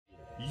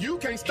You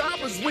can't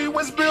stop us, we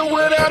was built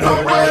without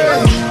no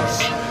ways.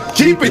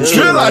 Keep it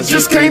chill, I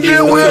just can't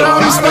deal with all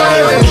these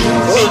things.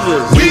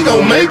 We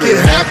gon' make it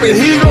happen,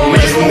 he gon'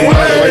 make a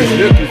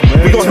way.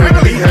 We gon'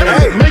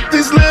 make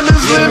these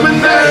lemons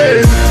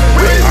lemonade.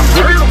 I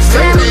heard him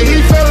say that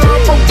he fell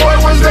off, but boy,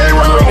 was they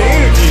wrong.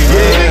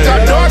 Yeah, it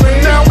got dark, but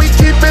now we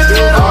keep it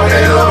lit all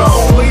day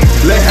long.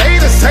 Let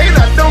haters hate,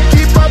 I don't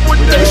keep up with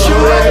their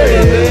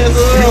charade.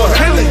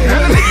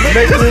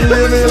 Make the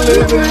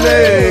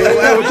lemonade.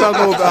 We're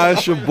talking about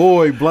it's your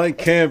boy, Blank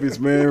Canvas,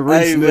 man.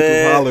 Reese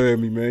Nichols, holler at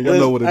me, man. Y'all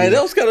know what it is. Hey,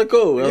 that was kind of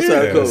cool. That was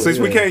kind of cool. Since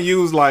we can't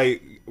use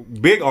like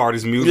big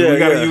artist music, we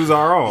gotta use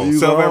our own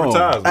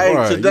self-advertisement. Hey,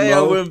 Right, today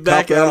I went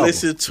back and I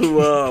listened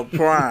to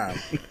Prime.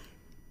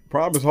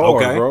 Prime is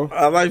hard, bro.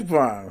 I like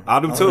Prime.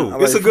 I do too.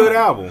 It's a good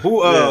album.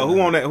 Who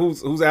on that?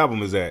 Whose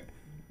album is that?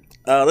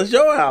 That's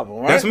your album,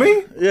 right? That's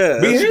me. Yeah,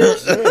 Be here.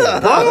 that's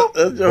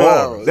your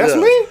album. That's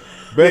me.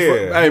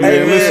 Hey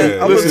man, listen.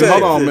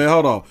 Hold man.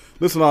 on.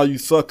 Listen, all you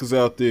suckers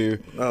out there.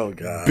 Oh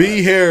God.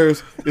 B.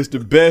 Harris is the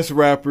best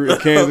rapper in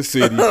Kansas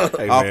City.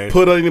 I'll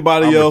put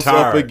anybody else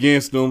up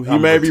against him. He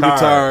may be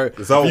retired.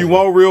 If you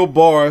want real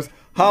bars,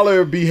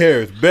 holler at B.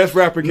 Harris, best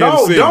rapper in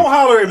Kansas City. No, don't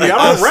holler at me.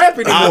 I don't rap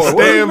anymore. I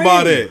stand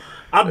by that.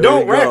 I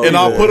don't rap, and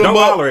I'll put him up.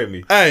 Holler at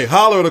me. Hey,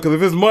 holler at him, because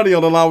if it's money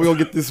on the line, we gonna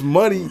get this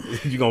money.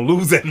 You gonna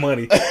lose that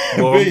money.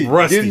 Boy,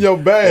 rusty. Get in your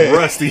bag.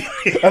 Rusty.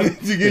 I need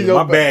you to get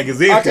your my bag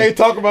is empty. I can't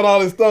talk about all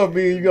this stuff,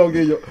 man. You gonna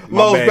get your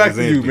lows back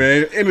to you,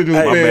 man. Introduce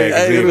my bag is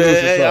empty.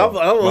 Hey, I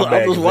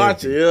was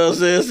watching. You know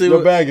what I'm saying?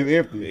 Your bag is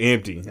empty.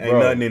 Empty. Ain't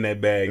nothing in that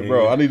bag,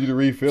 bro. I need you to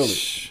refill it.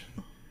 Shh.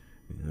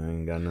 I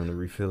ain't got nothing to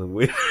refill it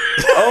with.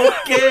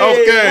 Okay.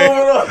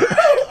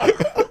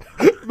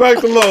 Back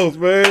to Lowe's,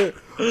 man.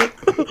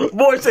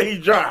 Boy say he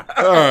dry.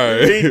 All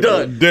right. He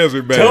done.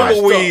 Desert bag.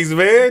 Tumbleweeds,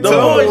 man.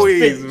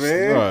 Tumbleweeds,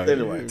 man. Right.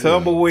 Anyway.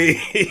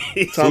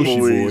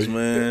 Tumbleweeds,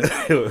 man.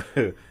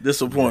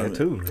 Disappointment.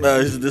 Too.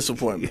 It's a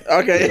disappointment.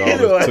 Okay.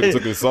 Anyway.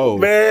 Took his soul.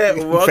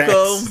 Man,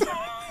 welcome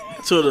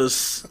to the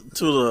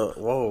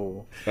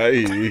whoa.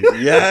 Hey.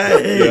 Yeah.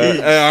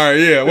 All right,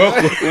 yeah.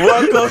 Welcome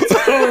to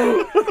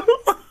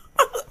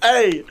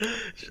Hey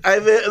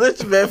man,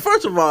 listen, man.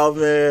 First of all,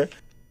 man,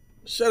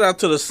 shout out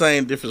to the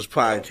Same Difference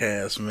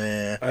podcast,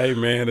 man. Hey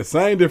man, the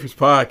Same Difference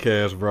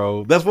podcast,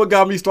 bro. That's what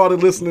got me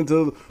started listening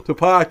to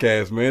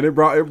podcasts, man. It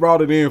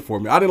brought it in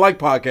for me. I didn't like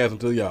podcasts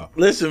until y'all.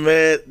 Listen,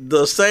 man,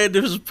 the Same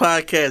Difference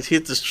podcast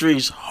hit the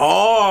streets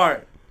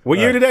hard. What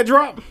year did that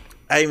drop?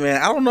 Hey man,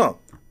 I don't know.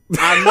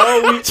 I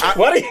know.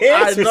 Why the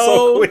answer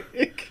so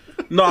quick?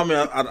 No, I mean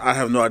I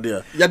have no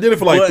idea. Y'all did it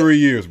for like 3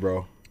 years,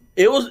 bro.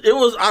 It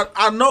was.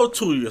 I know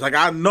 2 years. Like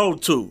I know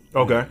 2.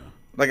 Okay.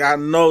 Like I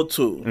know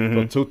 2.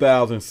 From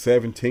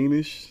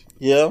 2017-ish.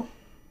 Yeah.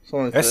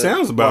 That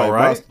sounds about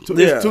right. It's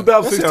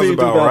 2016,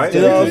 about right.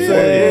 You know what I'm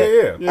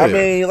saying? Yeah. I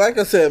mean, like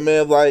I said,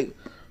 man, like,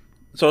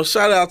 so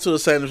shout out to the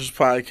Same Difference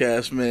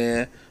podcast,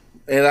 man.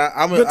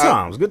 And Good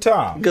times. Good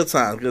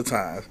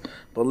times.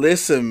 But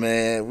listen,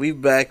 man, we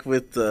back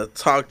with the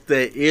Talk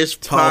That Ish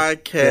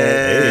podcast.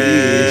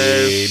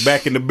 Hey,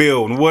 back in the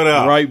building. What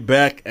up? Right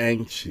back,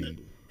 ain't she?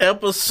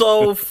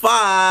 Episode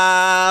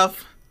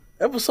 5.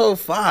 Episode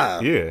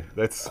 5. Yeah,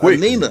 that's quick.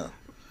 Nina.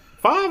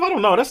 5? I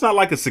don't know. That's not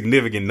like a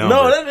significant number.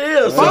 No, that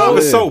is. 5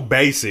 is so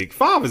basic.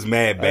 5 is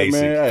mad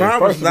basic. Hey, man, 5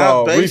 first is of not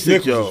all, basic, Reese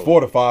Nichols yo. is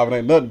 4 to 5, and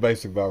ain't nothing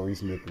basic about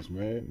Reese Nichols,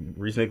 man.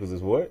 Reese Nichols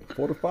is what?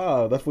 4 to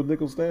 5. That's what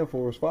Nichols stand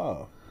for, is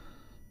 5.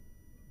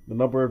 The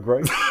number of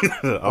grace.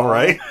 All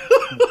right.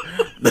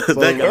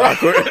 That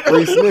got awkward.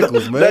 Reese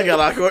Nichols, man. That got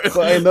awkward.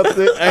 So ain't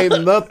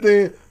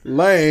nothing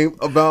lame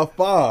about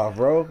 5,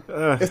 bro.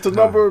 It's the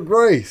number of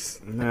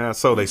grace. Nah,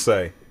 so they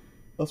say.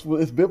 That's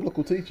what it's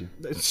biblical teaching.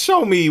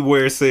 Show me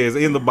where it says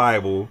in the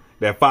Bible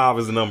that 5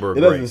 is the number of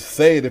It grace. doesn't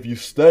say it if you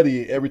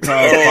study it every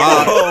time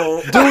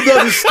 5. Dude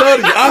doesn't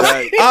study.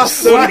 I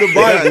study the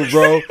Bible,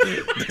 bro.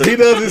 He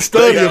doesn't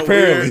study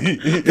apparently.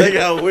 They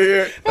got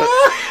weird.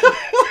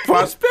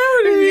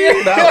 Prosperity.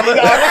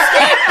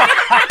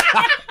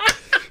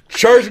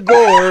 Church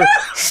goer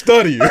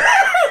studier.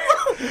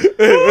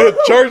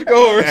 Church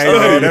goer Hey, studier.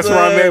 man, that's where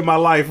I'm at in my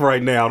life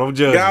right now. Don't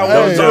judge God me.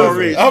 wants all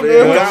rich. I'm Man.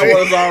 good. God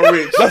wants all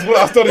rich. That's what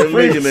I studied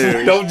preaching.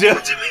 Millionaires. Don't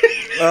judge me.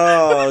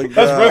 Oh, God.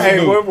 That's Hey,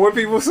 residue. what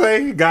people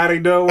say? God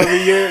ain't done with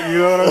me yet. You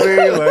know what I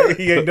mean? Like,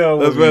 he ain't done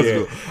That's with me residue.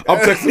 yet. I'm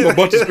texting him a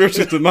bunch of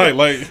scriptures tonight.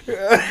 Like,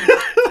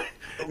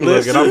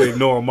 Look, and I'm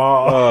ignoring them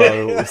all.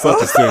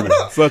 such a sinner.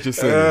 Such a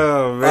sinner.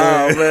 Oh,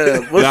 man. Oh,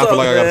 man. What's Yeah, I feel up,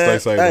 like I gotta man?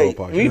 stay safe, Hey,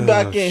 though, Pac. we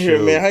back in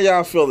here, man. How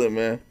y'all feeling,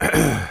 man?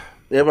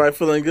 Everybody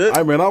feeling good?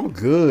 Hey, man, I'm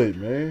good,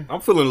 man. I'm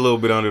feeling a little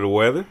bit under the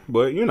weather,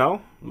 but, you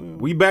know,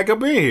 we back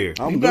up in here.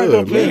 I'm back good,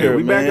 up in man. here,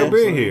 We back man. up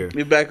in here.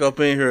 We back up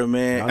in here,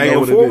 man. I Hey, know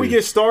what before it we is.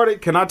 get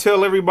started, can I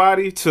tell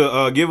everybody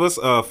to give us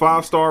a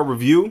 5-star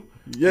review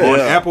Yeah. on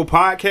Apple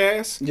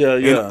Podcasts? Yeah.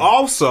 And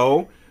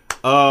also,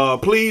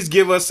 please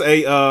give us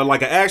a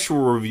like an actual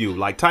review.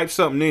 Like type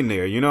something in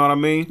there. You know what I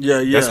mean?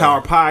 Yeah. That's how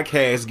our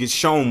podcast gets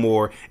shown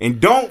more. And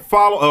don't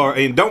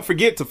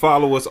forget to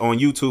follow us on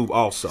YouTube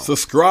also.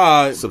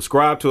 Subscribe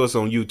to us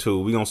on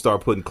YouTube. We're gonna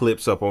start putting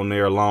clips up on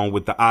there along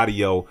with the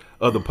audio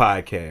of the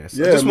podcast.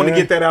 Yeah, I just want to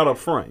get that out up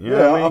front. You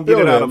know what I mean? Get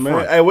it out up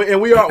front. Hey,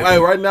 we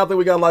are right now. I think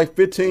we got like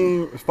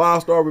 15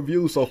 5-star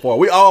reviews so far.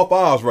 We all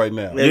 5s right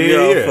now.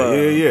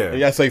 Yeah.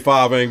 Y'all say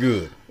 5 ain't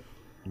good.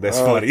 That's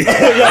funny. We can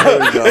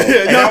bring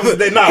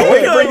it back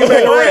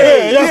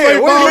around.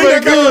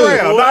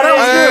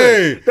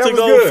 That was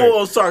good.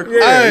 Full circle.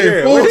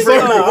 Full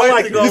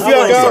circle. You see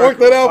how God worked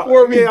that out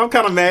for me? Yeah, I'm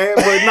kind of mad,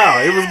 but no,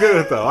 it was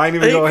good though. I ain't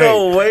even go ahead.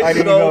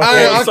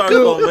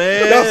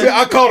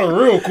 I caught it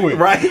real quick.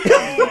 Right.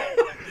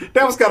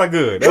 That was kind of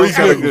good. That was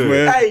kind of good,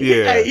 man.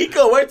 Hey, he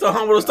couldn't wait till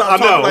Humble to stop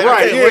talking. I know,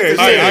 right?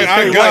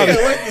 I got it.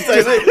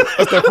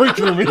 That's the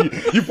preacher in me.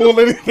 You pull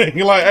anything,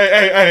 you're like,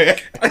 hey.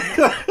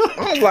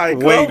 I'm like,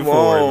 waiting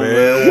for it,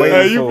 man.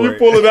 Hey, you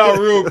pull it out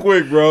real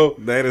quick, bro.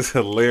 That is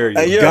hilarious.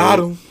 Hey, got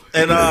him.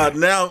 And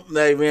now,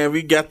 hey, man,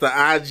 we got the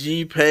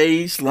IG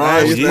page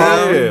launched.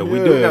 Yeah, we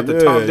do got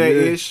the Talk That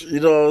Ish. You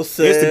know what I'm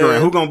saying?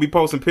 Instagram. Who gonna be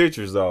posting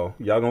pictures though?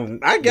 Y'all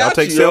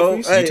take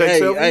selfies? Hey, you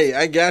take selfies? Hey,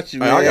 I got you,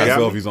 man. I got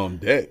selfies on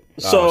deck.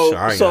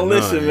 So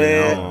listen,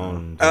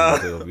 man.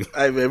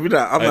 Hey, man,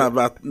 I'm not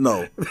about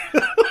no.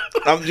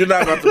 You're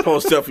not about to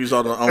post selfies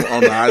on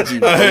the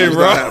IG. Hey,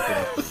 bro.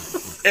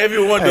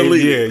 Everyone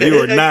deleted. Yeah,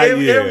 you are not.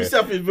 Every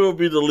selfie will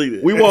be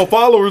deleted. We want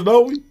followers,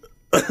 don't we?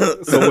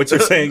 So what you're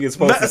saying is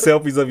posting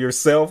selfies of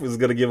yourself is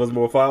going to give us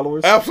more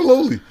followers?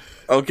 Absolutely.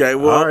 Okay,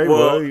 well,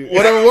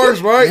 whatever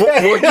works, right?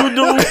 What you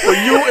do for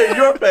you and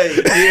your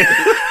page.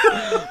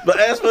 But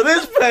as for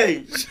this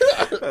page,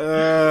 we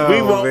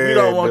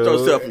don't want your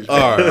selfies.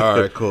 All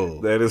right,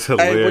 cool. That is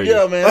hilarious. Hey, but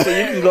yeah, man. So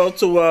you can go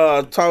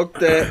to Talk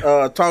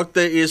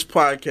That Ish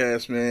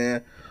podcast,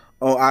 man.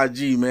 On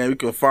IG, man. You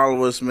can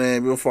follow us,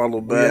 man. We'll follow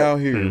back. We out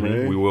here,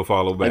 man. We will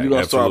follow back. And we're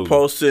going to start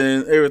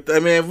posting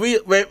everything. Man,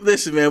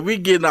 listen, man. We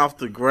getting off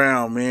the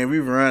ground, man. We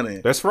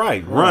running. That's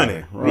right.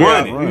 Running. We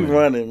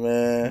running,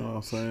 man. You know what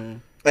I'm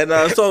saying? And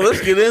so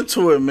let's get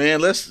into it, man.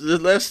 Let's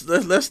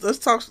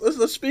talk.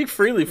 Let's speak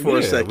freely for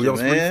a second, we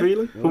gonna man. Speak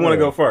freely? Who want to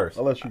go first?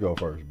 I'll let you go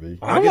first, B.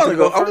 I want to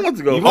go. I want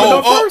to go. You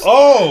want to go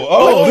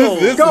first?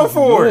 This go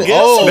for it. The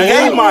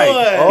A mic.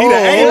 He the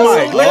A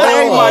mic. Let the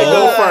A mic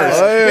go first.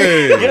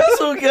 Hey, guess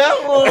who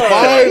got one?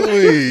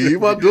 finally,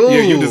 my dude.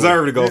 Yeah, you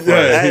deserve to go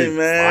first. Hey,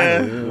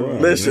 man. Finally.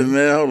 Listen,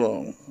 man. Hold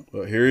on.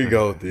 Well, here you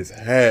go with this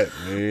hat,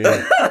 man.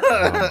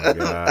 Oh my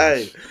gosh.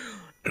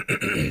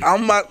 Hey,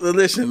 I'm about to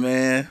listen,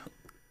 man.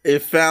 It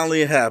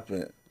finally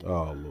happened.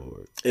 Oh,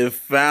 Lord. It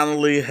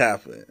finally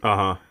happened.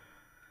 Uh-huh.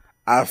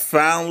 I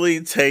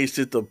finally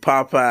tasted the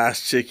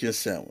Popeyes chicken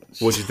sandwich.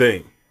 What you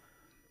think?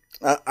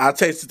 I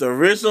tasted the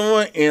original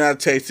one and I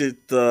tasted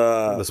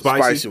the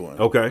spicy one.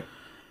 Okay.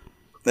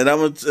 And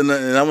I'm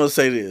gonna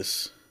say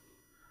this.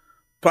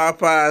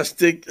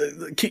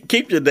 Popeyes,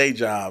 keep your day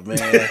job, man.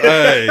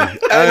 I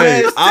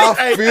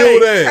feel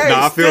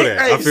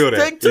that.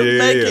 Stick to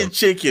making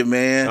chicken,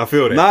 man. I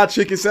feel that. Not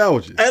chicken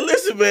sandwiches. And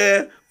listen,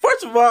 man.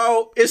 First of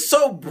all, it's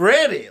so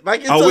breaded.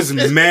 Like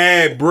it's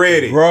mad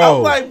breaded, bro.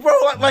 I'm like, bro,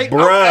 like I'm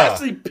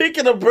actually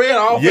picking the bread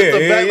off at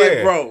the back,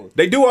 like, bro.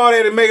 They do all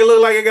that to make it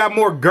look like it got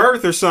more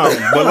girth or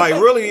something, but like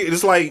really,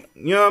 it's like,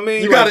 you know what I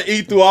mean? You got to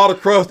eat through all the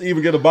crust to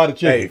even get a bite of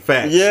chicken. Hey,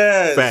 facts.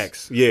 Yes.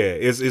 Facts. Yeah,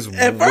 it's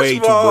and way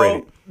too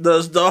breaded.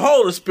 The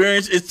whole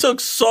experience, it took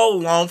so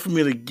long for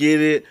me to get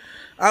it.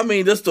 I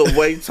mean, just the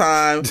wait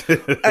time.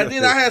 And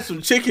then I had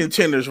some chicken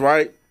tenders,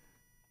 right?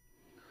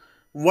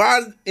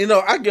 Why,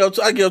 I go up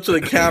to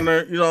the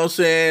counter, you know what I'm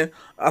saying?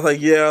 I was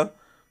like, yeah.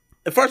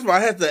 And first of all, I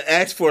had to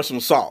ask for some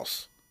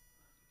sauce.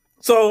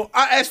 So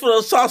I asked for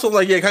the sauce. I was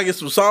like, yeah, can I get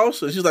some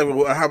sauce? And she's like,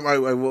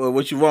 well,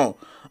 what you want?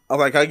 I was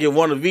like, can I get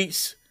one of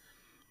each?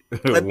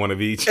 One of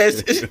each.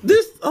 Let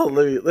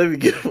me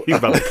get one. He's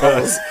about to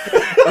cuss.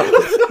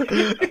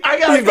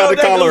 He's about to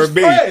call her a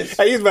B.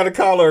 Hey, he's about to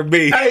call her a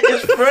B. Hey,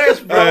 it's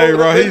fresh, bro. Hey,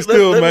 bro, he's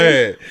still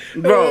mad.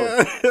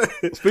 Bro,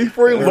 speak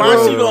freely. Why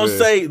is she going to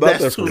say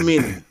that's too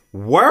many?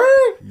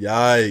 Word?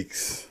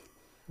 Yikes.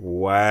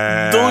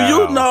 Wow. Do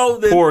you know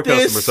that poor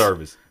this customer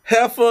service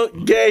heifer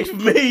gave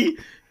me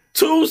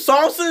 2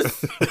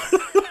 sauces?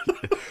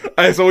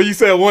 Hey, so when you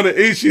said one of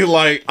each, she's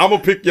like, I'm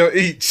going to pick your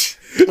each.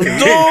 Dude.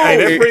 Hey,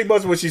 that's pretty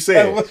much what she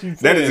said.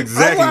 That is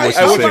exactly what she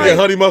said. What you get,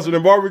 honey mustard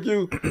and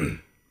barbecue?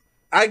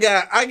 I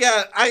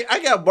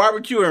got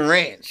barbecue and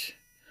ranch.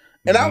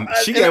 And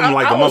she gave him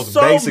like the most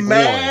basic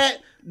ones.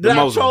 The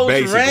most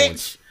basic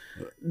ranch.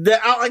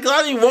 That I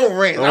didn't even want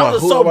ranch. I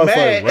was so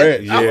mad.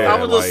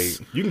 I was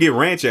just, you can get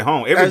ranch at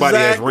home. Everybody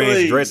has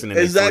ranch dressing in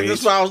their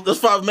fridge.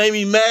 That's why it made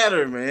me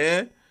madder,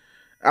 man.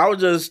 I was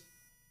just,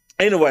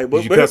 Anyway,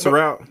 did you cuss her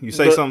out? You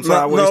say something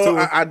sideways to her?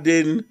 No, I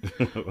didn't.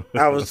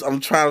 I'm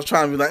trying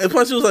to be like. And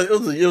plus, it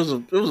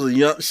was a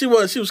young. She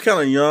was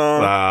kind of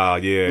young. Oh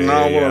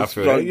yeah, I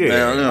feel that.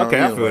 Yeah,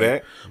 okay, I feel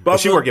that. But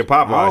she worked at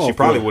Popeyes. She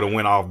probably would have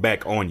went off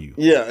back on you.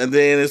 Yeah, and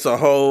then it's a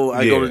whole.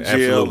 I go to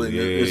jail, and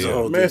it's a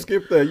whole. Man,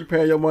 skip that. You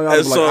paying your money? I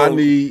was like, I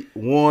need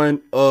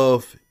one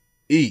of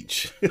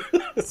each.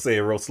 Say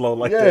it real slow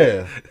like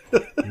that.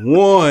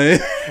 One.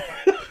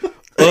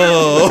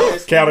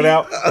 Count it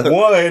out.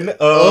 One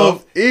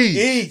of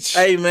each.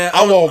 Hey man,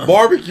 I want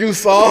barbecue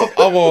sauce.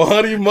 I want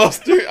honey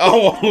mustard. I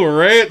want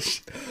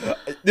ranch.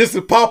 This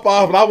is Popeye,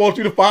 but I want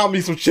you to find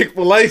me some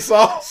Chick-fil-A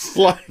sauce,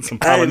 like some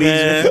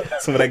Polynesian,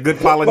 some of that good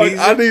Polynesian.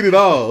 Like, I need it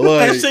all.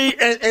 Like, and see,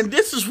 and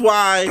this is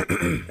why,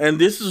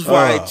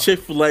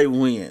 Chick-fil-A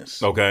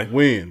wins. Okay,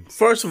 wins.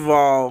 First of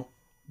all,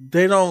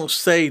 they don't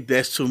say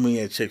that's too many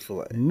at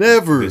Chick-fil-A.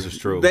 Never. This is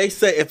true. They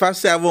say if I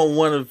say I want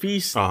one of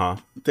these,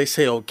 they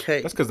say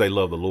okay. That's because they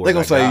love the Lord.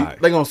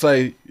 They're gonna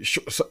say,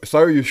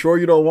 sir, you sure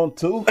you don't want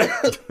two?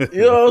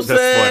 You know what I'm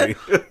saying?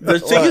 Funny. The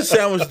chicken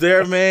sandwich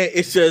there, man.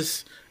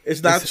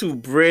 It's not too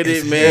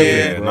breaded, man.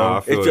 Yeah, no,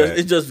 I feel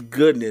it's just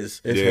goodness.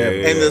 It's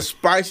heavy. And the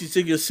spicy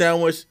chicken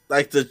sandwich,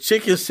 like the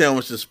chicken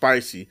sandwich is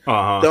spicy.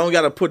 They don't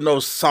got to put no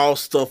sauce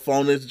stuff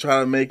on it to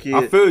try to make it.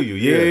 I feel you.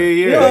 Yeah.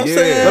 You know what I'm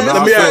saying?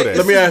 Let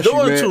me ask you,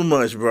 doing man. too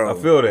much, bro.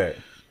 I feel that.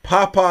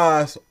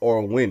 Popeyes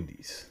or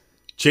Wendy's?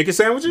 Chicken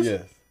sandwiches?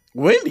 Yes.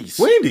 Wendy's.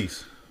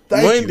 Wendy's.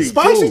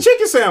 Spicy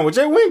chicken sandwich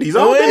at Wendy's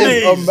all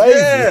day. Amazing.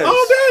 Yes.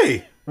 All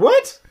day.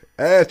 What?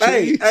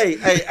 Hey,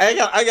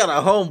 I got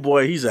a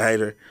homeboy. He's a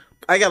hater.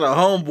 I got a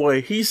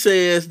homeboy. He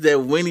says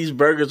that Wendy's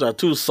burgers are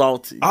too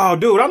salty. Oh,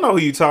 dude, I know who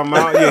you talking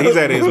about. Yeah, he's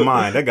out of his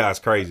mind. That guy's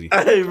crazy.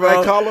 Hey, bro.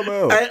 Hey, call him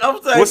out. Hey,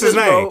 what's his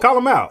name? Bro. Call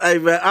him out. Hey,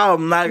 man,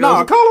 I'm not gonna...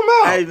 No, call him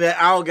out. Hey, man,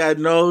 I don't got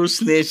no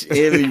snitch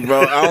in me,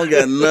 bro. I don't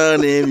got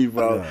none in me,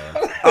 bro.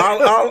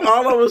 All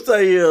I'm going to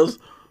say is,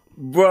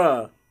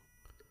 bruh,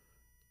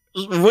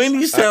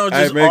 Wendy's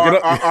sandwiches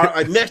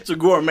are next to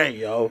gourmet,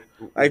 yo.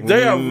 Like,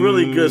 they are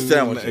really good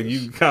sandwiches.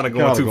 You kind of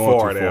going too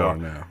far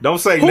now. Don't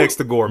say next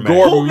to gourmet.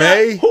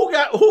 Gourmet?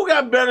 Who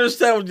got better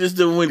sandwiches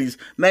than Wendy's?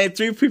 Name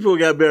 3 people who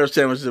got better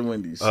sandwiches than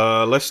Wendy's.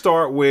 Let's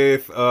start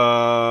with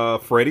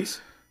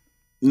Freddy's.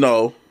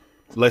 No.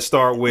 Let's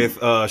start with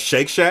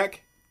Shake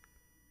Shack.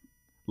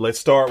 Let's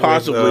start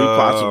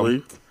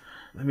possibly.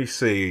 Let me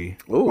see.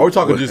 Ooh. Are we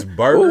talking just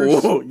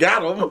burgers? Ooh,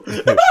 got them.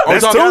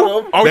 That's 2.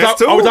 Are we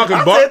talking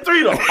I said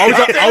 3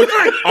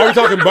 though. Are we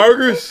talking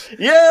burgers?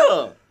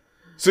 Yeah.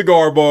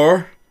 Cigar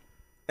bar.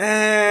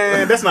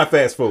 And that's not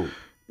fast food.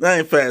 That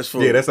ain't fast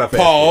food. Yeah, that's not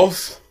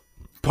fast food.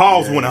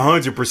 Pause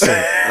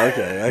 100%.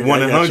 Okay.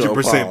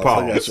 100%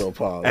 pause. I got your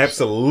pause.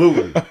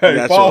 Absolutely.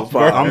 Pause.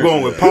 I'm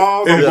going with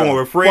pause. I'm going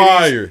with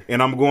Freddy's.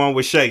 And I'm going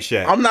with Shake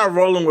Shack. I'm not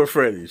rolling with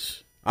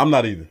Freddy's. I'm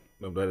not either.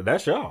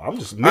 That's y'all. I'm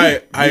just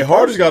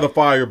Hardee's got a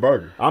fire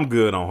burger. I'm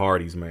good on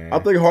Hardee's, man. I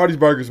think Hardee's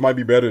burgers might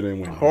be better than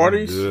Wendy's.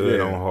 Hardee's? Good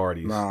on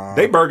Hardee's. Nah.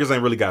 They burgers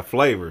ain't really got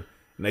flavor.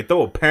 And they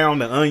throw a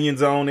pound of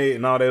onions on it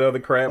and all that other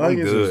crap.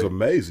 Onions good. is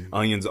amazing.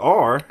 Onions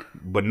are,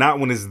 but not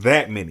when it's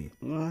that many.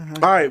 All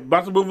right,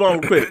 about to move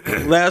on quick.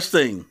 Last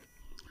thing.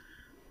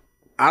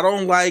 I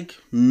don't like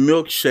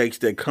milkshakes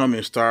that come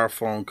in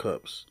styrofoam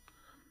cups.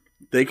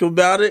 Think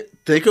about it.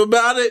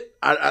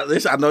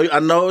 I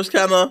know it's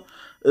kind of.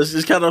 It's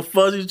just kind of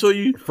fuzzy to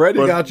you.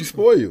 Freddie got you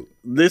spoiled.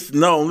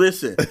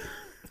 Listen.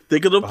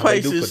 Think of the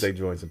places. They do put their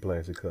joints in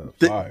plastic cups.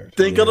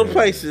 Think of the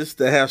places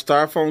that have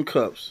styrofoam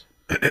cups,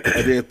 and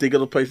then think of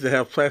the places that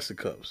have plastic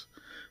cups.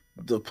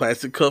 The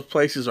plastic cup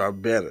places are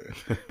better.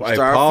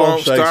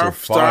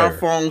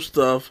 Styrofoam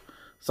stuff.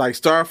 It's like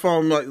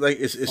styrofoam, like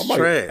it's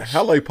trash.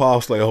 How late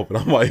Paul stay open?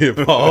 I might hit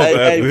Paul.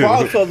 Hey,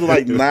 Paul comes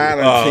like 9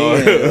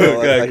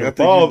 or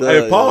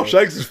 10. Paul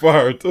shakes his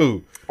fire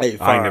too. Hey,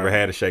 I ain't never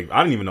had a shake.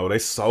 I didn't even know they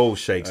sold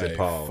shakes at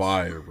Paul's.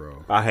 Fire,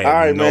 bro. I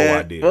had no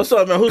idea. What's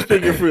up, man? Who's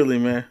speaking freely,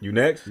 man? You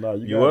next? No,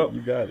 you up?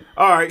 You got it.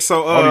 All right,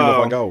 so I don't even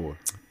know if I got one.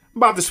 I'm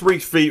about to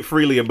speak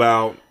freely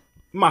about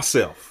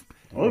myself.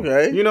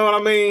 Okay. You know what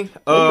I mean?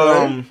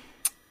 Okay.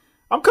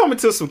 I'm coming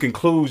to some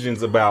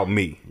conclusions about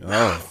me.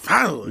 Oh,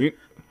 finally.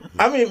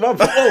 I mean, my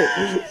fault.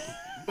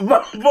 And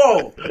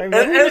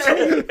that's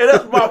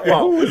my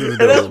fault.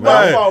 That's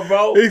my fault,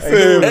 bro. He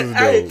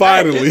said,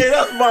 finally.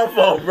 That's my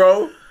fault,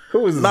 bro.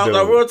 Who is this dude?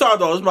 No, real talk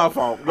though. It's my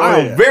fault.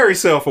 I'm very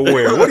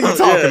self-aware. What are you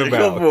talking about?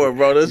 Go for it,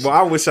 bro. Well,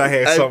 I wish I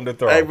had something to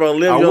throw. Hey, bro,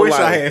 live your life. I wish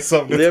I had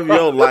something to throw.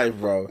 Live your life,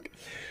 bro.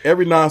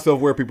 Every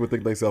non-self-aware people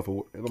think they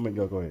self-aware. Let me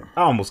go ahead.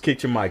 I almost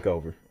kicked your mic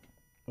over.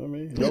 I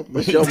mean,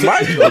 it's your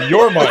mic.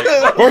 Your mic.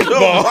 First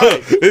of all,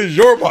 it's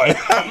your mic.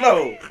 I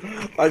know.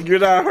 Like you're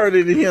not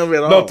hurting him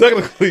at all. No,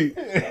 technically,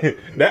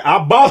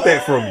 I bought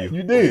that from you.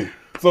 You did.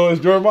 So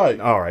it's your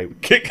mic. All right,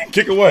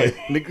 kick away.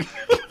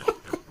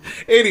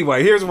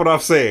 Anyway, here's what I'm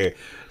saying.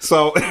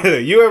 So,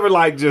 you ever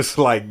just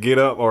get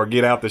up or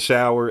get out the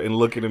shower and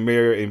look in the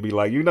mirror and be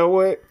like, you know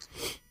what?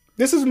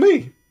 This is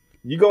me.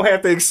 You gonna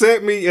have to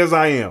accept me as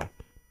I am.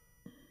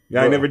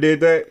 Y'all ain't never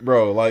did that?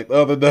 Bro, like the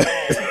other day.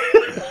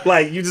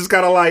 Like, you just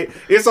kind of like,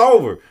 it's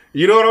over.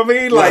 You know what I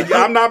mean? Like,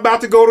 I'm not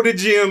about to go to the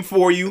gym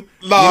for you.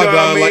 You know what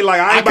I mean? Like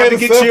I ain't about to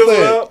get chilled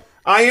up.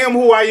 I am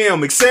who I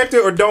am. Accept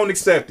it or don't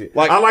accept it.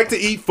 Like, I like to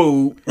eat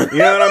food. You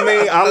know what I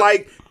mean? I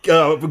like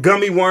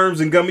gummy worms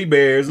and gummy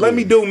bears. Let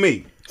me do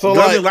me. So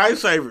gummy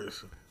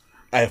lifesavers.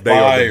 They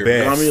are the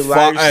best. Gummy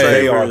lifesavers.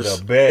 They are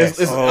the best.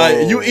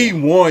 You eat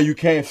one, you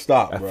can't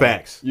stop. Bro.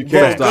 Facts. You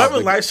can't stop.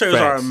 Gummy lifesavers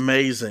are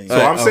amazing.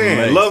 So I'm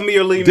saying, love me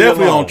or leave me alone.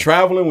 Definitely on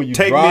traveling when you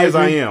take me as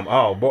I am.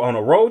 Oh, but on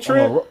a road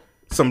trip.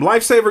 Some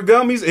Lifesaver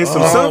gummies and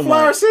some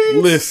sunflower seeds.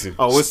 Listen.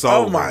 Oh, it's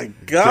over. Oh, my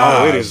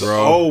God. It is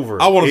over.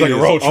 I want to take a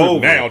road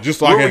trip now just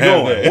so I can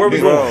have that. Where we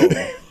going?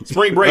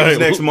 Spring break is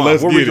next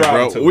month. Where we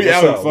driving to?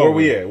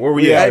 Where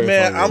we at? Hey,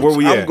 man, I'm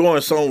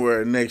going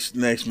somewhere next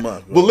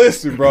month. But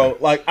listen, bro.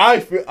 Like, I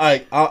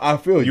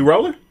feel you. You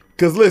rolling?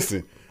 Because,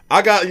 listen.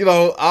 I got,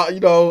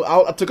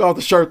 I took off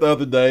the shirt the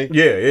other day.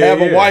 Yeah. Have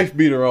a wife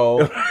beater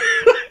on.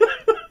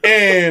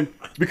 And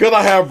because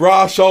I have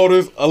broad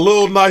shoulders, a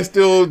little nice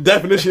still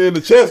definition in the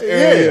chest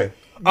area,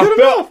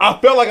 I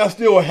felt like I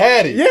still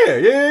had it.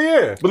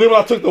 Yeah. But then when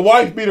I took the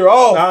wife beater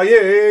off,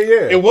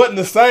 it wasn't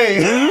the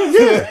same.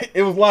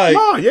 It was like,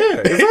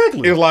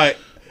 exactly. It was like,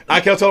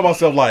 I kept telling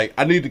myself, like,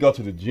 I need to go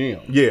to the gym.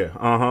 Yeah,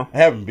 I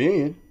haven't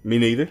been. Me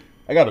neither.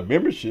 I got a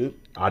membership.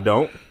 I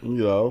don't.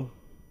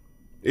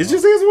 It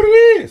just is what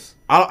it is.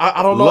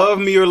 I don't know. Love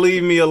me or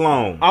leave me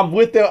alone. I'm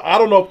with them. I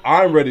don't know if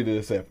I'm ready to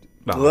accept it.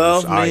 No,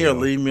 love me or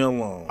leave me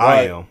alone.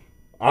 I am.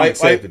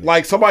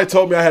 Like somebody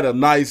told me I had a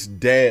nice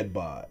dad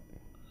bod.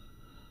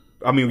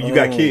 I mean, you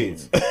got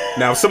kids.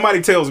 Now, if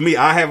somebody tells me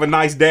I have a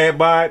nice dad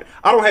bod,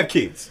 I don't have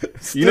kids.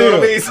 You know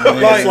what I mean? So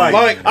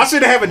like I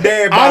shouldn't have a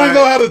dad bod. I don't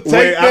know how to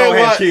take that. I don't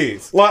have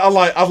kids.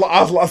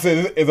 I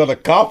said, is that a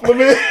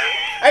compliment?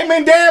 Hey,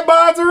 man, dad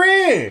bods are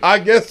in. I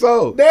guess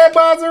so. Dad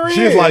bods are in.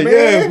 She's like, man.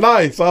 Yeah, it's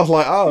nice. So I was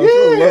like, oh,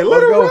 yeah,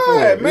 let it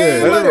ride,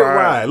 man. Let it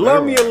ride.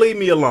 Love me or leave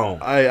me alone.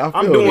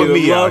 I'm doing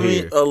me out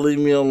here. Love me or leave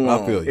me alone.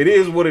 I feel you. It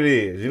is what it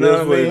is. You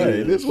know what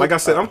I mean? Like I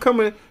said, I'm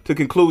coming to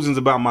conclusions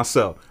about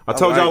myself. I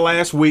told y'all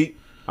last week,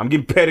 I'm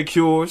getting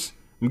pedicures,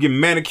 I'm getting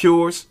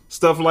manicures,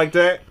 stuff like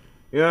that.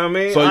 You know what I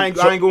mean? So I ain't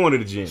going to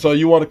the gym. So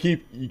you want to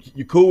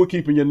you cool with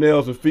keeping your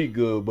nails and feet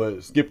good,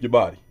 but skip your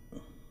body.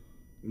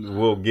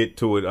 We'll get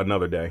to it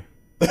another day.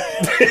 girl,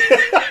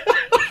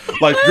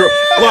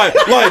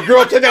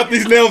 check out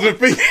these nails and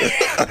feet.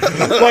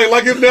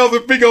 like his nails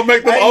and feet gonna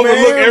make them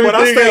overlook everything. But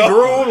I stay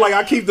groomed. Like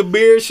I keep the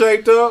beard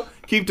shaped up,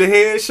 keep the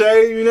head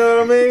shaved. You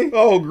know what I mean?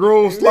 Oh,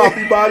 groomed,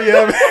 sloppy body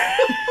having.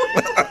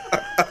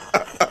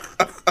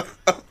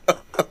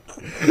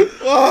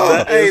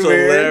 That is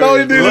hilarious. No,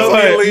 you did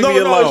leave me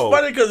alone. It's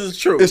funny because it's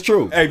true. It's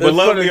true. Hey, but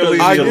love me or leave me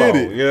alone. I get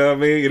it. You know what I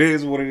mean? It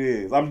is what it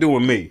is. I'm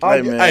doing me.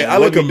 I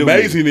look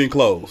amazing in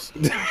clothes.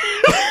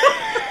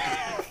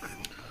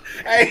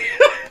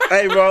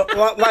 Hey, bro,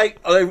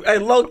 hey,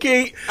 low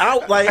key, I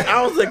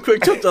was at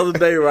Quick Trip the other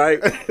day, right?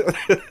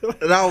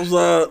 And I was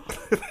going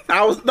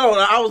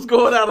out of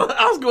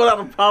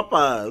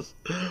Popeyes,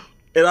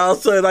 and I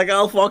was saying, like,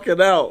 I was walking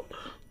out,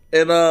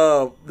 and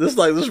this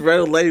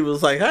random lady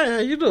was like, "Hey, how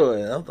you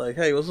doing?" I was like,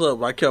 "Hey, what's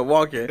up?" I kept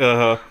walking.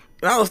 And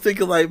I was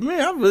thinking, like,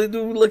 man, I really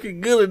do be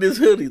looking good in this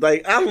hoodie.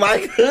 Like, I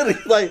like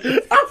hoodies. Like,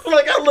 I feel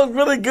like I look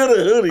really good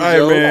in hoodies.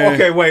 Hey, man.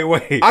 Okay,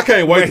 wait. I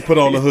can't wait to put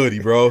on the hoodie,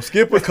 bro.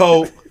 Skip a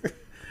coat.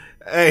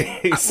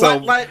 Hey, so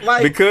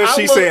because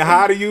she said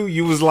hi to you,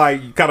 you was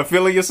like kind of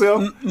feeling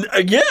yourself?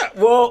 Yeah.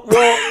 Well,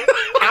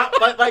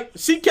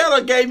 she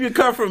kind of gave you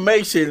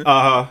confirmation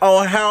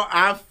on how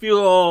I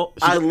feel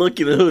I look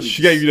in the hoodie.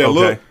 She gave you that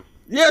look?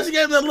 Yeah, she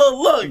gave me that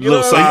little look. And you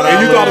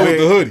thought it was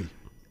the hoodie?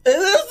 It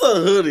is a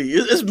hoodie.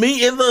 It's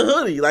me in the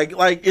hoodie. Like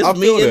it's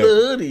me in the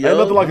hoodie. Yo. Ain't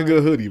nothing like a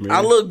good hoodie, man.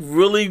 I look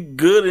really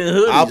good in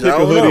hoodies. I'll pick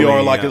a hoodie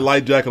or like a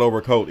light jacket over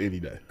a coat any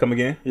day. Come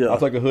again? Yeah. I'll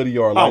take a hoodie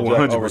or a light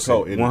jacket over a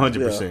coat.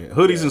 100%.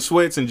 Hoodies and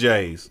sweats and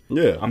J's.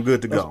 Yeah. I'm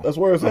good to go. That's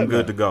where it's at. I'm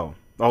good to go.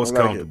 Oh, it's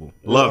comfortable.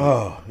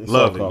 Love it.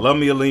 Love it. Love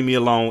me or leave me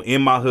alone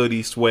in my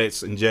hoodie,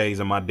 sweats, and J's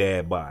and my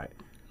dad bod.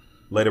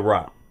 Let it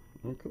rock.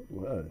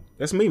 Cool.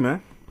 That's me,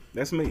 man.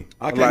 That's me.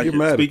 I can't get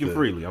mad. Speaking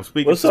freely. I'm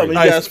speaking What's up? freely.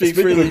 You gotta speak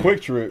freely. Speaking of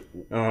Quick Trip,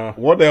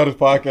 one day on this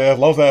podcast,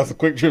 Los has a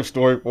Quick Trip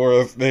story for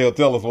us. He'll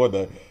tell us one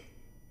day,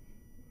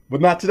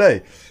 but not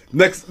today.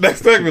 Next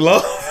segment,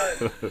 Los.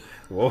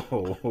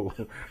 Whoa!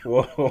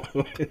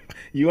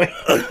 You ain't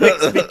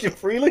speaking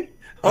freely?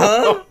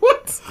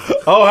 What? I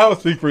don't have to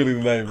speak freely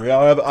today, man.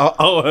 I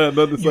don't have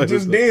nothing to say. You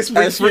just did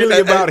speak freely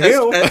about him.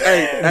 Do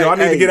I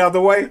need to get out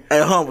the way?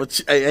 Hey, humble.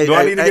 Do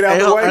I need to get out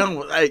the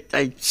way?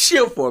 Hey,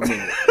 chill for a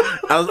minute.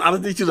 I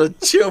just need you to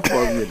chill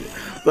for a minute.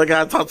 I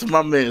gotta talk to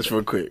my man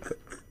real quick.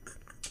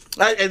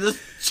 Hey, just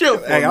chill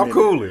for a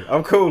minute.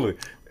 I'm cooling.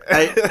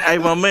 Hey,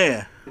 my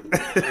man.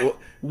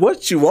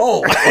 What you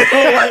on?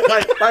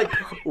 like,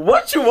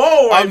 what you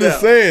on right I'm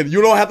just saying,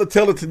 you don't have to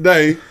tell it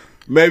today.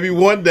 Maybe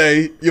one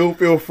day you'll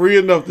feel free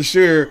enough to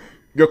share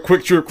your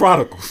Quick Trip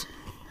Chronicles.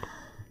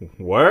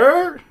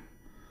 Word?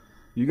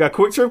 You got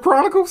Quick Trip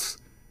Chronicles?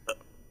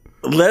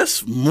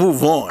 Let's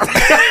move on.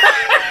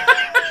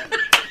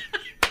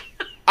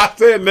 I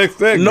said next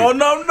segment.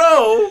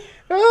 No.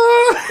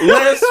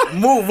 Let's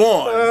move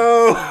on.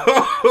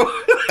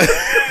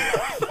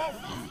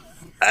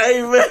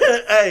 Hey, man.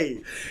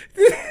 Hey.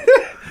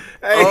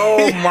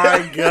 Oh,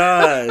 my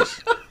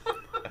gosh.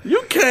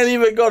 You can't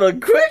even go to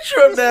Quick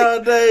Trip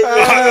nowadays.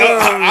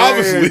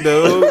 Obviously,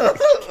 dude.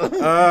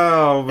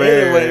 Oh, man.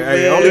 Anyway,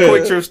 hey, only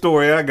Quick Trip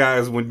story I got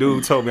is when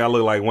dude told me I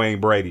look like Wayne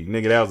Brady.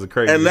 Nigga, that was a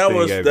crazy and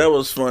thing ever. that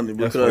was funny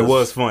because it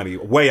was funny.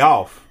 Way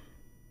off.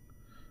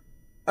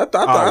 I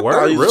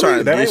thought he was trying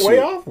to that ain't way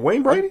off?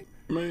 Wayne Brady?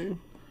 Man.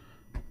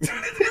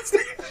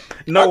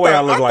 No way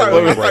I look like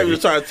Wayne Brady. I thought he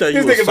was trying to tell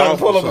you this nigga about to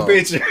pull up a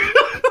picture.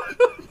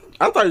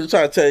 I thought he was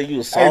trying to tell you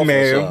was soft. Hey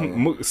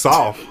man,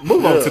 soft.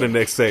 Move on to the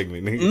next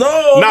segment. Nigga.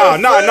 No.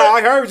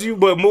 I heard you,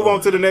 but move on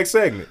to the next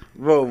segment.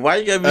 Bro, why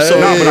you gotta be so?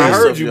 No, but I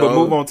heard you, but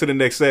move on to the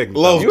next segment.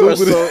 You are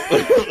so.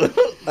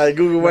 Hey,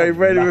 Google Wayne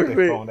Brady real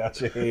quick. Phone out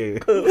your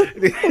head.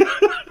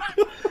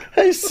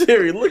 Hey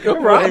Siri, look up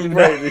Wayne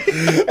Brady.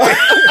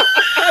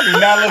 I do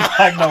not look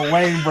like no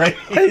Wayne Brady.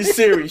 Hey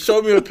Siri,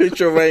 show me a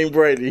picture of Wayne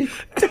Brady.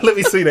 Let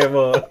me see that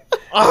mug.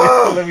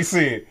 Let me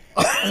see it.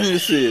 Let me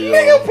see it,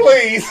 nigga,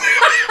 please.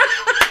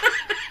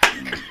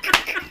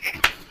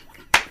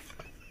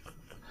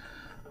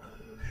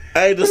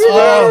 Hey, the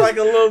smile like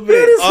a little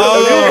bit. You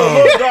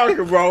a little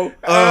darker, bro. You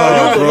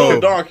a little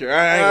darker.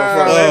 I ain't gonna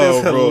front. That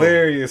is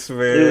hilarious,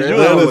 man. You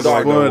that was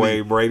darker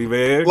way, Brady,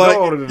 man.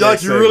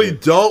 Like you really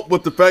don't,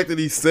 but the fact that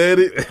he said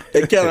it,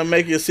 it kind of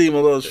make it seem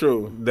a little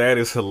true. That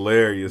is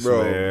hilarious,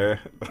 bro. Man.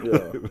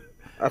 Yeah,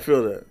 I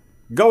feel that.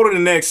 Go to the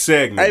next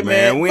segment, hey,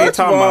 man. We ain't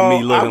talking about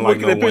me looking like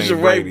no Wayne Brady. I'm looking at a picture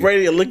of Ray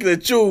Brady and looking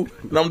at you,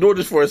 and I'm doing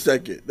this for a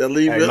second. Then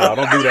leave it. No,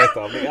 don't do that,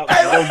 though. Man. Don't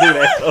do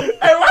that, though.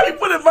 Hey, why you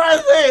put it by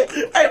his head?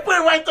 Hey, put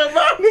it right there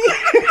by me.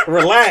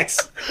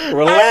 Relax. Hey,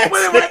 put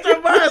it right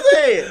there by his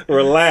head.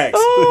 Relax.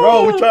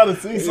 Bro, we trying to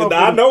see something.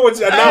 I know what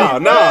you...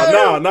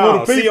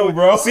 No. See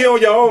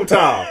on your own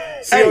time.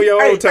 See on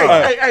your own time.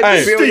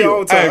 Hey,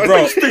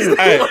 bro.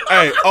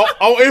 Hey,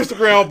 on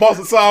Instagram, boss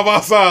it side by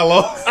side,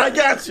 Lo. I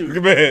got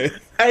you. Man.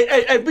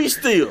 Hey, be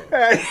still.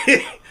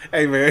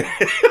 Hey, man.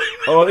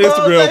 On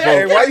Instagram,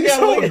 hey, why you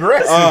so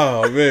aggressive?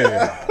 Oh,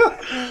 man.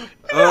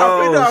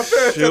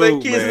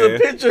 Shoot, kids in the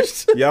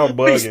pictures. Y'all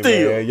bugging,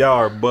 man. Y'all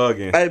are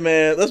bugging. Hey,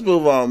 man, let's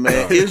move on,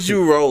 man. Is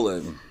you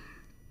rolling?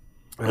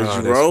 Is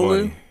you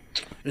rolling?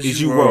 Is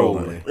you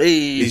rolling?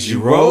 Is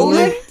you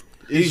rolling?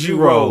 Is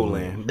you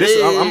rolling?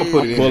 I'm gonna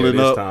put it in there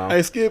this time.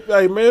 Hey, Skip,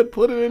 hey man,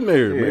 put it in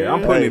there, man.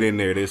 I'm putting it in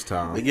there this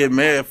time. They get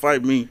mad,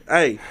 fight me.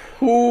 Hey,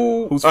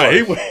 who's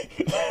first?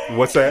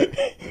 What's that?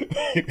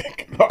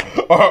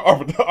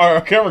 Our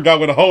camera guy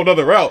went a whole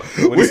other route.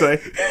 What'd he say?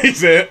 He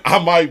said, "I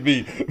might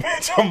be,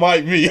 bitch. I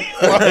might be."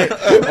 Like,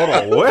 hold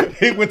on, what?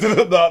 He went to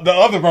the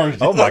other version.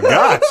 Oh my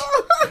gosh.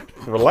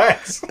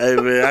 Relax. Hey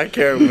man, our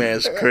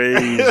cameraman's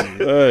crazy.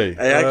 Hey,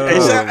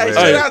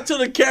 shout out to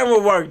the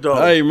camera work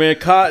though. Hey man,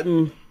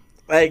 Cotton.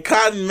 Hey,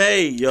 Cotton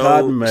Made, yo.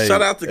 Cotton Made.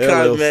 Shout out to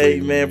Cotton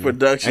Made, man.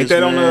 Productions.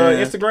 Ain't that on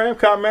Instagram,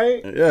 Cotton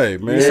Made? Yeah,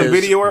 man. Yes. Some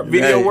video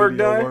work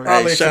done?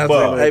 Hey,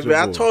 hey,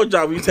 man, I told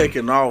y'all we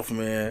taking off,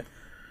 man.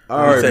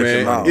 All right,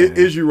 man.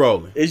 Is you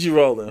rolling? Is you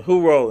rolling?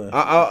 Who rolling?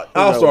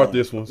 I'll start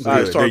this one. All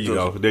right, there you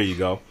go. There you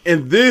go.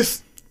 And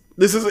this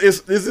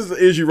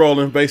is you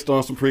rolling based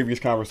on some previous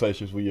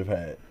conversations we have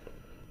had.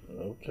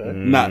 Okay.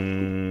 Not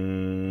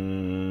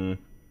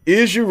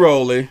is you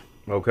rolling?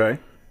 Okay.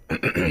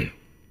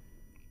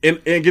 And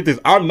get this,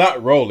 I'm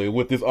not rolling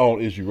with this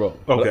on Is You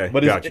Rolling. Okay,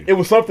 but it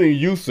was something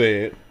you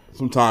said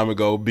some time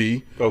ago,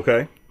 B.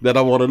 Okay. That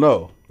I want to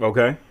know.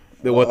 Okay.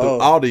 That what the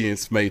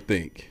audience may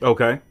think.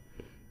 Okay.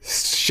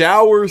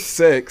 Shower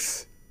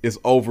sex is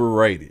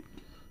overrated.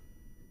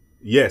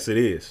 Yes, it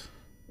is.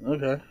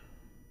 Okay.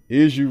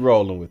 Is you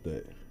rolling with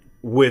that?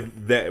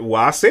 With that,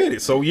 well, I said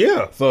it, so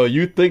yeah. So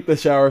you think the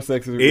shower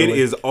sex is It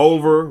is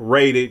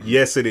overrated.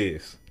 Yes, it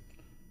is.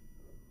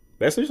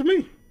 That's just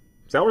me.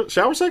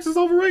 Shower sex is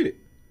overrated.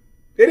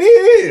 It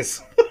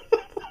is.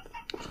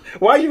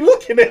 Why are you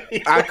looking at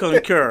me? I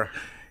concur.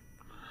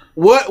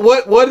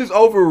 What is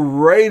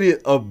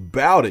overrated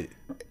about it?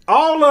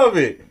 All of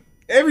it.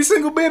 Every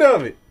single bit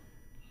of it.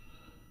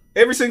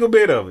 Every single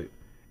bit of it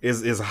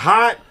is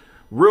hot,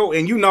 real,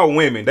 and you know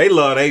women, they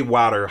love they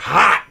water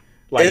hot.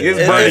 Like it's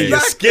burning your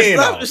skin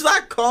off. It's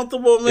not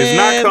comfortable, man. It's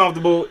not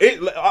comfortable.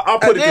 I'll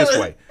put it this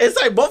way. It's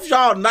like both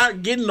y'all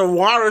not getting the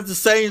water at the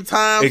same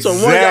time.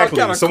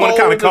 Exactly. So one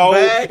kind of cold.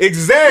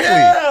 Exactly.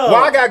 Yeah.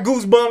 Well, I got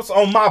goosebumps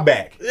on my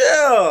back.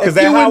 Yeah. If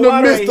you in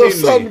the midst of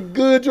something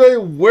good, you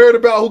ain't worried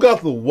about who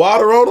got the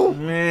water on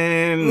them?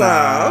 Man,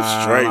 nah,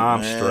 I'm straight.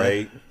 I'm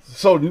straight.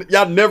 So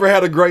y'all never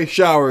had a great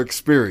shower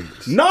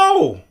experience?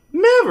 No,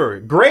 never.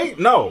 Great?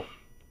 No,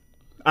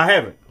 I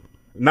haven't.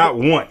 Not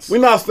once. We're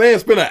not saying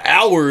spend an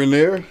hour in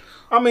there.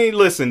 I mean,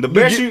 listen, the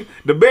best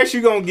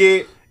you gonna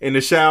get in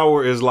the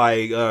shower is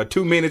like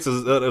 2 minutes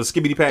of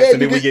skibbity paps,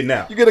 and then we getting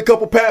out. You get a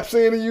couple paps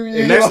in,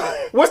 and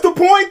what's the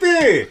point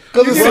then?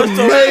 Because it's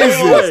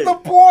amazing. What's the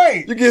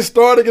point? You get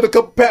started, get a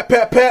couple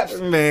paps.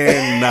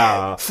 Man,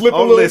 nah. Slip a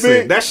little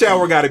bit. That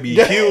shower got to be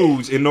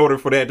huge in order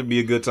for that to be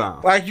a good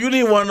time. Like you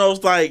need one of those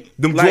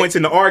them joints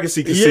in the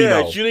Argosy Casino.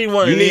 Yeah, you need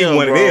one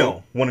of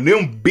them. One of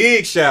them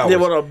big showers. Yeah,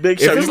 one of them big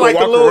showers. If it's like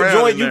the little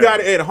joint you got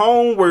at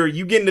home where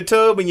you get in the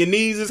tub and your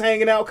knees is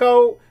hanging out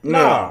cold,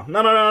 no.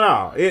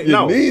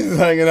 Your knees is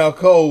hanging out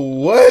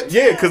cold. What?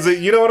 Yeah, because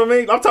you know what I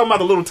mean? I'm talking about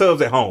the little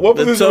tubs at home. What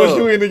position was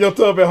you in your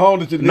tub at home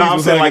that your knees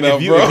was hanging out,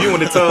 bro? If you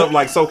in the tub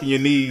like soaking your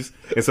knees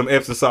in some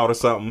Epsom salt or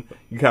something,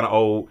 you kind of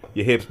old,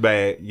 your hips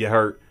bad, you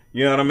hurt.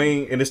 You know what I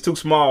mean? And it's too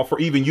small for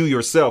even you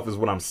yourself is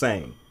what I'm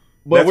saying.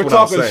 But we're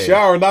talking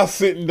shower, not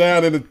sitting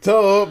down in the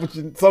tub, but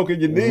you're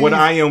soaking your knees. What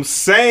I am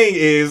saying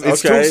is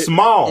it's too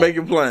small. Make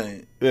it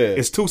plain. Yeah.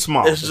 It's too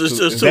small. It's just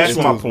too That's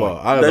small. my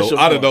point. I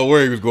didn't know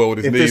where he was going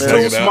with his knees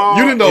hanging out.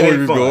 You didn't know where he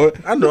was going.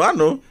 I know. My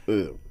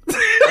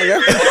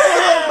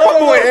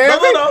boy,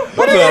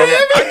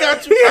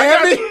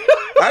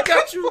 I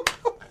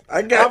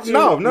got you.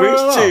 No.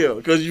 Chill,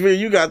 because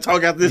you got to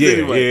talk out this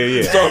anyway.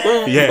 Yeah.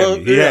 So, he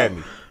had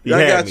me.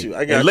 I got you.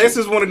 Unless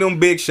it's one of them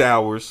big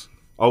showers,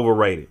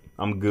 overrated.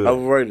 I'm good.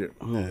 Overrated.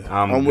 Yeah.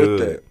 I'm with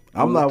that.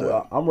 I'm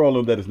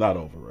rolling that it's not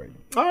overrated.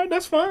 All right,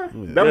 that's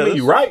fine. Yeah. That mean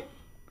you right.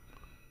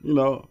 You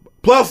know.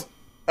 Plus,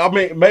 I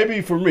mean,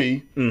 maybe for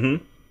me,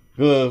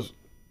 because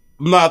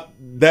I'm not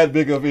that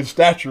big of a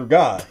stature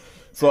guy.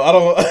 So I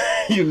don't,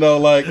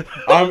 like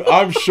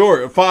I'm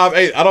short,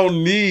 5'8". I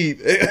don't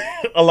need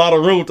a lot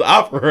of room to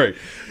operate.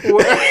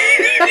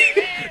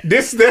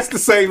 That's the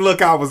same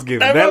look I was giving.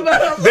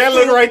 That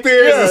look right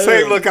there is the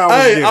same look I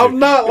was giving. I'm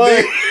not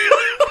like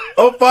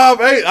I'm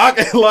 5'8". I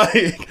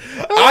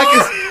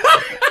can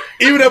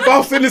even if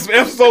I'm sitting this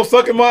episode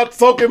soaking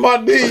my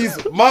knees,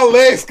 my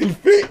legs can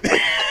fit.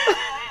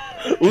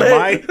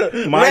 Mine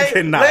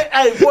cannot.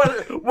 Hey,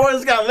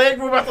 boy's got leg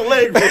room after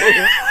leg room.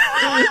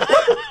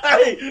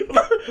 Hey,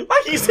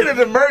 like he's in an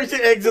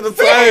emergency exit or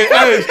something.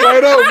 Hey,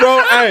 straight up,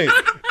 bro. Hey,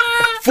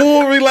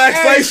 full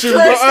relaxation,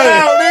 bro.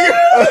 Hey.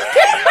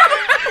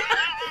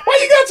 Why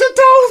you got your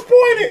toes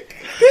pointed?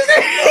 His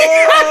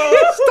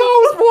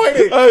toes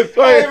pointed.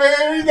 Hey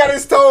man, he got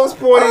his toes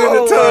pointed in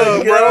the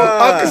tub, bro.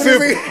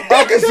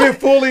 I can sit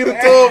fully in the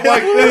tub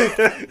like this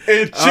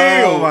and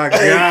chill. Oh my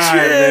god,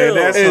 man,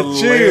 that's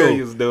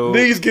hilarious, dude.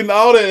 Niggas getting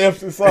all that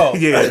empty sauce.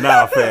 Yeah,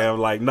 nah, fam.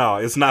 Like, no,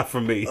 it's not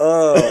for me.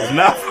 It's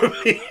not for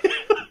me.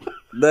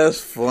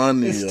 That's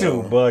funny. It's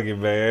too bugging,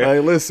 man. Hey,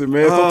 listen,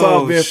 man.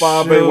 Sometimes being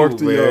 5'8" works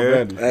to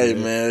your advantage. Hey,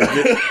 man,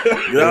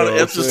 get all the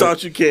extra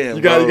salt you can.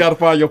 You got to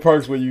find your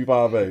perks when you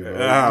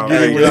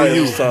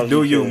 5'8".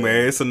 Do you,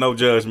 man? It's a no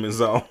judgment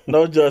zone.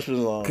 No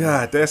judgment zone.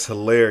 God, that's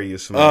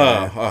hilarious,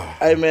 man.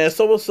 Hey, man.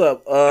 So what's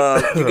up?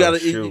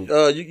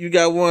 You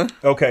got one?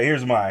 Okay,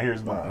 here's mine.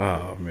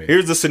 Oh man.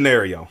 Here's the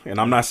scenario, and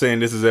I'm not saying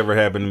this has ever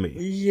happened to me.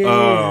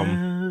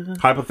 Yeah.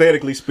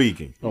 Hypothetically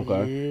speaking.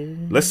 Okay.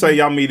 Let's say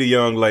y'all meet a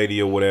young lady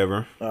or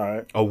whatever. All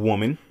right. A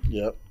woman.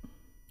 Yep.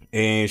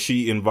 And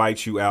she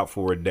invites you out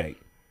for a date.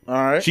 All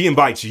right. She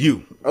invites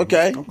you.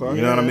 Okay. You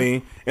know what I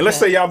mean? And let's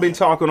say y'all been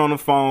talking on the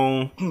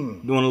phone,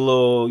 doing a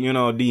little,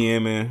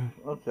 DMing,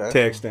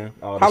 texting.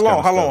 How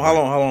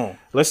long?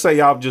 Let's say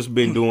y'all just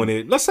been doing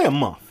it, let's say a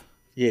month.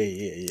 Yeah.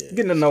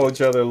 Getting to know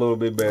each other a little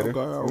bit better. Okay,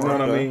 you know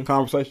what I mean?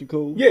 Conversation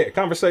cool? Yeah,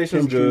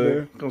 conversation's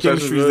good.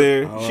 Chemistry's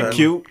there. She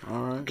cute. All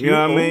right. You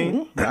know what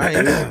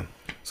I mean?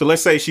 So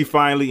let's say she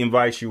finally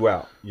invites you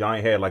out. Y'all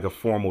ain't had like a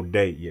formal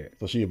date yet.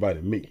 So she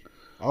invited me.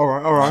 All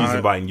right. She's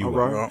inviting you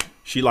out.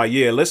 She like,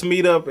 yeah, let's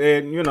meet up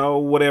at,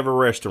 whatever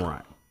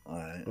restaurant. All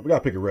right. We got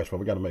to pick a restaurant.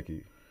 We got to make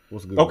it.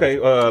 What's a good Okay,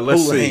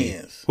 let's see.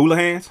 Hula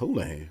Hands?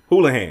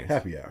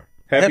 Happy hour.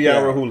 Happy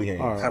hour Hula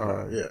Hands. All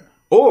right. Yeah.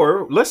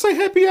 Or let's say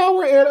happy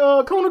hour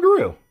at Kona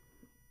Grill.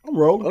 I'm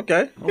rolling.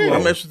 Okay. I'm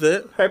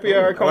interested. Happy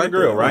hour at Kona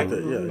Grill, right?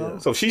 Yeah.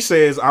 So she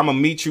says, I'm going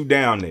to meet you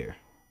down there.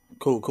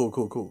 Cool.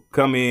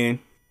 Come in.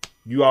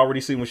 You already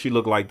see what she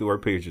look like through her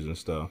pictures and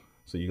stuff.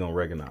 So you're going to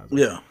recognize her.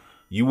 Yeah.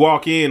 You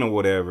walk in or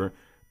whatever.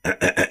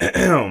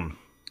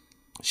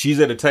 She's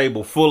at a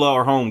table full of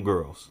her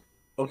homegirls.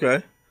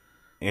 Okay.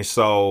 And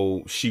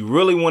so she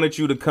really wanted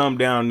you to come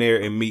down there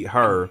and meet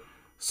her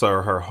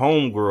so her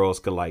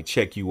homegirls could like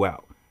check you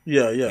out.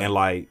 Yeah. And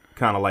like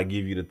kind of like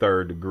give you the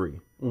third degree.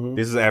 Mm-hmm.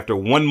 This is after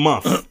 1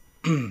 month of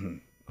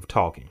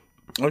talking.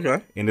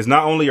 Okay. And it's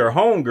not only her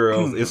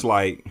homegirls, it's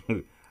like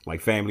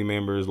family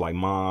members, like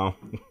mom,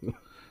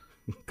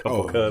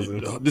 couple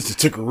cousins. This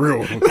took a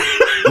real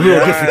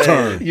different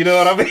turn. You know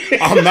what I mean?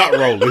 I'm not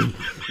rolling.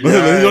 You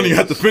don't even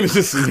have to finish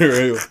this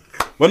scenario.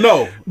 But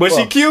no. But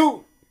she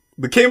cute.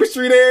 The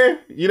chemistry there.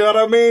 You know what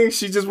I mean?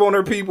 She just want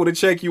her people to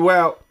check you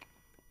out.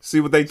 See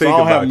what they think about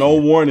you. I don't have no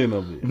warning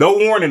of it. No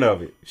warning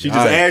of it. She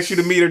just asked you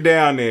to meet her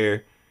down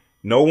there.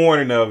 No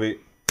warning of it.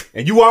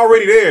 And you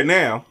already there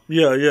now.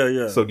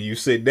 Yeah. So do you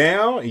sit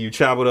down and you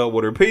chop it up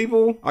with her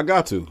people? I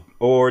got to.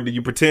 Or do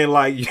you pretend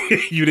like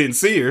you didn't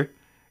see her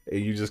and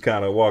you just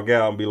kind of walk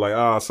out and be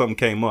like, something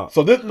came up.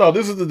 So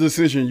this is the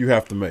decision you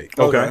have to make.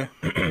 Okay.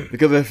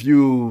 Because if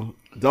you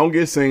don't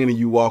get seen and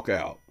you walk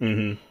out,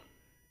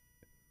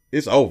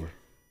 it's over.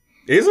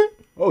 Is it?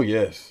 Oh,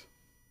 yes.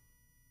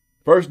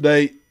 First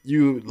date,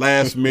 you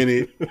last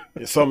minute,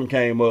 something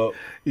came up.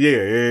 Yeah,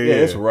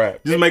 it's a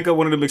wrap. Just make up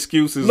one of them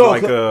excuses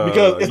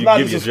because it's you not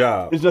give just, your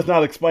job. It's just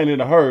not explaining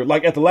to her.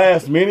 Like at the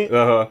last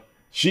minute,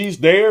 she's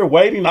there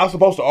waiting, not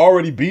supposed to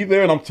already be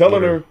there, and I'm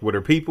telling her. With her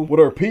people? With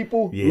her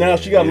people. Yeah, now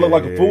she got to look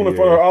like a fool in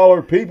front of all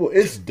her people.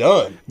 It's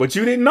done. But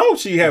you didn't know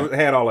she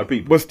had all her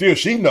people. But still,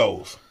 she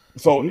knows.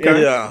 So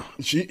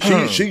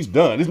she's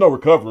done. There's no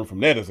recovering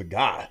from that as a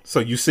guy. So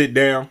you sit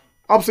down?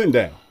 I'm sitting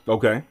down.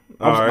 Okay.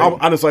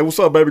 I just say, what's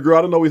up, baby girl?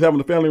 I didn't know he's having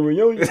a family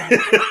reunion.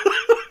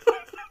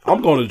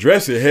 I'm going to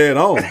address it head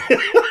on.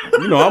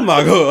 You know, I'm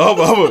not going to, I'm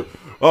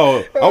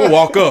going to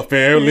walk up,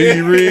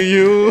 family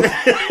reunion.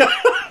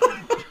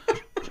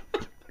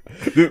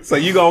 So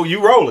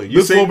you rolling.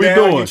 You sitting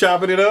down, you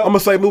chopping it up? I'm going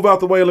to say, move out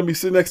the way and let me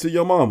sit next to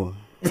your mama.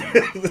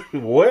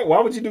 What?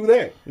 Why would you do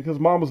that? Because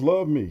mamas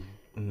love me.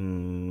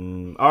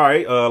 All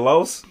right,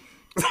 Los.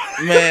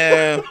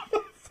 Man,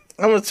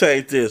 I'm going to tell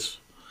you this.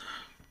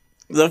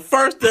 The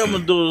first thing I'm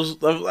gonna do is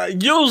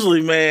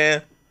usually,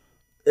 man,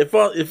 if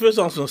it's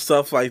on some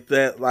stuff like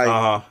that,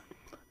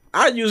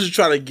 I usually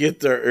try to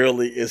get there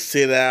early and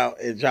sit out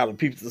and try to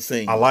peep the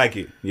scene. I like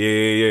it.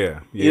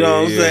 Yeah. You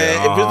know what I'm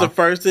saying? If it's the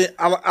first thing,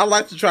 I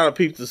like to try to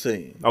peep the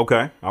scene.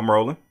 Okay, I'm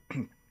rolling.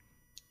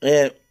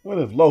 And what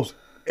if Los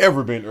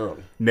ever been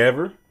early?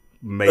 Never.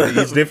 Maybe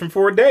it's different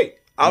for a date.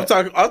 I'm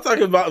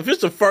talking about if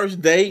it's the first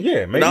date.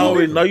 Yeah, maybe. I don't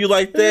really know you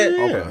like that.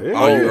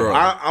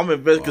 Yeah. I'm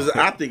invested because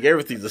I think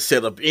everything's a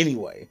setup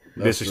anyway.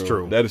 This is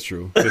true. That is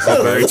true. This is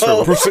very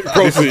true.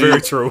 This is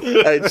very true.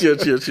 Hey, chill.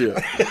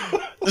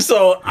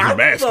 So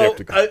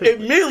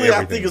immediately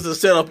I think it's a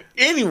setup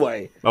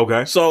anyway.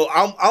 Okay. So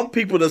I'm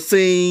peeping the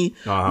scene,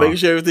 making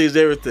sure everything's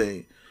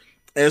everything.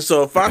 And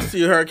so if I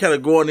see her kind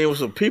of going in with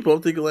some people,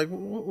 I'm thinking like,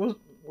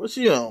 what's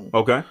she on?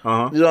 Okay. You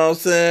know what I'm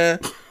saying?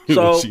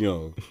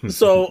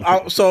 So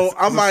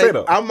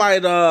I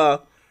might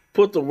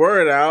put the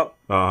word out.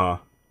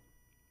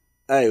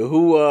 Hey,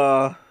 who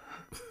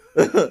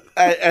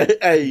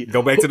hey,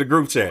 go back to the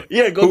group chat.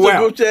 Yeah, go to the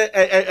group chat.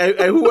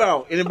 Hey, who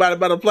out? Anybody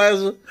by the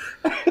plaza?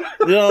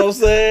 You know what I'm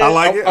saying? I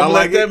like it. I'm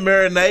like that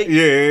marinate.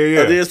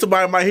 Yeah. And then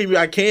somebody might hit me.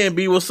 I can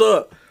be. What's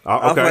up?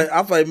 Okay.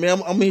 I'm like,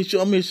 man, I'm gonna hit you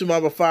in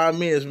about 5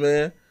 minutes,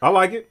 man. I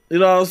like it. You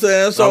know what I'm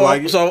saying? So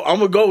I'm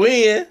gonna go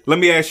in. Let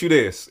me ask you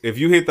this: if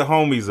you hit the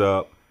homies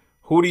up,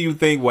 who do you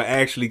think will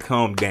actually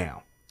come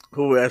down?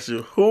 Who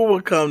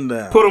will come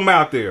down? Put them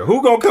out there.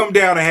 Who gonna come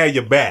down and have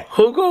your back?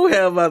 Who gonna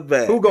have my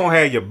back? Who gonna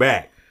have your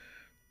back?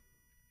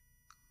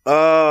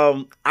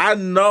 I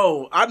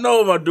know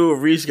if I do a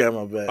Reese got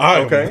my back.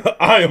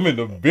 I am in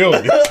the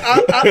building.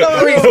 I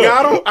know Reese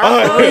got him.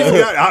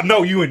 I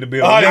know you in the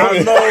building. I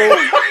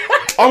know.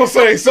 I'm gonna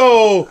say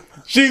so.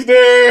 She's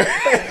there.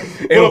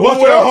 And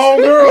what's your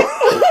homegirl?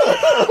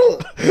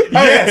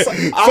 Yes,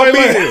 I'll be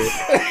there.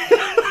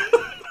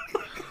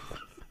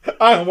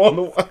 I am on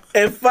the way.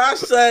 If I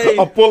say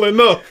I'm pulling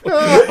up.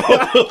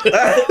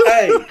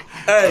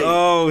 Hey.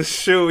 Oh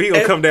shoot, he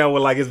gonna come down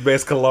with like his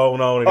best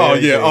cologne on. And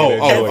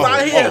if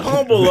I hear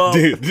Humble Up,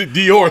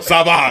 Dior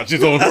Sauvage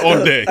is on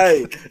deck.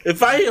 Hey,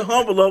 if I hear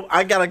Humble Up,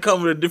 I gotta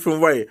come in a different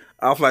way.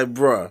 I was like,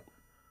 bruh,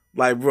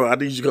 I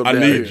need you to come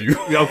down here. you.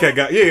 Okay,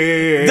 got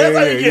yeah. That's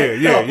how you get.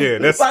 Yeah.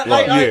 That's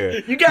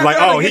you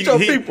gotta get your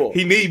people.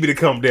 He need me to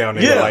come down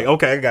there. Yeah. Like,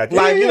 okay, I got you.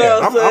 Like, you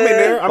know what I'm in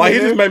there. He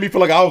just made me feel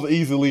like I was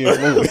easily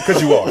influenced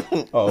because you are.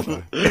 Oh,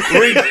 okay.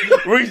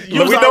 Reese, we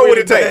know what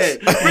it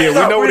takes. Yeah,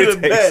 we know what it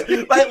takes.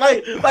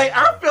 Like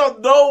I felt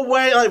no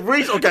way. Like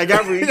Reese, okay, I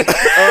got Reese. Who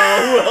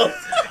else?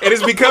 And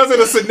it's because of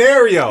the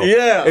scenario.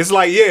 Yeah. It's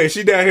like,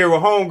 she down here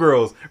with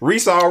homegirls.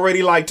 Reese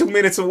already like 2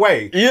 minutes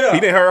away. Yeah. He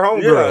didn't her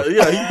homegirls.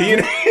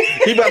 Yeah.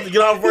 He about to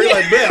get off for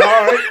like, man,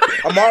 all right,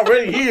 I'm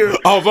already here.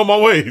 I was on my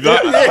way. I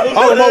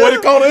was on my way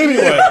to call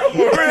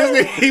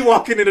anyway. He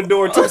walking in the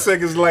door 2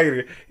 seconds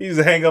later. He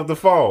just hang up the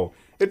phone.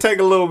 It take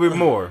a little bit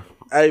more.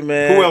 Hey,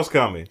 man. Who else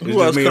coming?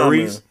 Who else coming?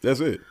 Reese?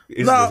 That's it.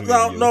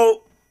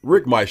 No.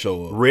 Rick might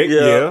show up. Ricky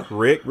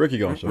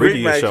gonna show up.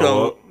 Ricky might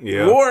show up.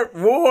 Yeah.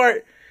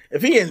 Ward,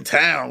 if he in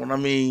town,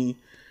 he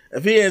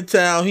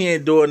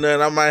ain't doing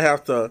nothing. I might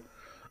have to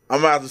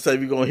say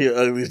we're gonna hear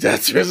ugly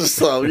Dutchers or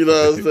something. You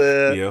know what I'm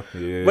saying?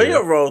 Yeah. But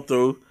he'll roll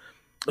through.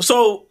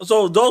 So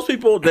those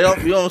people they'll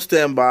be on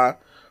standby.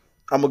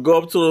 I'm gonna go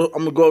up to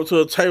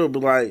the table and be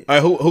like, hey,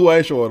 who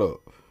ain't showing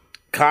up?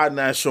 Cod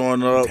not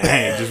showing up.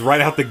 Damn, just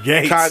right out the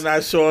gate. Cod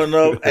not showing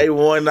up.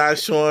 A1 not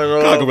showing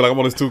up. Cod gonna be like, I'm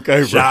on this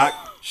 2K, bro.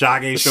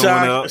 Shock ain't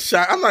showing up.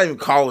 Shock. I'm not even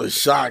calling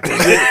Shock.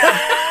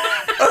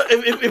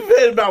 If it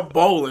ain't about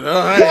bowling,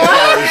 I'm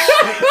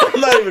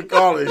not even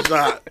calling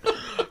Shock.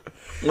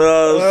 You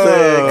know what I'm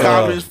saying?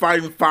 Comments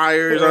fighting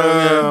fires.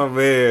 Oh,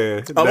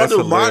 man. I'm going to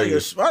do Monty.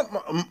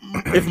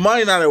 If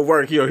Monty not at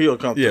work, he'll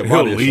come through. Yeah,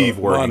 he'll leave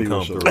work and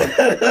come through.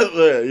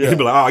 Yeah. He'll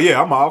be like,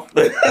 I'm off.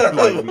 Like,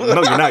 no,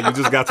 you're not. You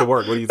just got to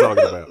work. What are you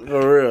talking about?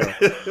 For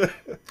real.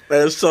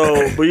 And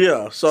so, but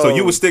yeah, so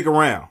you would stick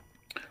around.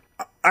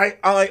 I'm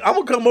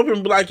gonna come up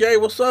and be like, "Hey,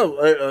 what's up?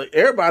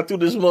 Everybody through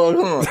this mug,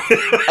 huh?"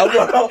 I'm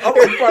gonna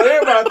find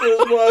everybody through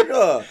this mug,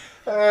 huh?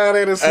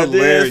 That is and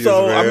hilarious, then,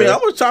 so man. I mean, I'm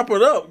gonna chop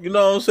it up. You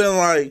know what I'm saying?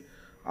 Like,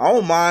 I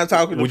don't mind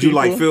talking to Would people. you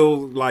like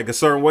feel like a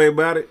certain way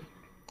about it?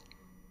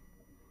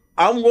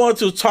 I'm going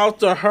to talk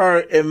to her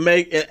and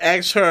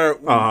ask her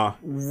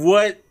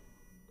what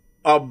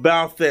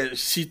about that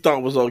she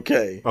thought was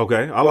okay.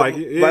 Okay, I like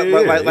it.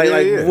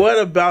 Yeah, what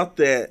about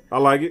that? I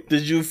like it.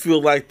 Did you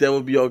feel like that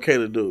would be okay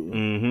to do?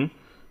 Mm-hmm.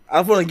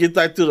 I want to get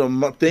back to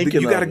the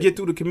thinking. You got to get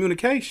through the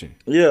communication.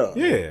 Yeah.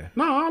 Yeah.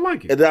 No, I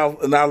like it. And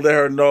I'll let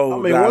her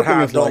know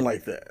how I don't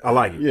like that. I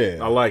like it. Yeah.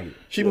 I like it.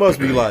 She must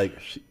be like,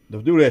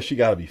 to do that, she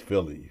got to be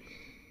feeling you.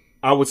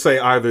 I would say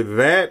either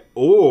that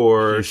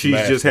or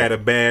she's just had a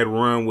bad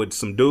run with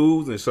some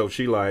dudes, and so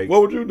she like.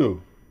 What would you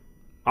do?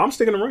 I'm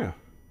sticking around.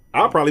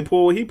 I'll probably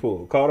pull what he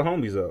pulled. Call the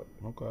homies up.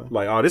 Okay.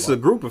 Like, oh, this is a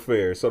group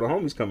affair, so the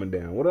homies coming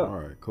down. What up? All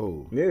right,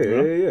 cool.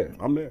 Yeah.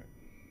 I'm there.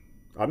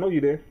 I know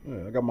you there.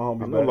 Yeah, I got my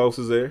homies. I know Los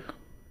is there.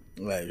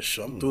 Like,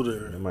 I'm through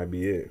there. That might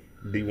be it.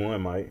 D1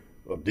 might.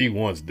 Well,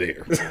 D1's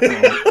there.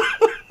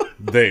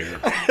 There.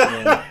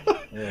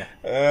 Yeah.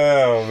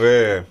 Oh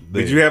man.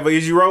 Did you have an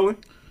issue rolling?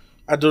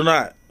 I do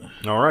not.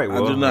 All right,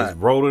 well, I do not. let's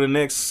roll to the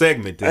next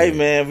segment then. Hey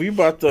man, we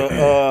about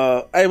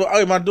to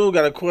hey, my dude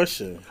got a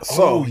question.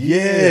 So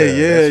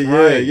That's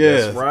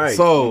right.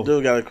 So My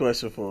dude got a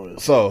question for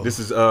us. So this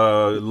is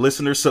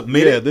listener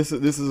submitted. Yeah, this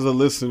is a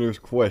listener's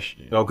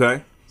question.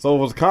 Okay. So it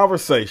was a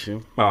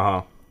conversation.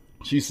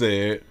 She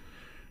said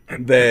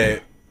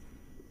that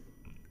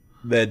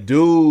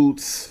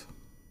dudes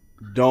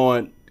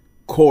don't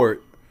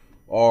court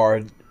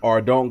or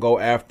don't go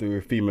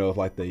after females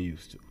like they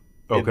used to.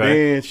 Okay. And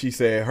then she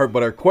said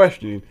her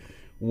question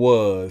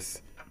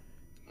was,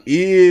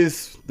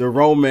 is the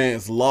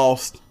romance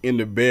lost in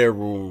the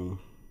bedroom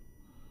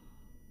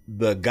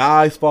the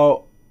guy's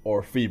fault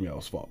or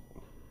female's fault?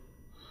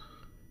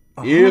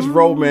 Is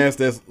romance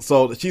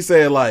so she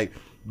said, like,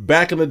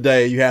 back in the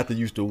day you had to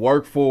used to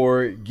work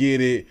for it, get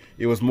it.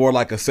 It was more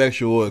like a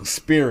sexual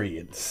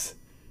experience.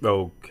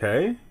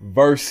 Okay.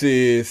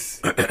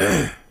 Versus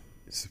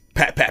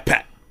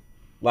pat.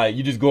 Like,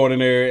 you just going in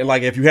there, and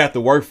like, if you have to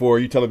work for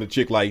it, you telling the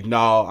chick, like,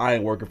 no, I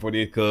ain't working for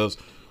this because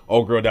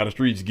old girl down the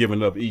street is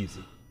giving up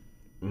easy.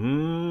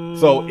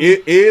 So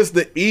it is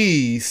the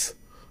ease,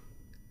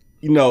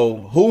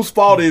 whose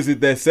fault is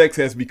it that sex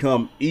has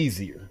become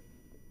easier?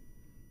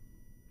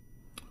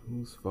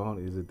 Whose fault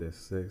is it that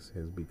sex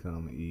has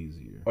become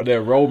easier? Or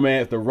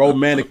that the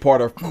romantic part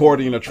of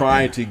courting or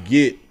trying to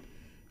get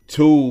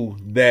to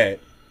that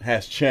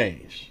has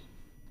changed?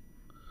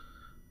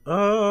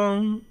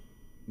 I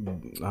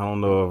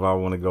don't know if I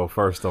want to go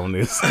first on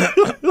this.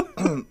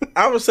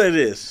 I would say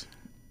this.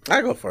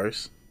 I go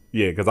first.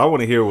 Yeah, because I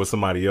want to hear what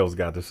somebody else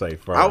got to say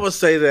first. I would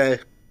say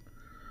that,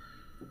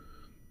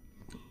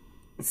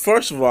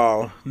 first of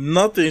all,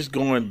 nothing's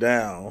going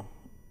down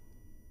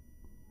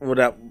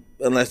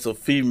unless the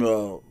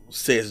female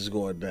says it's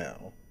going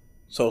down.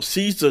 So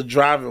she's the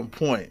driving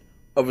point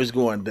of it's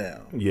going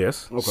down.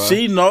 Yes. Okay.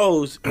 She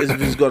knows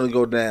if it's going to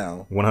go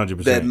down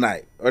 100% that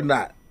night or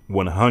not.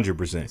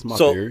 100%.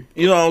 So theory.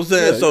 You know what I'm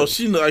saying? Yeah, so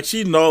yeah.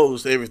 she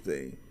knows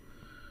everything.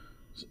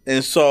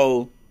 And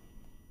so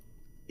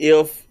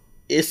if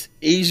it's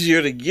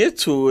easier to get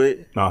to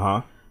it,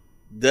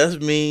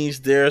 that means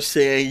they're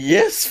saying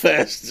yes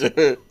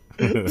faster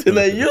than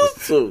they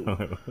used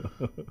to.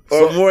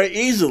 Or more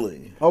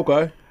easily.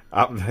 Okay.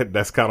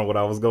 That's kind of what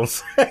I was going to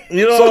say.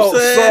 You know what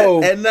I'm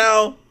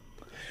saying?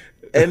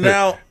 And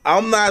now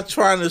I'm not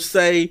trying to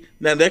say,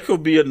 now there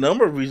could be a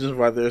number of reasons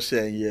why they're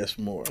saying yes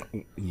more.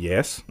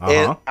 Yes.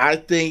 And I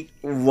think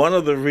one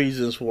of the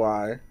reasons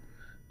why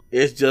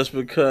is just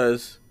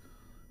because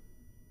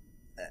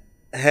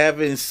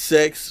having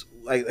sex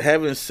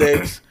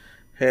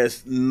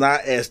has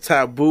not as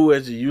taboo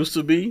as it used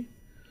to be.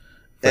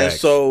 Facts. And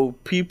so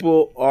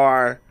people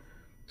are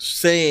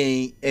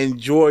saying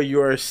enjoy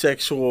your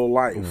sexual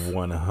life.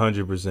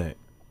 100%.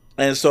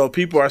 And so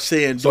people are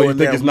saying so you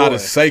think it's not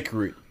as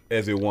sacred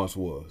as it once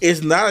was?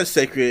 It's not as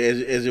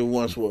sacred as it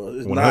once was.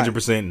 It's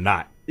 100%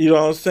 not. You know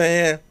what I'm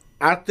saying?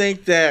 I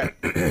think that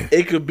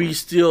it could be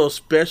still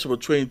special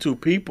between two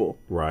people.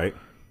 Right.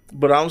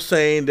 But I'm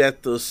saying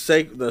that the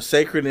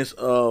sacredness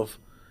of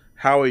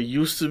how it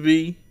used to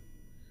be,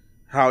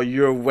 how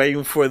you're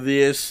waiting for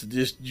this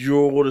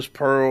jewel, this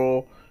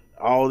pearl,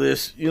 all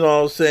this, you know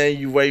what I'm saying?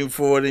 You waiting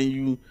for it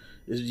and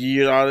it's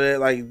years, all that.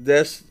 Like,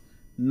 that's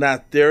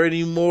not there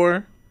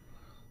anymore.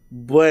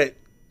 But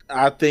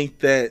I think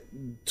that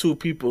two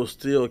people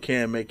still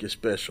can make it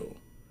special.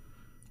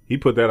 He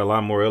put that a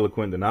lot more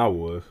eloquent than I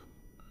was.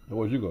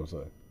 What was you going to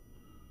say?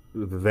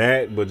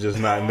 That, but just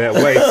not in that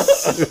way.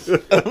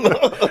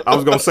 I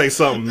was going to say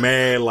something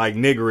mad, like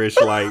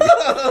niggerish, like,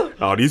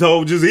 oh, these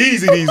hoes just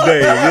easy these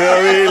days. You know what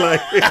I mean?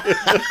 Like,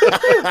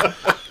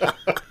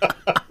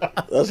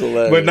 that's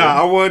hilarious. But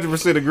I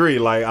 100% agree.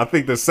 Like, I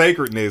think the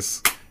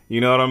sacredness,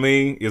 you know what I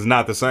mean, is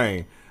not the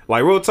same.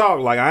 Like, real talk,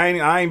 like,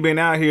 I ain't been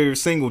out here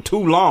single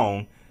too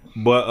long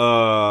But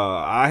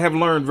I have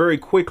learned very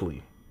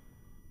quickly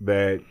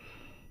that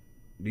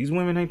these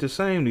women ain't the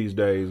same these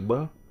days,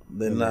 bro.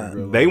 They're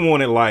not. They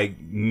want it like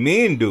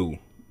men do.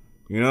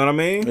 You know what I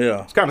mean?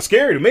 Yeah. It's kind of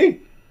scary to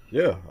me.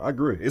 Yeah, I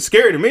agree. It's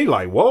scary to me.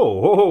 Like,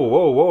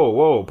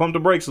 whoa. Pump the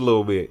brakes a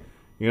little bit.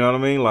 You know what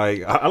I mean?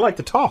 Like, I like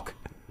to talk.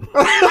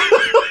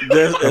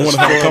 I want to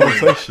have a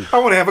conversation. I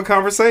want to have a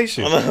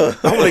conversation. I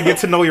want to get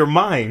to know your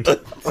mind.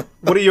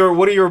 What are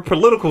your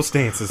political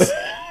stances?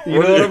 You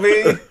know what I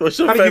mean?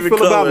 How do you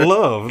feel about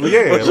love?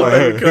 Yeah, like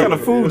what kind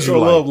of food you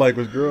like? Love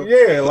language, girl.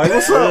 Yeah, like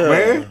what's up,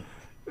 man?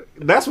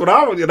 That's what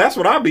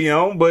I be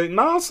on. But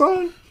nah,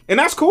 son, and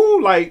that's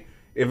cool. Like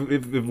if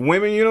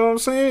women, you know what I'm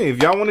saying?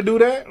 If y'all want to do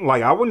that,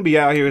 like I wouldn't be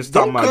out here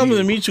talking about. Don't come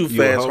to me too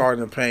fast, hard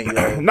in the paint.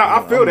 No,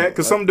 I feel that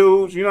because some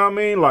dudes, you know what I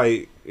mean?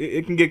 Like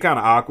it can get kind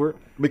of awkward.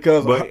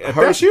 Because but if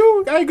that's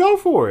you, hey, go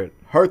for it.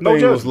 Her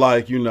thing was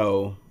like, you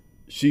know,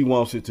 she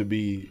wants it to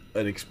be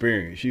an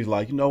experience. She's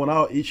like, you know, when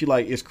I eat, she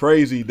like, it's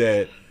crazy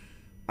that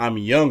I'm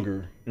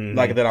younger,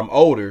 like that I'm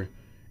older,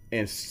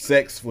 and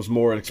sex was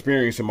more an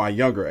experience in my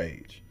younger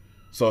age.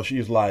 So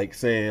she's like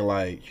saying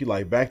like, she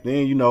like back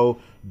then, you know,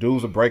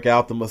 dudes would break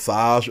out the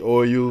massage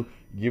oil,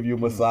 give you a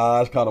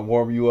massage, kind of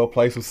warm you up,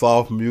 play some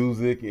soft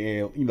music,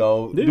 and you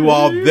know, do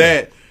all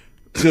that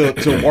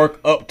to work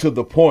up to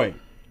the point.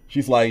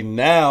 She's like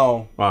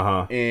now,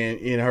 and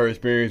in her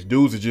experience,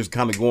 dudes are just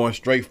kind of going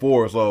straight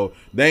forward. So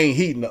they ain't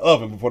heating the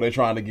oven before they're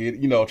trying to get,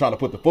 you know, trying to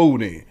put the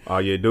food in. Oh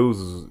yeah, dudes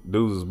is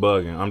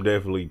bugging. I'm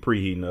definitely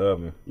preheating the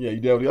oven. Yeah, you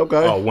definitely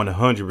okay. Oh, 100%.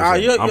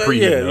 I'm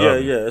preheating the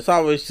oven. Yeah. It's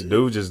always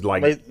dudes just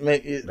like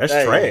that's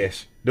hey.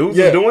 Trash. Dudes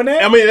is doing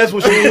that. I mean, that's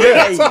what she do.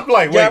 Hey, I'm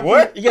like, wait,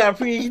 what? You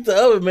gotta preheat the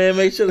oven, man.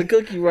 Make sure the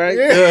cookie right.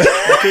 Yeah.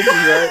 The cookie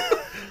right.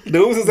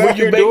 Dudes is out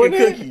here doing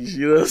cookies,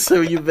 you know.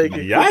 So when you baking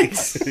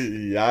yikes,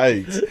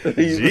 yikes,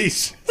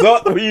 jeez.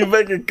 So when you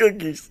making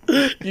cookies,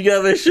 you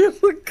gotta make sure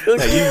the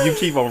cookies. Hey, you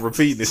keep on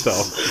repeating this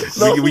stuff.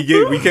 No.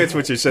 We catch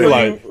what you're saying.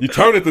 Like you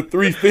turn it to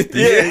 350.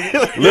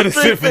 Yeah, let it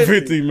sit for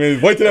 15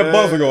 minutes. Wait till that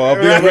buzzer go off.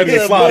 Then ready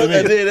to slide it in.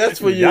 And then that's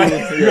when you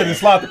ready to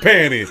slide the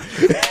pan in.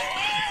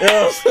 You know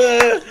what I'm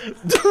saying?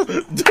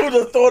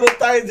 Do throw the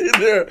things in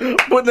there,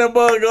 put that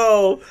bug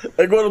on,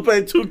 and go to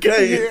play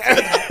 2K.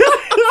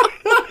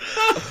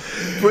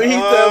 Preheat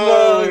that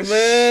mug,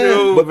 man.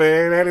 Shoot,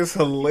 man, that is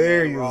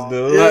hilarious,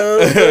 dude.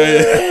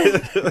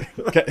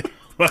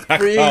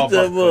 Preheat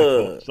that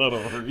mug. Shut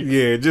up.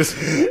 Yeah, just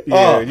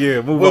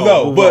move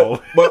on.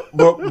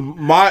 But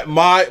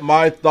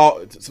my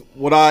thought,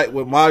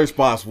 what my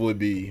response would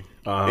be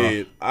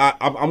is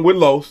I'm with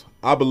Los.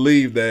 I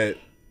believe that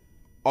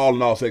all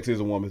in all, sex is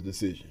a woman's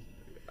decision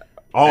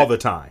all the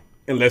time,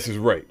 unless it's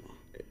rape.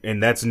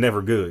 And that's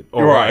never good.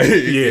 Right.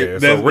 Yeah.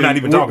 So we're not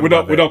even talking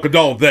about that. We don't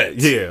condone that.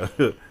 Yeah.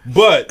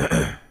 But,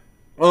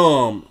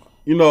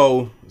 you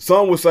know,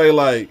 some would say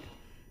like,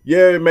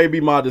 yeah, it may be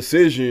my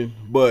decision,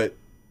 but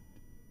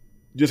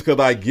just because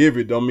I give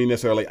it don't mean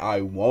necessarily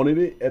I wanted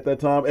it at that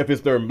time. If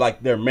it's their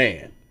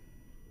man.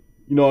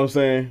 You know what I'm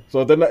saying?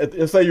 So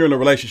let's say you're in a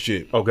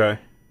relationship. Okay.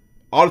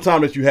 All the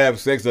time that you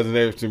have sex doesn't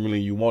necessarily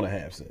mean you want to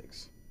have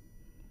sex.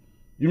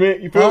 You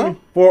feel me?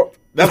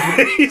 That's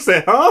what he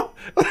said, huh?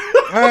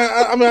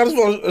 I mean, I just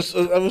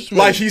want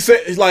like she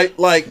said, it's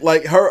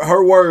like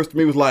her words to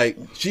me was like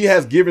she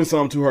has given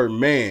some to her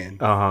man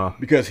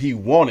because he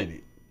wanted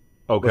it.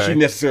 Okay, but she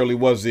necessarily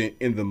wasn't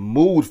in the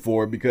mood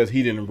for it because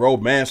he didn't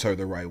romance her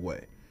the right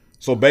way.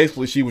 So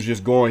basically, she was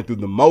just going through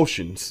the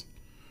motions.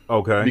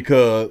 Okay,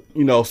 because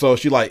you know, so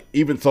she like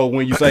even so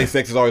when you say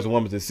sex is always a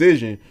woman's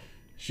decision.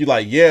 She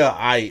like, yeah,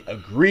 I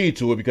agreed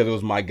to it because it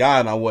was my guy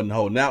and I wasn't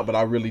holding out, but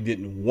I really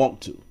didn't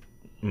want to.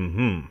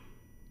 Mm-hmm.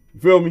 You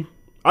feel me?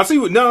 I see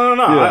what. No.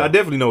 Yeah. I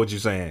definitely know what you're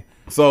saying.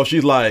 So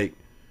she's like,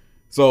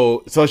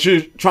 so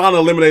she's trying to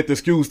eliminate the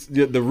excuse,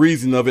 the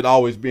reason of it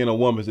always being a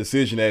woman's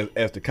decision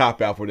as the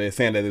cop out for that,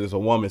 saying that it is a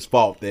woman's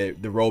fault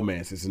that the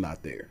romance is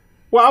not there.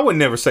 Well, I would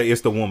never say it's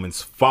the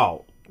woman's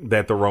fault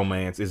that the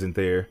romance isn't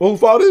there. Well,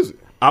 whose fault is it?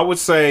 I would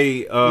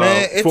say,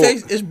 man,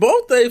 it's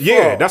both their fault.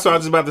 Yeah, that's what I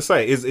was about to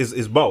say.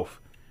 It's both.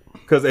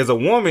 Because as a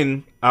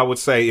woman, I would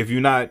say if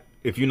you're not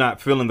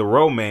feeling the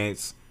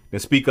romance, then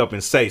speak up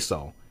and say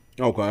so.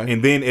 Okay.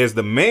 And then as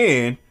the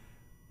man,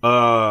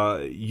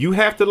 you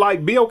have to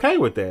like be okay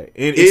with that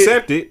and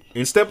accept it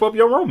and step up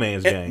your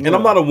romance game. And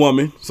I'm not a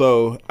woman,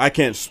 so I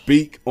can't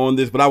speak on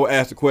this, but I would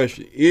ask the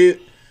question: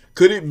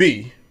 could it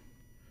be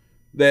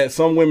that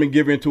some women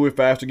give into it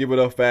faster, give it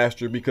up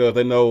faster because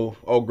they know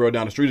old girl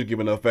down the street is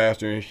giving up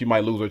faster, and she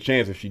might lose her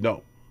chance if she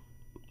don't?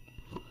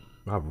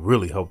 I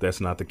really hope that's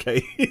not the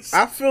case.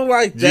 I feel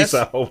like that's.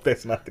 I hope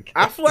that's not the case.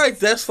 I feel like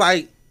that's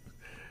like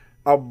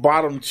a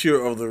bottom tier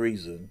of the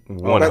reason.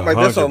 100%. Like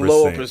that's a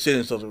lower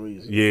percentage of the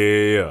reason.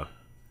 Yeah.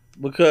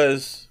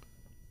 Because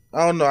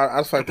I don't know.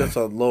 I feel like that's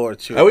a lower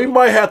tier. And we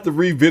might have to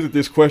revisit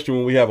this question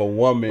when we have a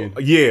woman.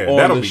 Yeah, on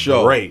that'll the be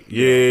show. great.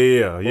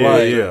 Yeah.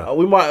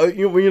 We might,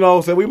 you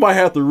know, so we might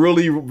have to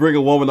really bring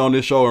a woman on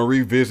this show and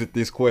revisit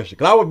this question.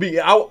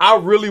 Because I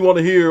really want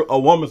to hear a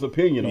woman's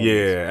opinion on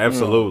this. Yeah,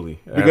 absolutely,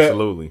 Because,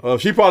 absolutely.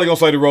 She probably gonna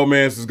say the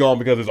romance is gone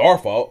because it's our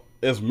fault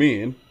as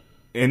men.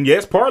 And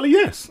yes, partly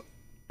yes,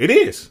 it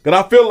is. Cause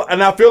I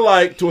feel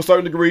like to a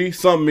certain degree,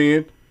 some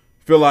men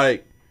feel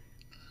like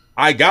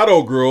I got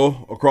old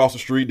girl across the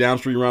street, down the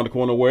street, around the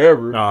corner,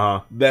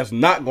 wherever. That's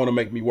not going to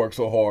make me work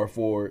so hard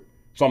for it.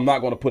 So I'm not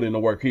going to put in the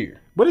work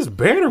here. But it's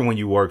better when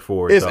you work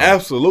for it. It's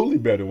absolutely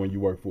better when you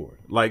work for it.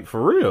 Like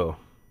for real.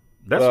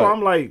 That's why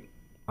I'm like,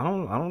 I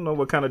don't know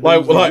what kind of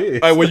like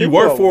when you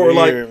work for it,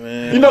 like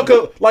man. You know,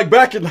 cause like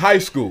back in high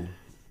school,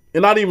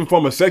 and not even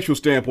from a sexual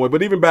standpoint,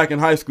 but even back in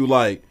high school,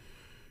 like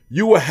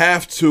you would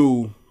have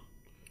to.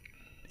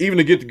 Even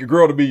to get the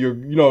girl to be your,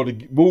 you know,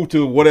 to move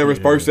to whatever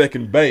first,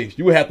 second base,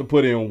 you would have to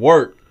put in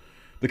work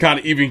to kind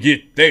of even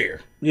get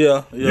there.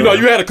 Yeah. You know,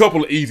 you had a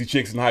couple of easy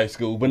chicks in high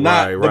school, but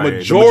not the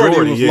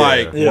majority was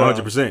like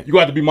 100%. You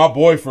got to be my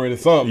boyfriend or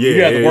something.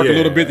 You had to work a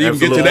little bit to even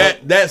get to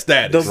that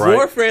status. The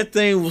boyfriend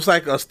thing was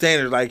like a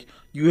standard. Like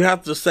you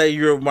have to say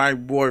you're my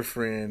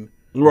boyfriend.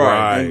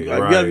 Right. You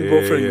gotta be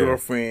boyfriend and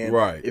girlfriend.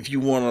 Right. If you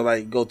want to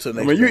like go to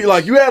the next. I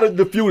mean, you had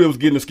the few that was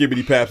getting the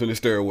skibbity paps and the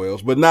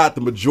stairwells, but not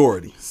the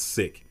majority.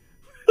 Sick.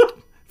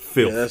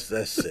 Yeah, that's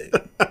sick.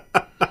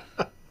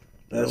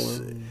 That's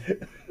sick.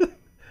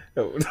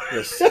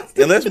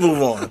 And let's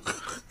move on.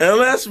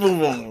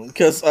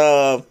 Because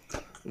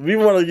we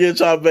want to get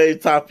y'all main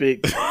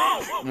topic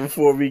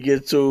before we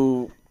get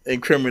to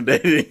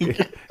incriminating.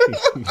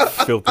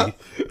 Filthy.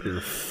 You're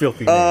a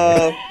filthy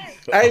man.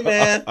 Hey,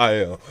 man. I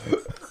am.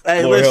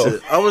 Hey, Lord listen.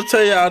 help. I'm going to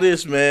tell y'all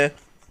this, man.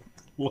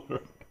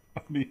 Lord,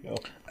 I need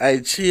help.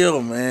 Hey,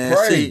 chill, man.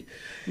 Pray. See,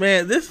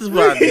 man, this is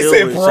what I deal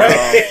with,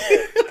 y'all.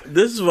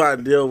 This is what I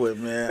deal with,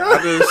 man.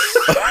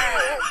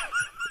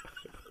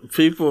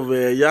 People,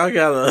 man, y'all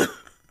gotta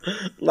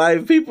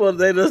like people.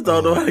 They just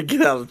don't know how to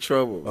get out of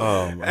trouble.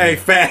 Man. Hey,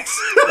 facts.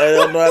 They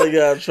don't know how to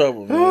get out of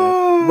trouble,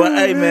 man. But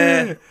hey,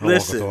 man,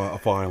 listen. A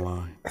fine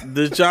line.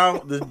 Do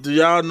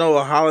y'all know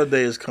a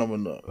holiday is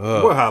coming up?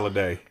 What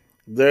holiday?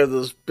 There's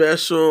a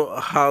special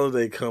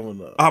holiday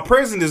coming up.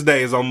 President's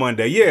Day is on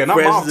Monday. Yeah, and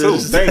I'm off too.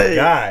 Thank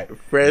God.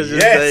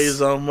 President's Day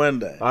is on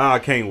Monday. I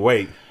can't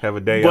wait. Have a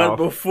day off.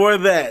 But before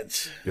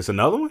that, it's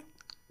another one?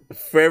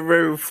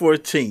 February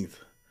 14th.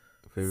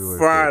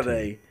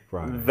 Friday.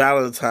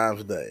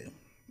 Valentine's Day.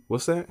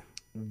 What's that?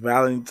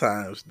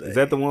 Valentine's Day. Is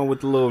that the one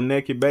with the little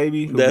naked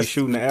baby who be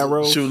shooting the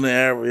arrows? Shooting the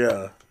arrow,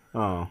 yeah.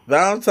 Oh.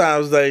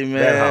 Valentine's Day, man.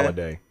 That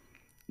holiday.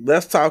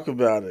 Let's talk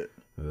about it.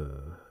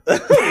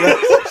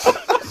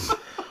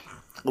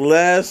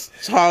 Let's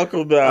talk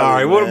about it. All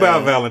right, what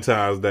about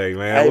Valentine's Day,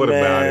 man? Hey, what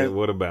man, about it?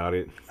 What about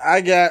it?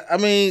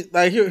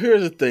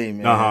 Here's the thing,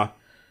 man.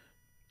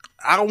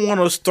 I want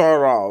to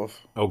start off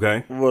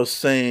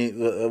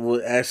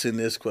with asking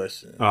this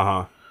question.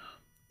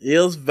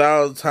 Is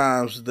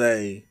Valentine's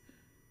Day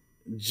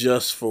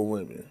just for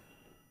women?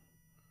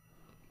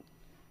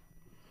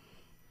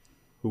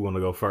 Who want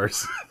to go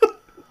first?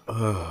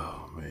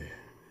 Oh, man.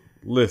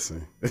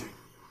 Listen.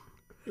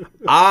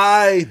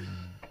 I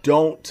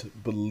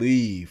don't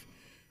believe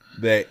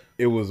that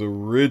it was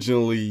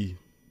originally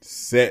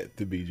set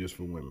to be just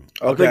for women.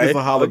 I think it's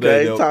a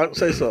holiday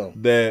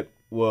that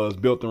was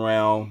built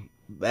around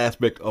the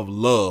aspect of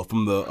love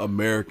from the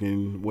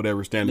American,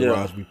 whatever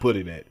standardized we put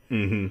it at.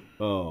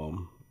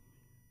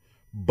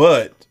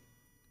 But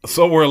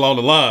somewhere along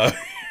the line,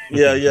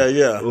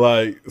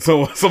 like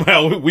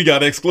somehow we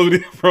got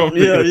excluded from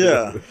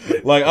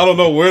it. Like I don't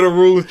know where the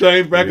rules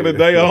changed back in the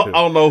day. I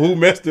don't know who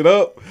messed it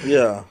up.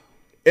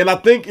 And I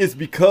think it's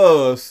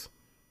because,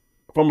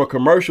 from a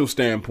commercial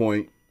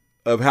standpoint,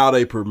 of how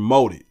they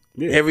promote it.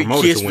 Every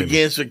kiss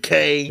begins with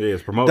K.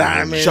 It's promoted.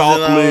 Diamonds,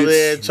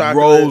 chocolates,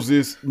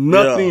 roses.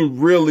 Nothing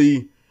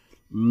really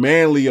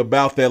manly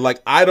about that.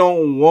 Like I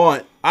don't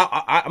want.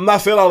 I'm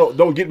not saying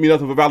don't get me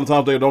nothing for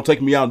Valentine's Day or don't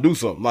take me out and do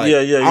something. Like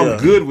I'm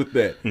good with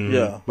that.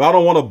 But I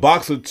don't want a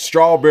box of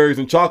strawberries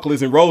and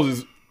chocolates and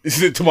roses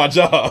sent to my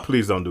job.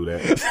 Please don't do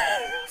that.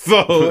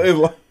 So it's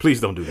like,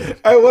 please don't do that.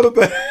 Hey, what if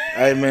that?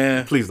 Hey,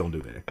 man, please don't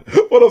do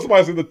that. What if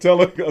somebody sent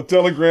a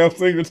telegram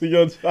singer to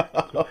your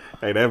job?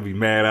 Hey, that'd be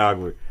mad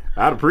awkward.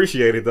 I'd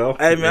appreciate it though.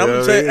 Hey man, I'm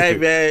gonna say, hey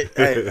man,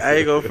 I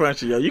ain't gonna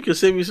front you, yo. You can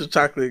send me some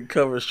chocolate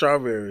covered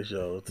strawberries,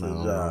 yo, to the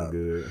job.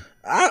 Good.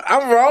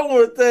 I'm wrong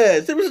with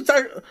that. Send me some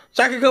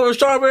chocolate covered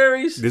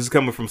strawberries. This is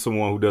coming from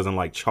someone who doesn't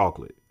like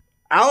chocolate.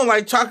 I don't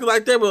like chocolate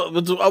like that, but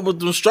with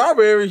the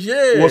strawberries,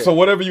 yeah. Well, so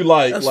whatever you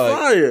like, that's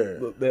fire.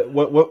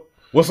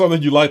 What's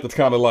something you like that's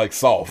kind of like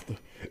soft?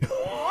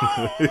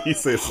 He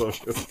said so.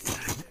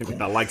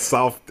 I like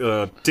soft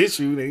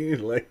tissue.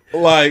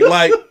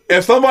 Like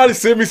if somebody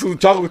sent me some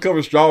chocolate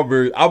covered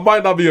strawberries, I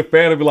might not be a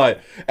fan of it. Like,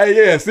 hey,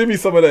 yeah, send me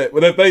some of that.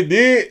 But if they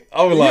did,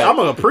 I'm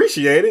gonna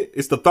appreciate it.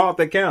 It's the thought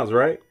that counts,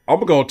 right? I'm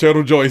gonna tear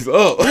them joints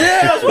up.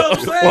 Yeah, that's what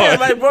I'm saying.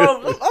 Like, bro,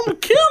 I'm gonna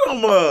kill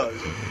them.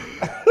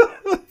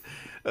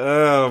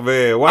 Oh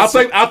man,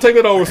 I'll take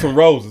it over some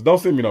roses. Don't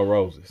send me no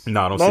roses.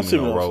 No, don't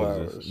send me no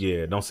roses. Flowers.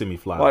 Yeah, don't send me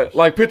flowers.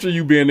 Like picture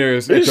you being there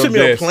at your send desk.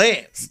 Me a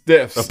plant.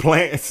 Steps. A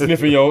plant.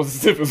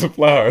 Sniffing some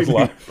flowers.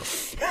 Like,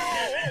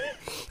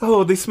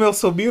 oh, they smell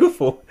so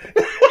beautiful.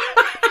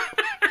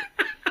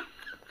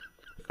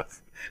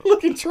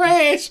 Looking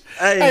trash.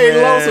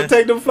 Hey Los will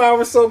take them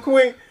flowers so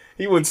quick.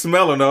 He wouldn't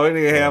smell them though. He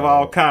didn't have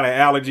all kind of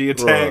allergy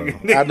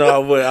attack. I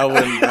know I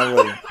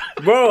wouldn't.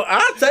 Bro,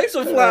 I'll take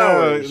some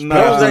flowers.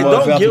 No, they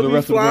don't give the me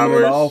rest of the men in the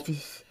flowers.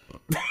 office.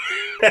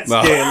 That's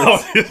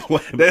scandalous.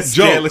 That's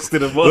scandalous to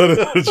the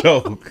mother.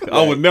 Joke.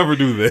 I would never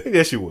do that.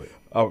 Yes, you would.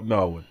 No, I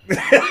wouldn't.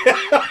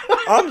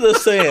 I'm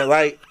just saying,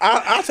 like,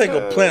 I'll take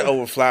a plant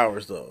over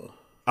flowers, though.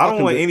 I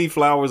don't want any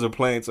flowers or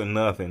plants or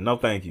nothing. No,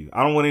 thank you.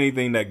 I don't want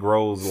anything that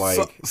grows like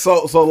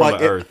so like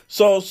the earth.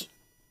 So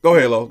go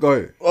ahead, Lo. Go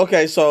ahead.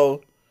 Okay,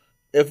 so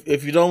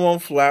if you don't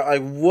want flowers,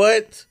 like,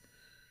 what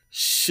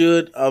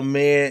should a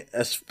man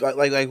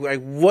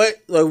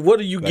what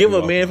do you give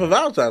a man for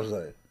Valentine's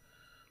Day?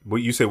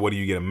 What you said? What do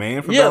you get a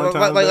man for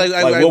Valentine's Day?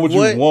 Like, what would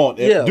you want?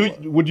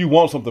 Would you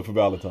want something for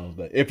Valentine's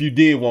Day? If you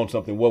did want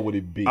something, what would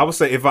it be? I would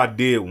say if I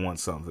did want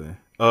something,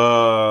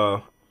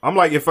 I'm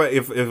like if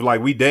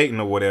like we dating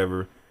or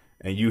whatever,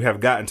 and you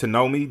have gotten to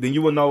know me, then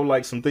you will know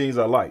like some things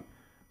I like.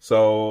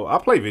 So I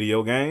play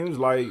video games,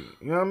 like, you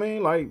know what I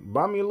mean, like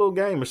buy me a little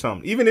game or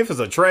something, even if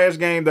it's a trash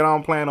game that I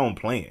don't plan on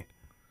playing.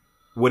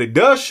 What it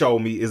does show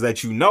me is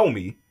that you know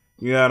me,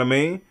 you know what I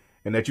mean,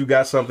 and that you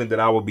got something that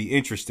I would be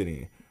interested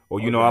in. Or,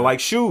 you know, I like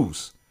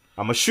shoes.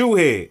 I'm a shoe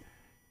head.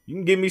 You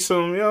can give me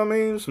some, you know what I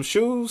mean, some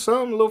shoes,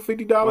 something, a little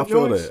 $50 joints. I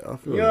feel that.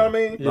 You know what I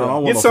mean? Yeah.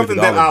 No, get something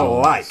that I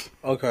like.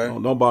 Okay.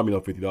 Don't buy me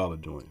no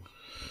 $50 joints.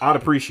 I'd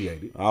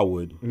appreciate it. I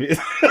would.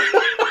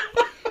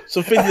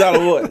 So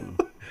 $50 what?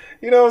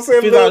 You know what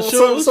I'm saying?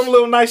 $50 some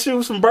little nice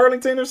shoes from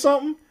Burlington or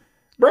something.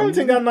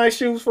 Burlington got nice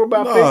shoes for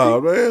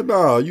about 50.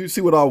 Nah. You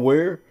see what I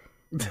wear.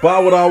 Buy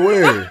what I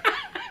wear.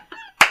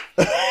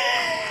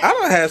 I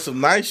done had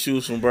some nice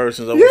shoes from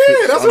Burlington. Yeah,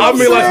 that's what I'm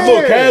saying. Like some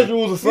little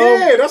casuals or something.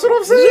 Yeah, that's what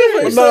I'm saying.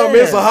 But nah, man,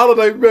 it's a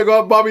holiday. You better go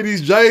out and buy me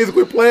these J's and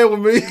quit playing with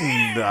me.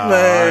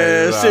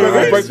 Man,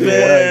 serious,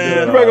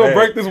 man. You better go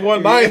break this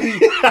 190. I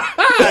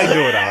ain't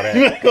doing all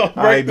that.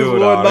 I ain't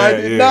doing all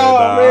that. Yeah, man.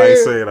 I ain't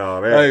saying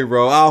all that. Hey,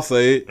 bro, I'll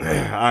say it.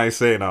 I ain't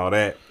saying all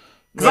that.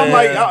 Because I'm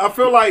like, I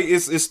feel like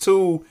it's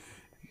too...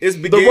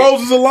 The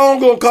roses alone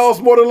gonna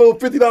cost more than little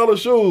 $50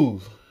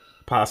 shoes.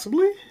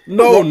 Possibly.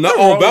 No, not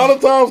on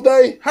Valentine's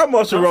Day. How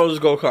much the roses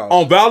gonna cost?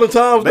 On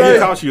Valentine's Day? They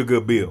could cost you a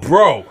good bill.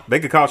 Bro. They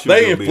could cost you a good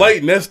bill. They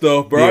inflating that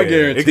stuff, bro. I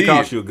guarantee it could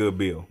cost you a good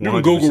bill. 100%. You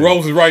can Google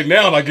roses right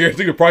now, and I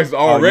guarantee the price is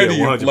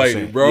already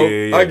inflated, bro.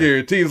 Yeah. I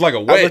guarantee it's like a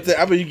wet.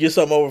 I bet you get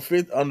something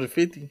under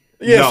 50.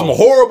 Yeah, some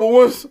horrible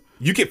ones.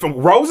 You get from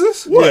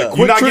roses? What? Yeah.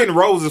 You're not getting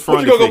roses for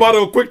under 50. You gonna go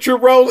buy the Quick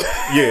Trip roses?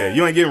 Yeah,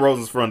 you ain't getting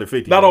roses for under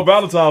 50. Not on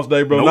Valentine's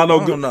Day, bro. Nope. Not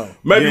no good. No.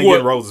 Maybe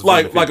what? Roses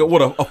like a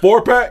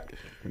 4-pack?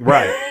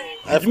 Right.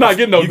 You're not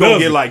getting no. You gonna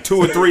get like 2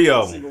 or 3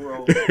 of them.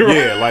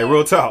 Yeah, like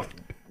real talk.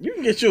 You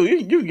can get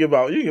you can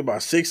get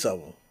about 6 of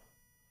them.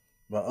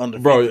 About under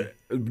 50.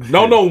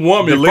 Bro, no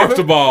woman, first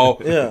of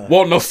all,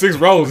 want no 6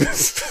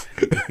 roses.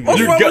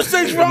 You got 6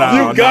 roses.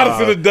 You got us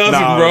in a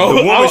dozen, bro.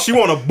 The woman, she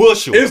want a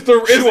bushel. She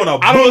want a bushel.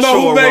 I don't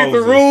know who made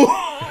the rule.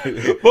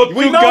 But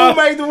we know who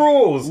made the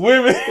rules.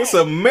 Women, it's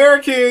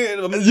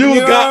American. You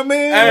know what I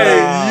mean?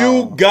 Hey,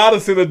 you got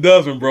us in a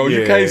dozen, bro.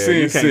 You can't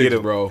send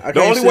 6, bro.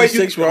 The only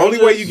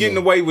way you getting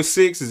away with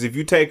 6 is if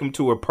you take them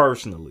to her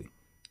personally.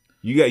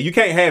 You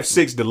can't have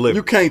 6 delivered.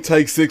 You can't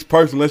take 6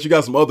 personally unless you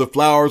got some other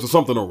flowers or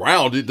something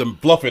around it to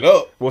fluff it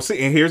up. Well, see,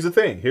 and here's the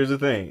thing,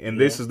 and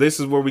this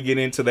is where we get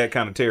into that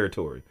kind of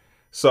territory.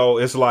 So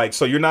it's like,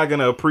 so you're not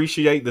gonna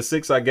appreciate the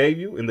 6 I gave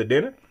you in the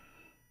dinner.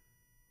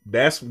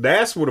 That's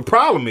where the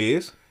problem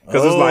is.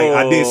 Because it's like,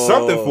 I did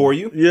something for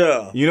you.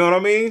 Yeah. You know what I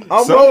mean?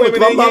 I'm rolling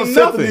because I'm not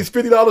accepting these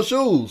 $50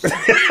 shoes.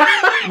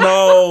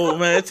 No,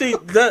 man. See,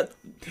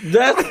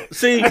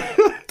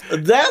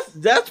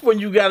 that's when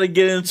you got to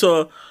get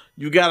into,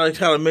 you got to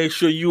kind of make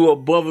sure you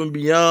above and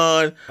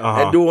beyond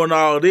and doing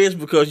all this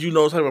because you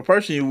know the type of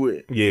person you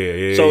with.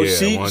 Yeah. So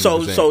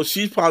so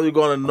she's probably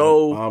going to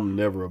know. I'm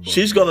never above.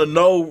 She's going to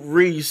know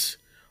Reese.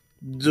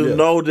 To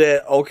know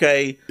that,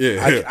 okay,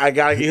 I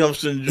gotta get him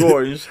some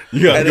Jordans,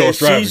 and then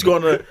she's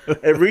gonna,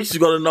 and Reese is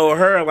gonna know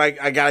her. Like,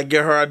 I gotta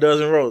get her a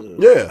dozen roses.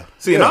 Yeah,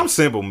 see, and I'm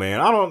simple,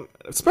 man. I don't,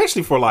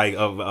 especially for like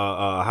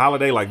a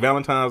holiday like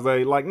Valentine's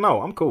Day. Like,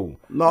 no, I'm cool.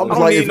 No, I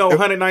don't need no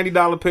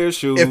 $190 pair of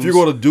shoes. If you're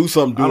gonna do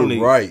something, do it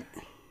right.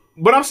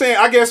 But I'm saying,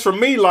 I guess for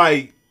me,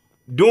 like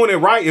doing it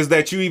right is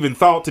that you even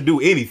thought to do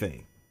anything.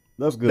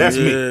 That's good. That's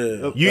me.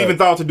 You even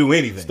thought to do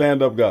anything.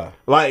 Stand up guy.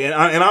 Like, and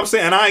I'm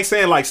saying, and I ain't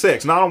saying like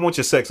sex. No, I don't want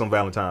your sex on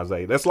Valentine's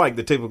Day. That's like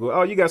the typical.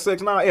 Oh, you got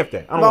sex? Nah, F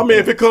that. I mean,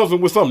 if it comes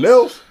with something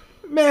else,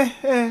 man,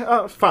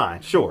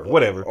 fine, sure,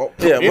 whatever.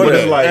 Yeah, but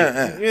it's like,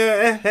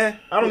 I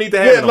don't need to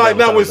have. Yeah, like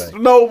now it's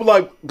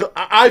like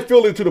I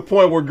feel it to the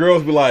point where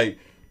girls be like,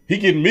 he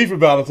getting me for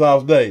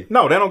Valentine's Day.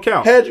 No, that don't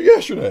count. Had you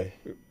yesterday.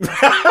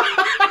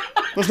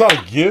 That's not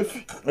a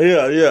gift.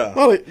 Yeah.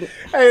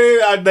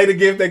 Hey, they the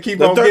gift that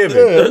keep on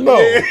giving. No.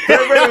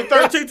 February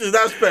 13th is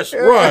not special.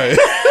 Right.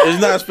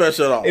 It's not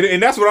special at all.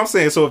 And that's what I'm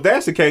saying. So if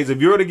that's the case,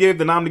 if you're the gift,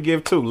 then I'm the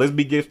gift too. Let's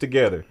be gifts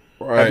together.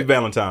 Right. Happy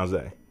Valentine's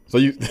Day. So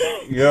you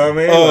know what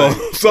I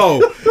mean?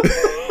 So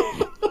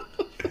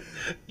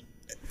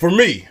for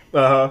me,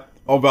 on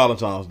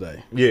Valentine's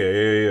Day.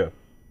 Yeah.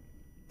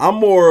 I'm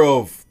more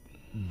of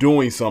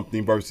doing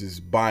something versus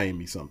buying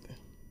me something.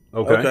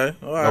 Okay.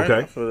 All right.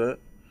 Okay. For that.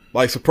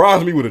 Like,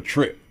 surprise me with a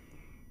trip.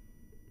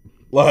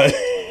 Like,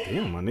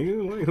 damn, my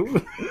nigga, like, who?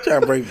 You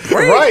trying to break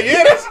bread? Right?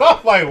 Yeah, that's what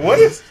I'm like. What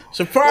is?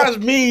 Surprise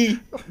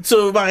me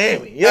to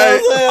Miami. You know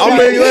what I'm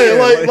saying?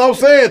 Like I'm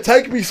saying,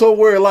 take me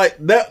somewhere like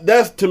that.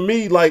 That's to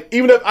me, like,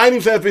 even if I ain't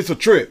even say if it's a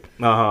trip.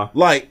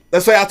 Like,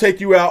 let's say I take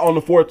you out on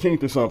the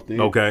 14th or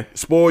something. Okay.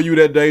 Spoil you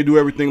that day, do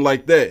everything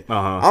like that.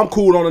 I'm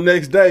cool on the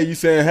next day. You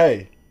saying,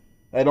 hey,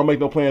 don't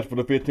make no plans for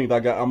the 15th.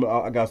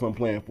 I got something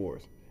planned for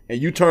us,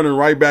 and you turning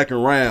right back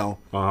around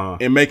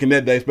and making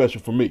that day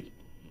special for me.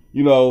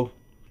 You know.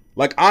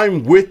 Like,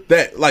 I'm with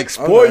that. Like,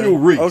 spoil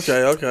Reese.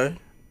 Okay.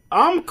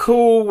 I'm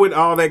cool with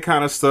all that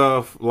kind of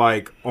stuff,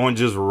 like, on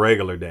just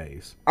regular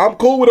days. I'm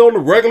cool with it on the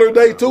regular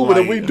day, too. But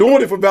if we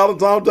doing it for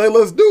Valentine's Day,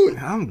 let's do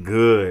it. I'm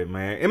good,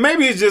 man. And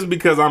maybe it's just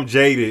because I'm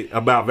jaded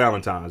about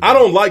Valentine's Day. I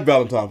don't like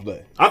Valentine's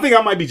Day. I think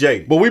I might be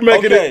jaded. But we're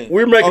making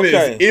it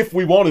as if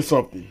we wanted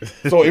something.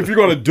 So if you're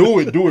going to do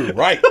it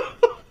right.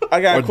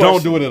 I got a question.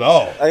 Don't do it at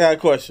all. I got a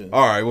question.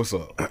 All right, what's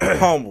up?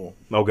 Humble.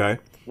 Okay.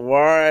 All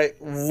right.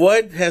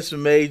 What has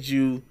made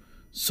you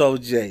so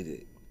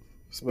jaded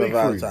about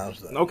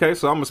Valentine's Day? Okay,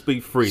 so I'm gonna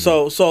speak freely.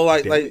 So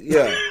like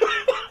yeah.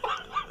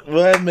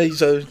 What made you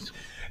so?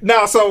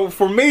 Now, so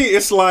for me,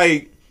 it's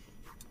like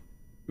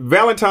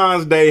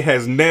Valentine's Day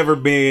has never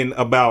been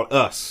about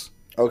us.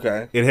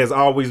 Okay, it has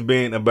always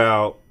been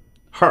about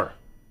her.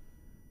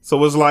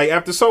 So it's like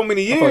after so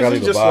many years,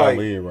 it's just like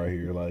right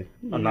here, like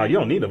no, you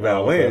don't need a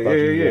violin.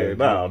 Yeah.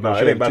 No,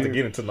 it ain't about to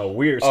get into no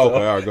weird stuff.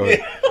 Okay, all right, go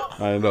ahead.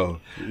 I know.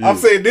 I'm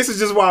saying this is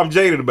just why I'm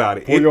jaded about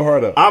it. Pull your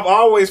heart up. I've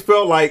always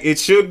felt like it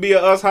should be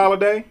a us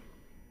holiday,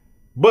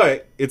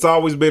 but it's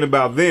always been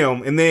about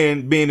them. And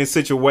then being in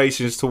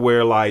situations to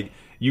where like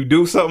you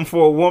do something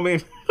for a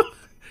woman,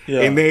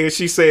 and then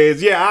she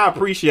says, "Yeah, I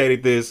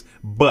appreciated this,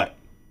 but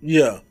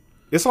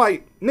it's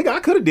like, nigga, I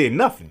could have did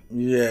nothing."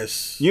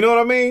 Yes, you know what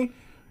I mean.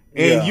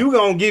 And you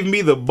gonna give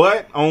me the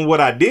butt on what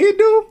I did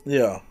do?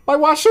 Yeah. Like,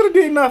 well, I should have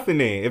did nothing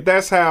then if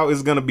that's how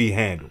it's gonna be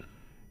handled.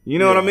 You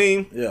know what I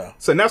mean? Yeah.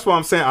 So that's why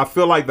I'm saying I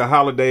feel like the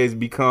holidays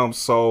become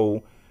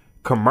so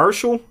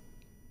commercial.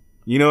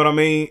 You know what I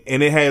mean?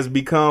 And it has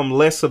become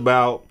less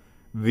about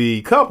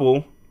the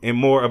couple and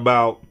more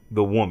about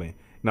the woman.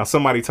 Now,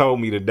 somebody told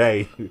me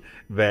today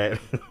that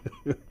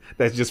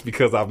that's just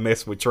because I've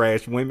messed with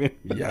trash women.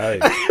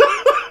 Yikes.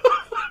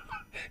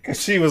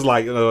 Because she was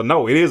like,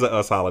 no, it is a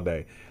us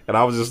holiday. And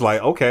I was just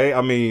like, okay,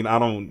 I mean, I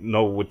don't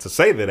know what to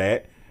say to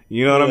that.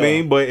 You know what I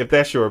mean? But if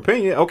that's your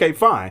opinion, okay,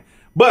 fine.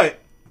 But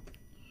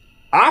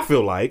I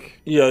feel like,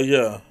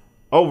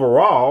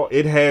 overall,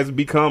 it has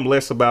become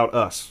less about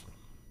us.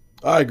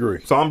 I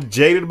agree. So I'm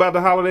jaded about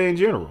the holiday in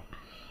general.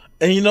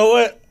 And you know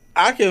what?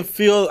 I can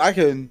feel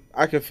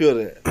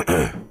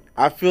that.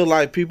 I feel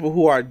like people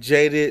who are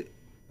jaded,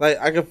 like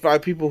I can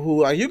find people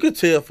who, like, you could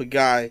tell if a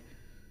guy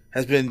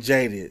has been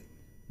jaded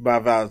by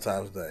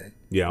Valentine's Day.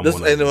 Yeah, I'm this,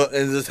 one of them. And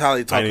this is how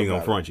they talk about it. I ain't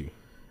gonna front you.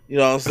 You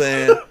know what I'm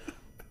saying?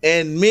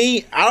 And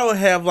me, I don't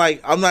have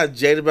I'm not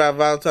jaded by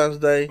Valentine's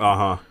Day.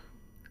 I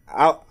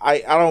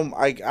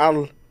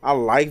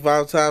like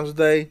Valentine's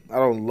Day. I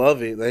don't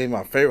love it. That ain't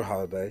my favorite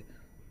holiday,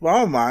 but I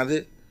don't mind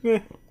it. Yeah,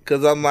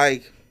 because I'm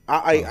like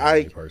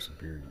person,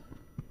 period.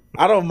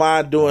 I don't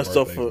mind doing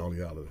stuff for.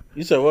 Only holiday.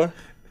 You said what?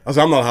 I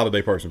said I'm not a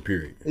holiday person,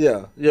 period.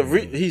 Yeah.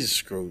 He's a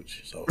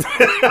Scrooge. So,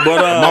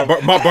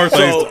 but my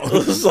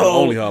birthday's the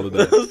only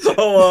holiday.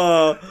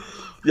 So,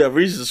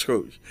 Reese is a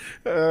Scrooge.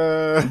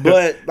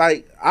 But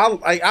like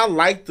I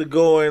like to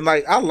go and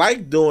like I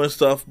like doing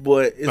stuff,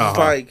 but it's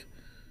like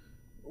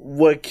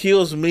what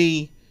kills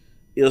me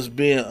is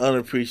being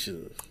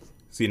unappreciative.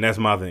 See, and that's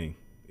my thing.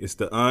 It's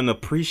the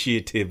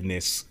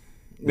unappreciativeness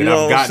that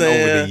I've gotten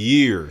over the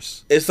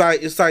years. It's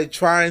like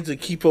trying to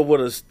keep up with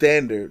a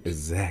standard.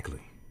 Exactly.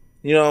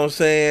 You know what I'm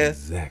saying?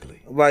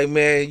 Exactly. Like,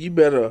 man, you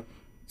better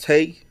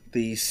take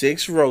these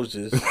 6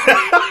 roaches,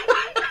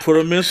 put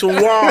them in some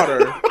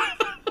water,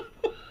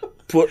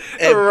 put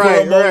them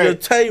on the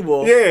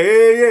table.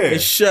 Yeah.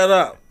 And shut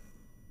up.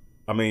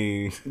 I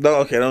mean,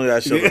 don't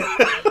gotta shut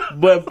up.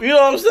 But you know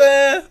what I'm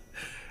saying?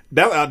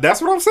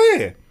 That's what I'm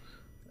saying.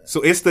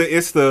 So it's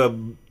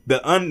the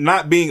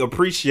not being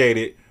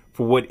appreciated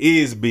for what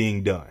is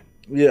being done.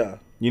 Yeah.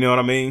 You know what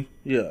I mean?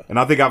 Yeah. And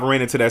I think I've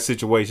ran into that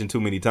situation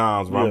too many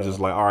times where I'm just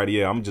like, all right,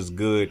 I'm just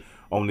good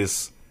on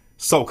this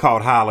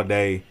so-called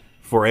holiday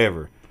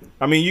forever.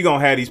 I mean, you're going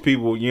to have these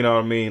people, you know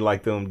what I mean,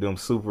 like them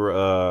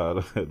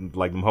super,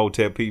 like them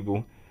Hotep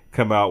people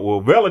come out,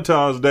 well,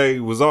 Valentine's Day it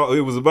was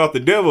about the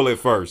devil at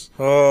first.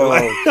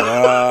 Oh,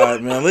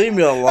 God, man, leave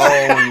me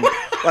alone.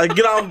 Like,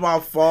 get off my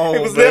phone.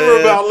 It was never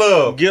about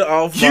love. Get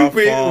off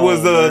Cupid my phone.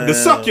 Was the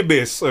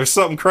succubus or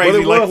something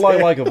crazy. But it was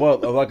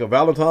like a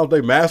Valentine's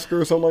Day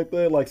massacre or something like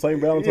that, like St.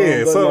 Valentine's Day.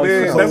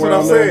 Yeah, that's what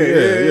I'm saying.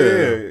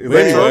 Yeah. Is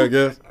that true? I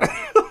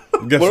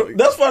guess. Well,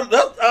 that's fun.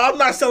 I'm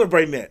not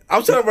celebrating that.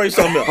 I'm celebrating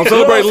something else. I'm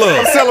celebrating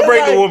love. I'm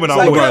celebrating the woman.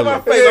 I'm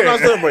not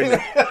celebrating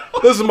that.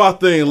 This is my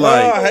thing.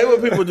 Like, I hate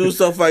when people do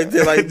stuff like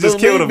that. Like, just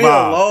kill the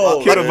vibe.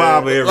 Alone. Kill the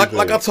vibe of everything.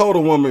 Like I told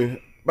a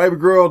woman, baby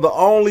girl, the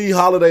only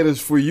holiday that's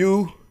for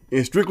you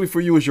and strictly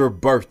for you is your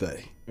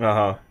birthday.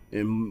 And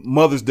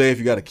Mother's Day if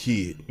you got a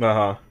kid.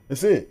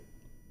 That's it.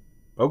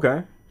 Okay.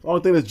 It's the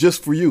only thing that's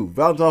just for you.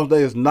 Valentine's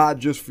Day is not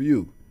just for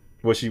you.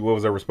 What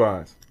was her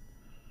response?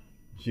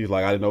 She's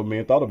like, I didn't know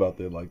men thought about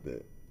that like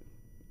that.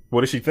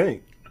 What did she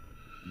think?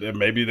 That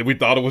maybe we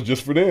thought it was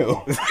just for them.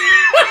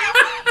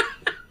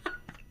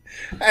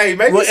 Hey,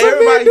 maybe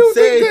everybody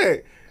says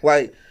that.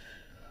 Like,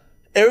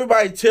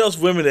 everybody tells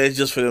women that it's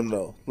just for them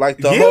though. Like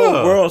the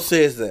whole world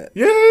says that.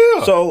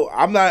 Yeah. So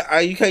I'm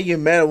not. You can't get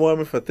mad at a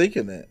woman for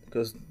thinking that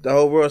because the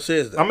whole world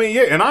says that. I mean,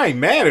 yeah, and I ain't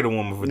mad at a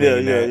woman for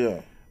thinking that.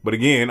 Yeah. But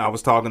again, I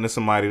was talking to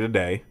somebody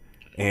today,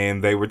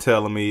 and they were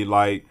telling me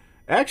like,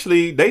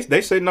 actually,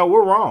 they said no,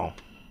 we're wrong.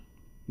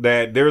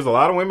 That there's a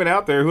lot of women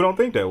out there who don't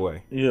think that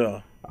way.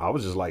 Yeah. I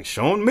was just like,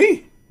 showing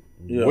me.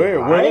 Yeah.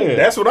 Where?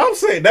 That's what I'm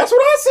saying. That's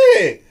what I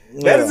said.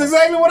 That is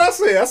exactly what I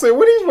said. I said,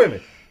 where these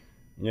women?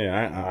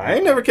 Yeah, I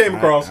ain't never came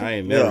across them. I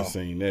ain't never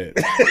seen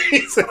that.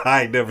 He said,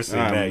 I ain't never seen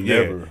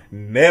that.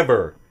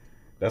 Never.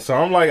 That's so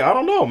I'm like, I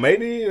don't know.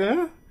 Maybe,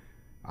 I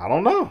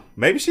don't know.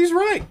 Maybe she's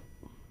right.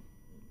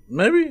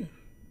 Maybe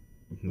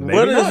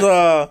what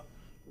does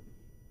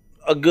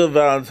a good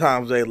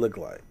Valentine's Day look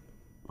like?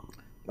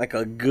 Like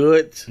a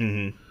good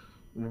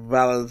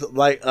Valentine's,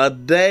 like a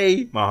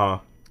day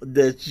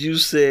that you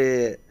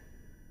said,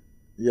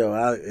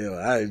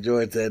 I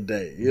enjoyed that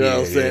day. You know what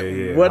I'm saying?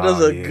 Yeah. What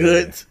does a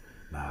good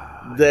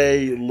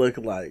day look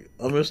like?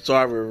 I'm gonna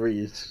start with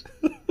Reese.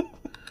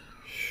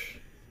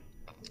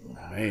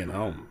 Man,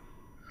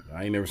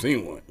 I ain't never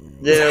seen one.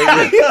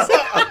 Yeah.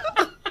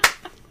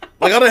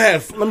 Like I done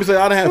had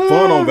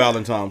fun on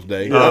Valentine's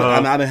Day. And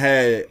I done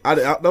had,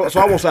 so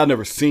I won't say I've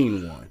never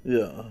seen one.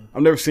 Yeah.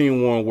 I've never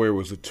seen one where it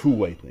was a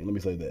two-way thing. Let me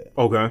say that.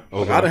 Okay.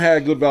 Like I done had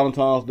a good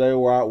Valentine's Day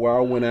where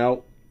I went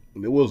out.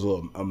 And it was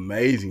an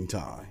amazing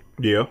time.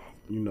 Yeah.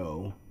 You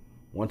know,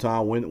 one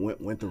time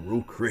went to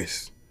Ruth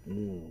Chris.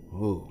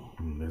 Ooh.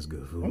 That's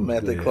good food. I'm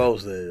at the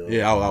close there.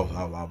 Yeah,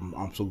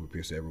 I'm super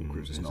pissed at Ruth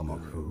Chris. It's no more.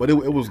 But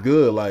it was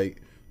good.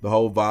 Like the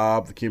whole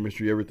vibe, the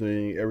chemistry,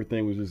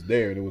 everything was just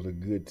there, and it was a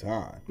good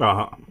time.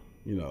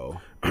 You know,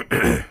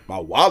 my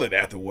wallet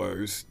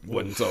afterwards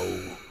wasn't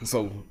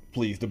so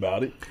pleased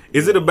about it.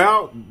 Is it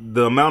about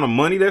the amount of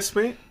money that's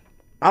spent?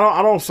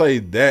 I don't say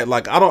that.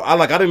 Like I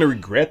didn't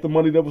regret the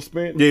money that was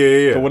spent.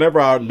 Yeah. So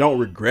whenever I don't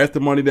regret the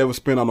money that was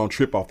spent, I don't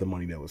trip off the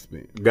money that was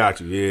spent.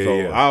 Got you. Yeah.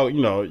 So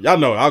y'all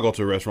know I'll go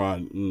to a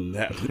restaurant and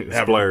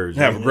have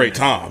a great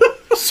time.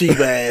 Sea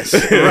bass.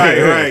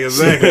 right,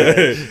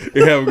 exactly.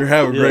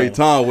 have a great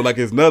time with like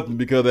it's nothing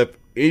because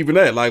even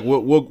that like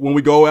when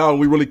we go out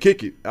and we really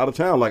kick it out of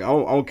town, like I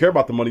don't care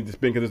about the money to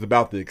spend because it's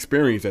about the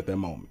experience at that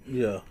moment.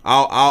 Yeah.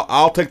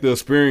 I'll take the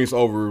experience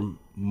over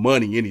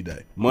money any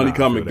day. Money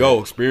come and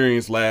go.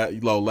 Experience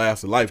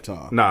lasts a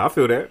lifetime. Nah, I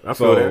feel that. I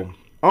feel that.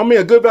 I mean,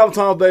 a good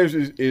Valentine's Day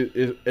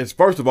is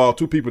first of all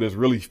two people that's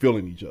really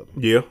feeling each other.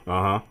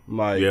 Yeah.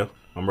 Like yeah,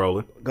 I'm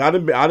rolling. I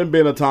didn't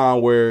been a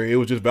time where it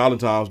was just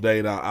Valentine's Day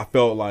and I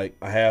felt like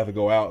I had to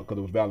go out because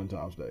it was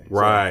Valentine's Day.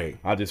 Right.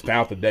 So I just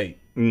found the date.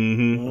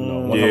 Mm-hmm. You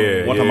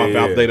know, one time I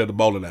found the date at the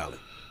bowling alley.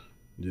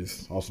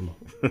 Just awesome.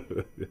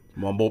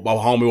 my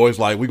homie always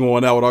like, we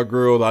going out with our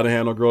girls. I didn't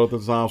have no girl at the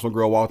time. Some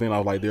girl walked in. I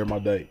was like, they're my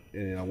date.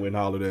 And I went and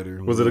hollered at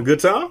her. Was it a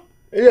good time?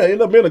 Yeah, it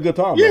ended up being a good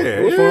time. Yeah,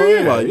 it was fun.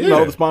 Yeah, like, you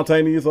know, the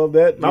spontaneous of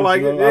that. I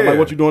like it. Yeah. I like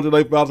what you doing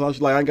today for Valentine's.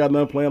 She's like, I ain't got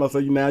nothing planned. I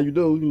said, now you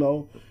do, you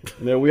know.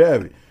 And there we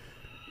have it.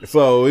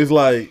 So it's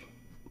like,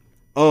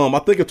 I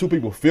think if two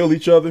people feel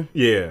each other,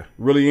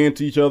 really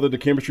into each other, the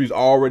chemistry's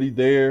already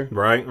there,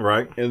 right,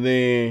 and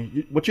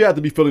then but you have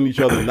to be feeling each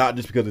other not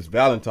just because it's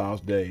Valentine's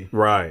Day,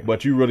 right,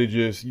 but you really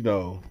just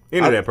into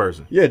that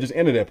person, just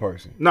into that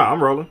person. No,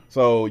 I'm rolling.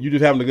 So you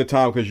just having a good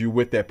time because you're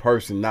with that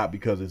person, not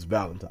because it's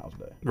Valentine's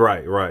Day,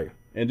 right,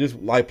 and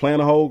just like plan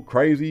a whole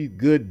crazy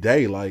good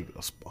day, like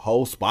a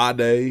whole spa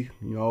day,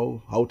 you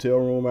know, hotel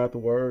room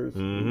afterwards,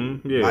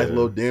 nice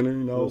little dinner,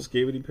 you know, little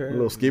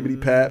skibbity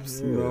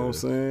paps, you know what I'm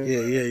saying?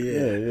 Yeah.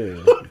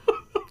 You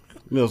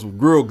know, some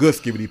real good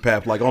skibbity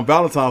paps. Like on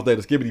Valentine's Day,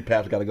 the skibbity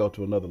paps got to go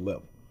to another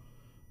level.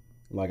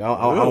 Like I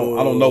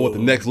don't know what the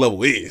next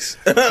level is.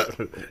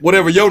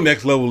 Whatever your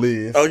next level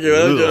is.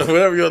 Okay,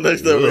 whatever your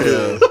next level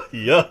is.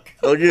 Yuck.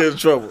 Don't get in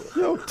trouble.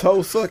 Yo,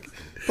 toe suck.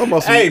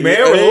 Hey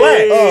man,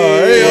 relax.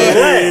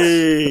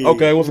 Relax.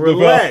 Okay, what's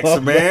relax,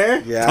 good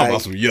man? Yeah, talking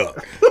about some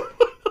yuck.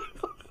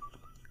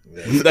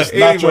 That's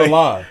not your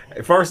line.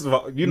 First of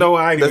all, you know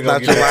I ain't even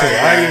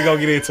gonna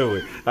get into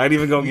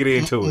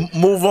it.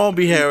 Move on,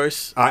 B.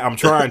 Harris. I'm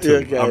trying to.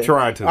 Okay. I'm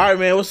trying to. All right,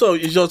 man. What's up?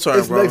 It's your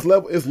turn, bro. Next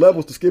level. It's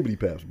levels to skibbity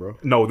paps, bro.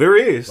 No, there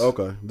is.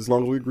 Okay, as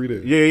long as we agree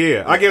there.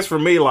 Yeah. I guess for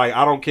me, like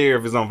I don't care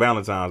if it's on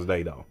Valentine's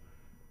Day though.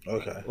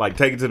 Okay. Like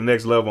take it to the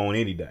next level on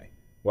any day.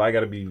 Why I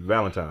got to be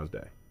Valentine's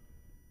Day?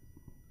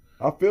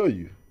 I feel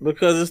you.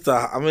 Because it's the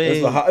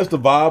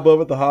vibe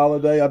of it, the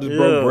holiday. I just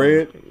broke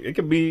bread. It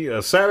could be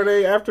a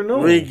Saturday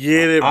afternoon. We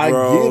get it, bro. I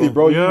get it,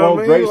 bro. You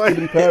want great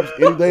skibbity paps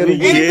any day of the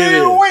week. Any day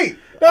of the week.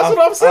 That's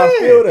what I'm saying. I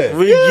feel that.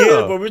 We get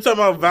it, but we're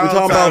talking about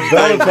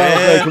Valentine's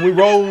Day. Can we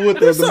roll with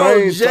the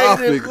main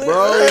topic,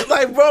 bro?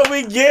 Like, bro,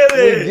 we get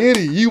it. We get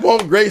it. You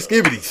want great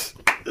skibbities.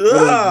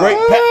 Great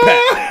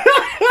pat.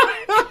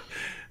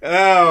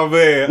 Oh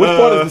man, which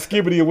part is the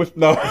skibbity and which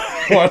no?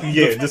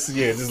 just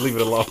leave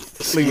it alone.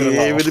 Just leave it alone.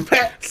 Yeah, with the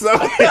pat. So,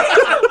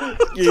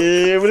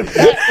 yeah, with the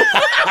pat.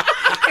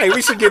 Hey,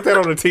 we should get that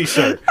on a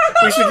t-shirt.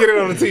 We should get it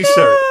on a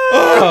t-shirt.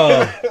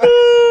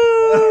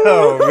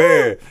 Oh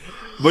man,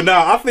 but no,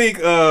 I think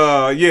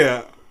I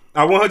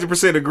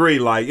 100% agree.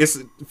 Like it's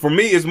for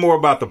me, it's more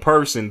about the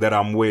person that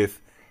I'm with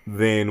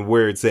than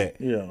where it's at.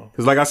 Yeah,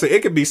 because like I said,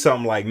 it could be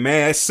something like,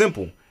 man, it's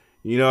simple.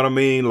 You know what I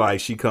mean? Like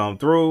she come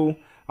through.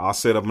 I'll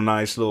set up a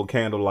nice little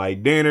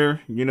candlelight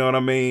dinner, you know what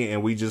I mean?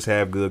 And we just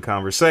have good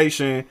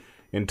conversation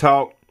and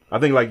talk. I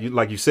think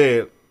like you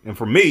said, and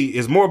for me,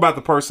 it's more about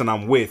the person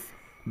I'm with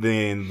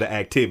than the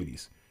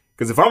activities.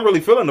 Because if I'm really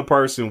feeling the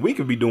person, we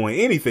could be doing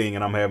anything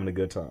and I'm having a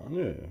good time.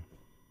 Yeah.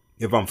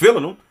 If I'm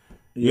feeling them,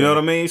 you know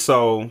what I mean?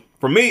 So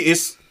for me,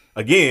 it's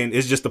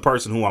just the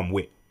person who I'm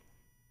with.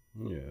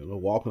 Yeah, a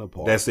little walk in the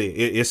park. That's it.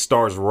 It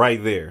starts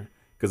right there.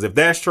 Because if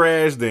that's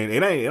trash, then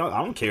it ain't.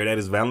 I don't care that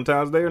it's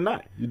Valentine's Day or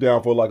not. You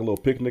down for like a little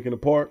picnic in the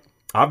park?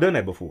 I've done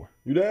that before.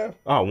 You have?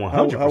 Oh,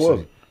 100%. How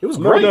was it? It was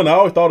great. I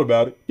always thought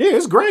about it. Yeah,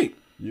 it's great.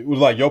 It was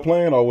like your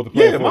plan or was the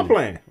plan? Yeah, my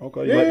plan.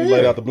 Okay, you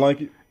laid out the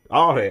blanket?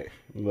 All that.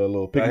 A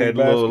little picnic I had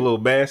a little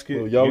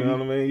basket. Little you know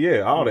what I mean?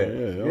 Yeah, all that.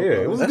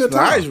 Okay. It was That's a good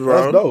time. nice,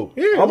 bro. That's dope.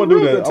 Yeah, I'm gonna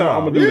do that.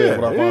 I'm gonna do that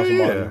when I find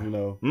somebody, you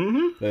know.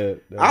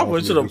 Mm-hmm. I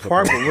went to the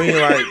park, but we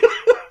ain't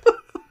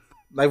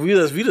like we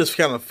just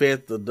kind of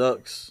fed the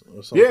ducks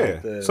or something. Yeah,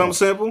 like that. something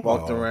simple.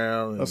 Walked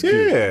around. That's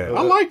cute. Yeah,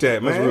 I like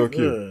that, man. That's real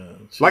cute. Yeah,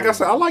 like I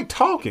said, I like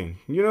talking.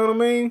 You know what I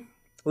mean?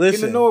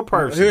 Listen, Getting to know a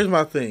person. Here's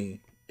my thing: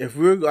 if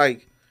we're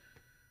going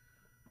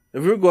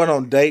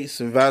on dates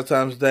and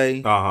Valentine's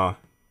Day,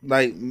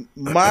 like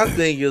my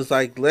thing is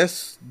like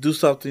let's do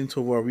something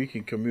to where we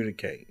can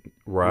communicate.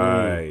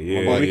 Right. Yeah.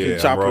 Or we can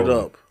chop it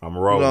up. I'm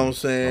rolling. You know what I'm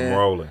saying? I'm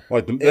rolling.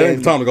 Like it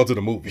ain't time to go to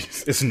the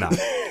movies. It's not.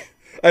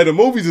 Hey, the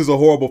movies is a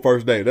horrible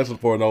first date. That's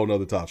for a whole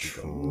nother topic.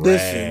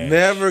 Listen,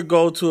 never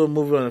go to a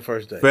movie on the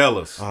first date.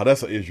 Fellas.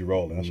 That's an issue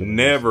rolling.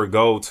 Never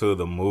go to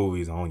the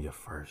movies on your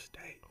first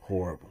date.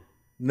 Horrible.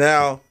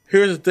 Now,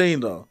 here's the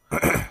thing though.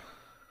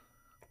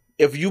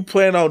 If you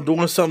plan on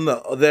doing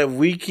something that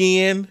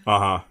weekend,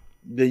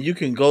 then you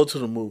can go to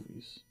the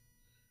movies.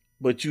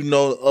 But you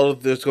know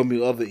there's going to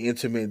be other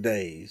intimate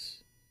days.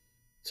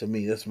 To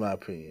me, that's my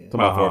opinion. Talking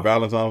about for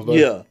Valentine's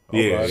Day? Yeah.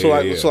 Okay.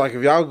 So like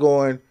if y'all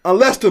going...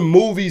 Unless the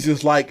movies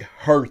is like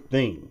her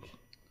thing.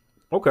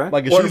 Okay.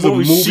 Like if she's a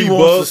movie she buff,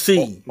 wants to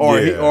see. or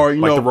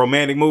you like know... the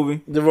romantic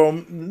movie?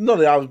 No,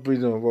 they always be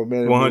doing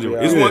romantic 100.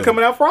 movie. It's one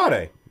coming out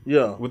Friday.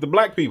 Yeah. With the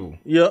black people.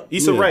 Yeah.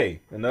 Issa Rae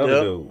and the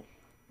other dude.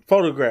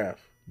 Photograph.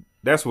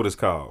 That's what it's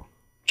called.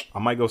 I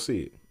might go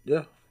see it.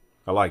 Yeah.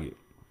 I like it.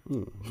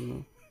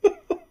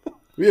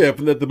 Yeah, if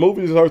the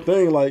movie is her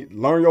thing, like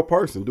learn your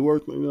person, do her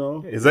thing, you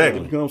know.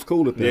 Exactly. It becomes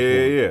cool at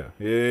that point.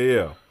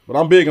 Yeah. But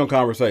I'm big on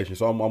conversation,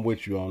 so I'm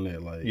with you on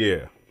that. Like,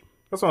 yeah,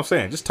 that's what I'm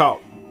saying. Just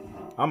talk.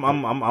 I'm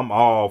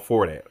all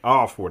for that.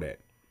 All for that.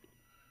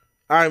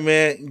 All right,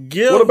 man.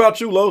 What about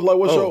you, Los? Like,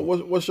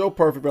 what's your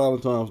perfect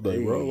Valentine's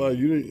Day, bro? Like,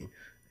 you didn't.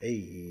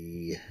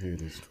 Hey. Here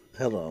it is.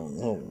 Hold on.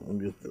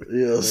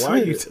 Why are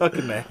you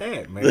tucking the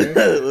hat, man?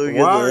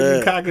 Why are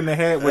you cocking the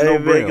hat with no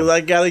brim? Because I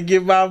gotta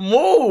get my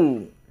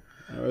move.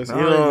 Right, you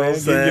know what I'm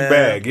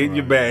saying? Get in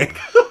your bag.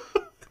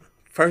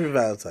 Perfect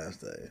Valentine's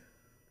Day.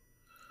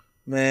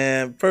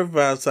 Man, perfect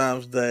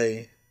Valentine's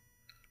Day.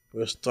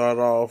 We'll start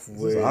off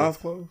with... Is eyes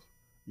closed?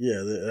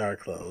 Yeah, they are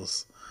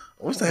closed.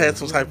 I wish they had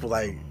some type of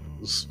like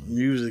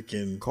music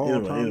and...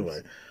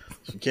 Anyway.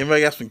 Came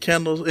back, got some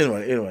candles.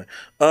 Anyway.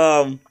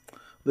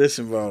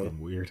 Listen, bro.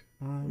 Weird.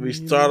 We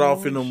start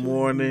off in the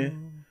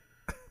morning.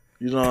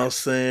 You know what I'm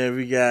saying?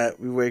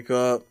 We wake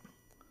up.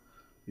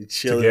 We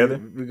chill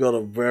together. We go to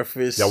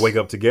breakfast. Y'all wake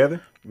up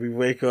together? We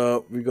wake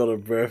up. We go to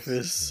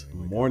breakfast.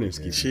 Morning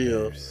ski.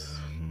 Chill.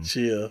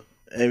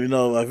 And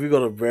like we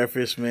go to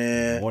breakfast,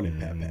 man. Morning,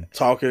 Pat.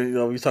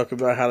 Talking, we talk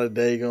about how the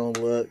day gonna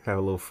look. Have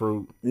a little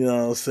fruit. You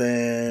know what I'm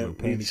saying?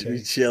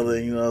 We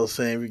chilling. You know what I'm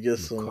saying? We get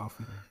some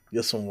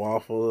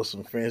waffles,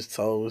 some French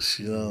toast.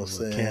 You know what I'm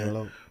saying?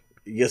 Cantaloupe.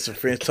 You get some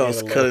French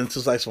toast cut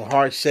into like some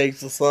heart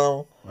shapes or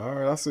something. All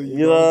right, I see you.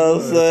 You know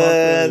what I'm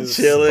saying?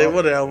 Chilling,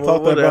 whatever.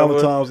 Talk that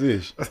Valentine's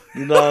ish.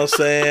 You know what I'm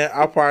saying?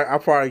 I'll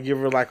probably give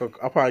her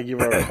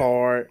a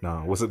card. No,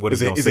 what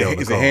is it? Is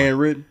it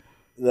handwritten?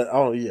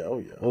 Oh yeah.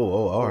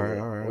 All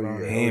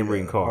right.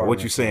 Handwritten card.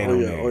 What you saying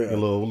on there? A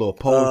little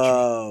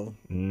poetry.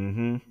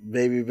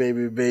 Baby.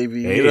 Hey,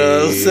 you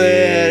know what I'm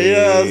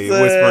saying?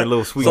 Whispering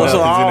little sweet nothings in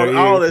her ear.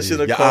 All that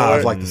shit in the card.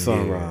 Eyes like the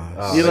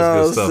sunrise. You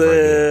know what I'm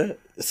saying?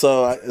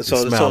 So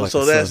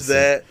that's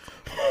that.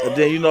 And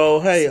then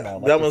hey,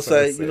 I'm gonna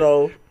say,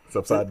 it's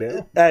upside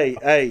down.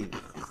 Hey,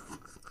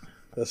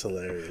 that's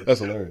hilarious.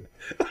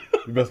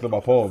 You messed up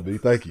my poem, B.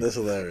 Thank you. That's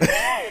hilarious.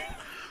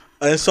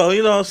 And so,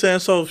 you know what I'm saying?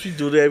 So she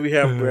do that. We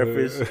have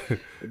breakfast.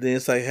 Then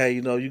it's like, hey,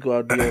 you know, you go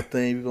out do your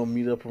thing. We're going to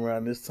meet up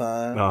around this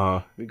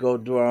time. We go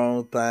do our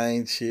own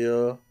thing,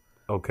 chill.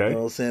 Okay. You know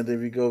what I'm saying? Then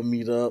we go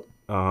meet up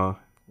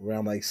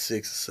around like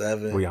 6 or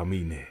 7. Where y'all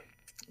meeting at?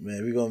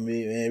 Man, we're going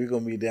to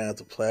meet down at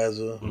the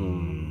plaza. You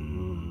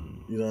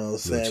know what I'm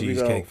saying?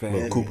 Cheesecake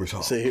fan. Cooper's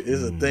Hall. See,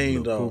 here's the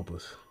thing, though.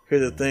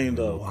 Here's the thing,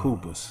 though.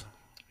 Coopers.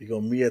 We're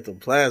going to meet at the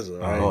plaza,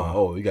 right?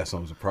 Oh, you got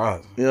something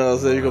surprising. You know what I'm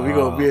saying? We're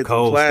going to be at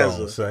the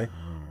plaza. Say.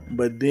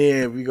 But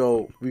then we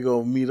go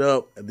meet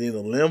up, and then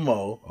the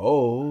limo.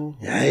 Oh,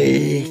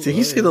 hey! Did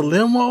you see the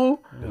limo?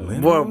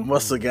 Boy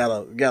must have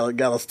got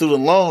a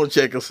student loan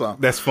check or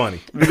something. That's funny.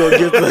 We go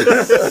get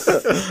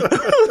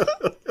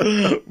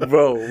the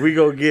bro. We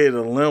go get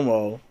a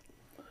limo.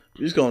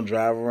 We just gonna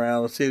drive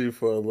around the city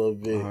for a little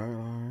bit.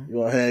 You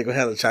gonna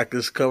have the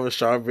chocolate covered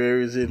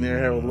strawberries in there,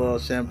 have a little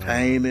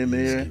champagne in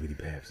there.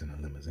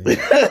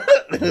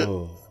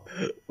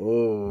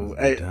 Oh,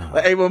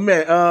 hey, but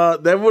man,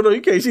 that window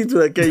you can't see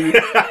through that, can you?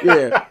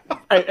 Yeah,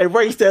 hey,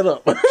 raise that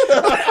up.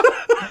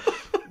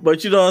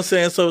 But you know what I'm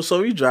saying. So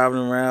we driving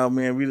around,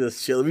 man. We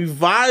just chilling, we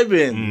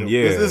vibing.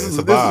 This is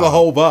a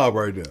whole vibe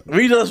right there.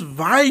 We just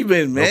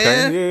vibing,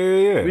 man.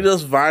 Okay. Yeah. We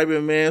just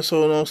vibing, man.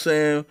 So you know what I'm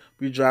saying.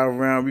 We drive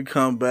around, we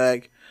come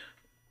back,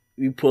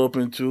 we pull up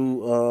into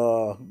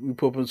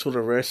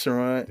the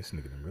restaurant. This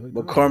nigga really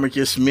McCormick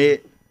and Smith.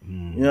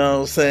 You know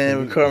what I'm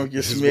saying. McCormick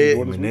and Smith.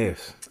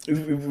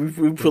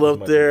 We pull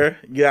up there,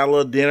 get our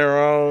little dinner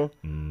on.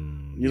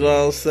 You know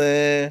what I'm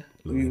saying?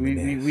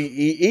 We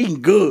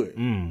eating good.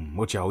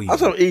 What y'all eating? I'm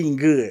talking eating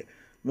good.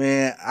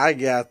 Man, I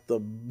got the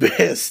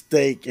best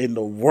steak in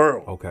the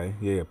world. Okay,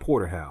 yeah,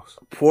 Porterhouse.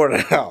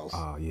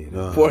 Oh,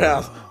 yeah.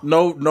 Porterhouse.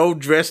 No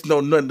dress, no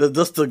nothing.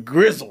 Just the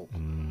grizzle.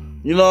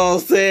 You know what I'm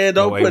saying?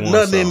 Don't put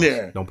nothing in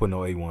there. Don't put no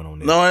A1 on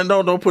there.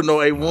 No, don't put no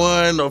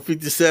A1, no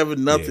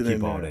 57, nothing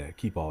in there.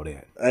 Keep all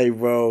that. Hey,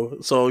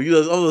 bro. So I'm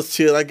just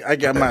chill. I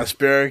got my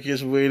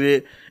asparagus with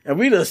it, and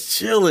we just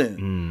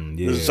chilling.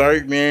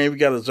 Dessert, man. We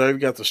got dessert. We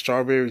got the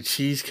strawberry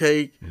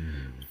cheesecake.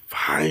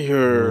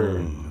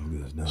 Fire.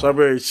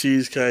 Strawberry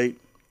cheesecake.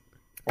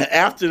 And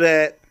after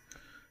that,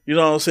 you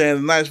know what I'm saying?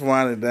 The night's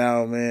winding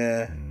down,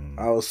 man.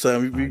 All of a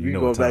sudden, we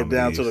go back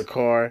down to the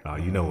car. Oh,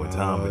 you know what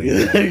time it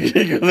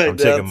is. I'm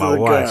checking my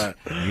watch.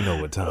 You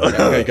know what time it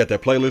is. You got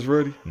that playlist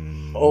ready?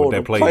 What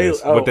that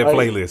playlist look like?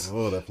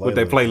 What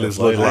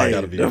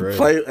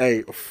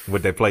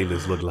that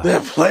playlist look like?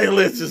 That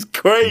playlist is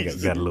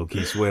crazy. Got a little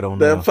Keith Sweat on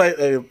there. That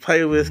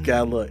playlist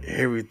got a little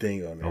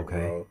everything on there,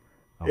 bro.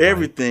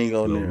 Everything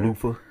on there.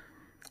 Loofah.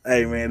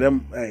 Hey man,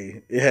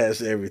 it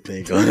has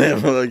everything on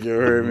that mug. You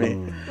heard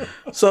me?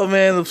 So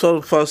man,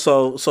 so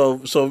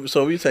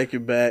we take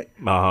it back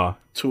to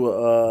we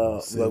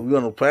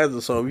on the plaza.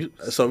 So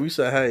we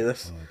said, hey,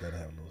 let's. Gotta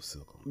have a little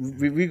silk.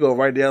 We go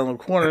right down the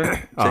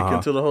corner, check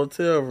into the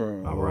hotel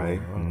room. All right.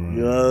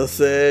 You know what I'm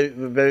saying?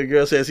 The baby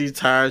girl says she's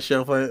tired. She's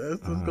like,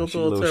 let's go to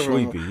the hotel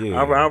room. Sleepy,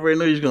 yeah. I already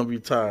knew you're gonna be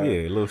tired. Yeah,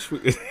 a little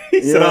sleepy.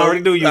 He said, I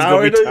already knew you was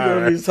gonna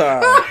be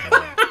tired.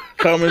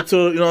 Coming to,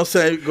 you know what I'm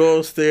saying, go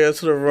upstairs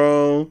to the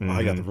room.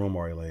 I got the room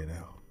already laid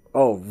out.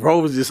 Oh,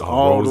 roses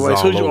all the way.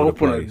 As soon as you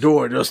open the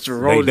door, just the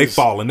roses. They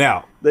falling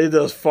out. They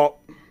just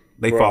fall.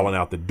 They falling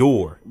out the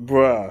door.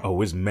 Bruh.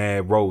 Oh, it's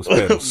mad rose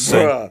petals.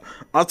 Bruh.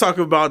 I'm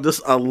talking about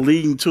just a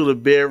leading to the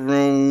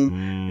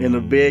bedroom. And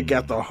the bed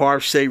got the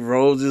heart-shaped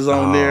roses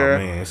on there. Oh,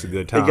 man, it's a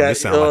good time. It It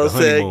sounds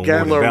like the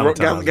honeymoon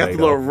got the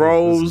little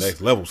rose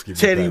Next level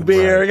teddy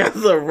bear. Got the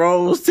little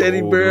rose teddy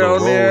bear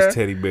on there. Rose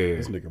teddy bear.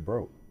 This nigga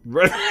broke.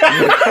 Bro,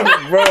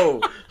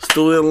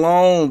 student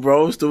loan,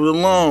 bro. So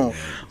you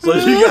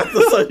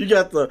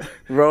got the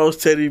rose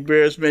teddy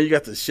bears, man. You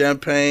got the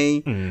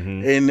champagne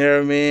in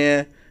there,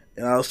 man.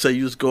 And I'll say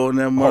you just go in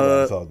that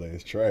mud. All day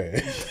is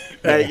trash.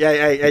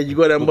 hey, you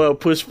go in that mud,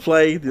 push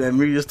play, then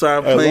music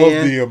start I playing. love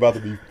being about to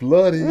be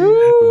flooded.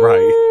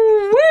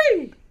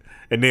 Right.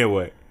 And then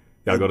what?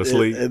 Y'all go to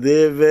sleep? And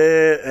then,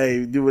 man,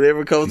 hey, do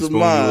whatever comes to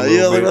mind.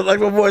 Yeah, like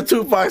my boy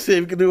Tupac said,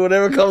 you can do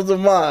whatever comes to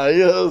mind.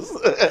 You know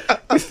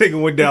what I'm saying? This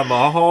nigga went down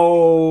the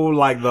whole.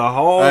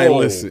 Hey,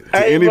 listen.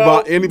 To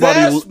anybody,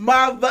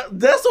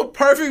 that's a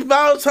perfect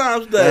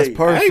Valentine's Day. That's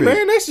perfect. Hey,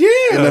 man, that's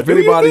And if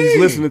anybody's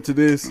listening to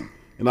this,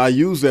 and I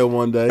use that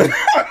one day,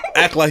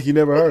 act like you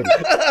never heard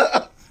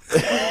it.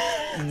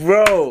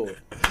 Bro,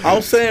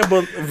 I'm saying,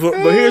 but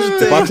here's the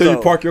thing. If I tell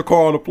you park your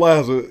car on the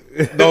plaza,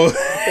 no,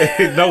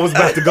 it's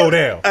about to go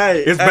down.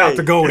 It's about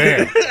to go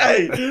down.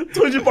 Hey,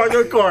 when you park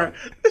your car,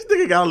 this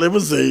nigga got a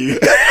limousine.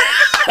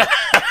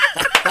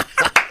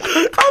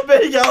 I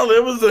bet he got a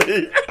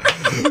limousine.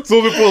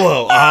 So we pull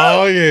up.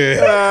 Oh yeah.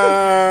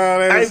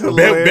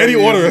 Betty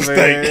order a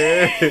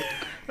steak.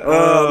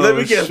 Let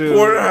me get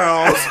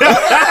Porterhouse.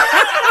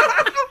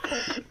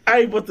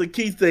 Hey, but the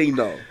key thing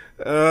though.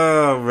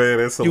 Oh man,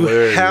 that's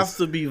hilarious. You have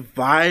to be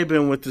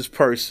vibing with this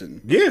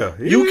person. Yeah.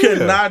 You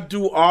cannot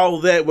do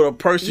all that with a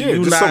person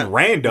you just not some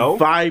rando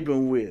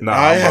vibing with.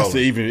 Nah, it has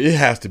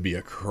to be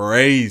a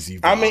crazy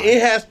vibe. I mean,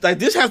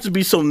 this has to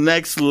be some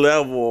next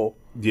level.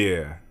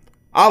 Yeah.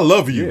 I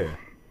love you. Yeah.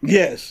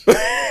 Yes.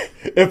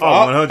 If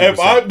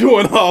I'm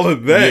doing all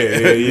of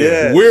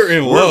that, we're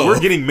in love. We're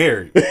getting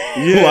married.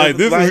 Yeah, like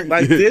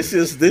this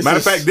is matter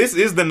of fact, this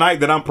is the night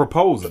that I'm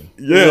proposing.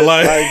 Yeah,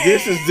 like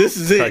this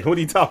is it. Like, what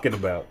are you talking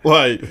about?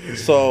 Like,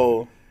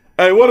 so.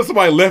 Hey, what if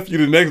somebody left you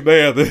the next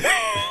day after?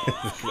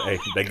 Hey,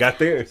 they got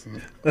theirs.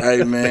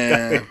 Hey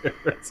man,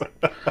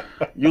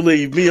 you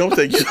leave me. I'm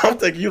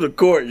taking you to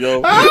court,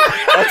 yo.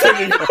 I'm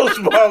taking you to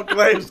small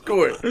claims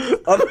court.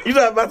 You're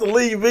not about to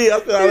leave me. I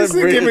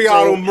said, give me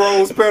all them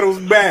rose petals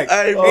back.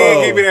 Hey,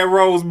 bro. Give me that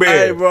rose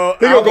bed. Hey, bro.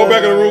 He gonna go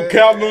back in the room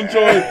counting them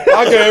joints.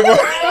 Okay, bro.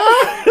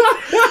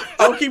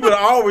 I'm keeping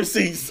all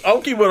receipts.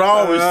 Oh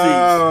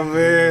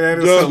man, that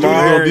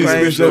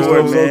is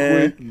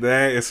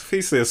That is,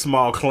 he said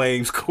small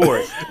claims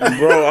court.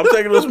 Bro, I'm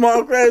taking the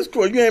small claims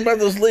court. You ain't about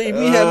to just leave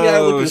me. Have me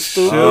out looking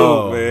stupid.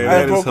 Oh man,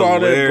 I that is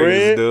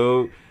hilarious,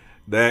 dude.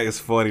 That is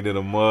funny to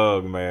the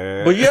mug,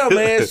 man. But yeah,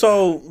 man.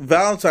 So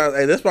Valentine's,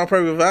 hey, that's my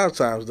perfect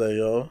Valentine's Day,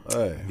 yo.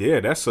 Hey.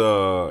 Yeah,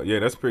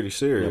 that's pretty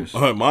serious.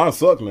 Mine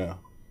suck now.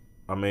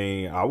 I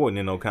mean, I wasn't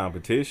in no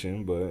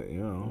competition, but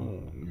you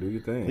know, do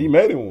your thing. He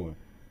made it one.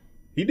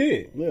 He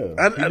did.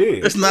 Yeah, he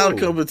did. It's not a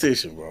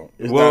competition, bro.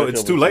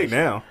 It's too late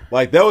now.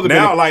 Like that was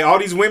now, like all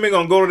these women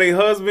gonna go to their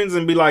husbands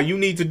and be like, "You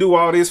need to do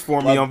all this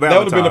for me on Valentine's." That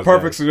would have been the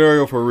perfect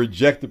scenario for a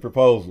rejected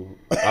proposal.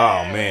 Oh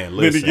man,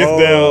 listen. Then he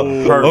gets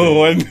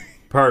down.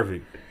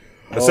 Perfect.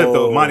 Except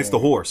minus the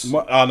horse.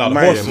 No, the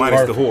horse.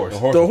 Minus the horse.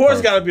 The horse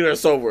got to be there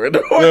sober.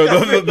 The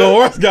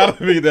horse got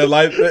to be there.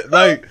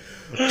 Like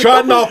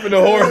trotting off in the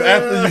horse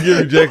after you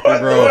get rejected,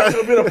 bro.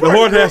 The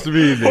horse has to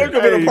be in there.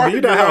 Hey, you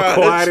know how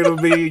quiet it'll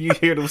be. You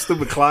hear them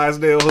stupid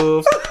Clydesdale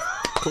hooves.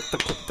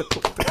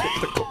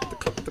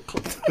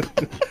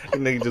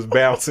 Nigga just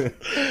bouncing.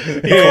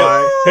 He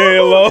crying.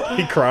 Hello.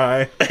 He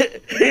crying.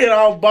 He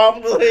all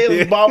bobbling.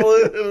 He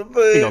bobbling.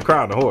 He gonna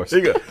cry on the horse.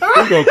 He gonna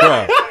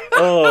cry.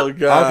 Oh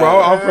God.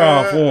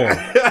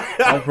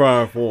 I'm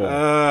crying for him.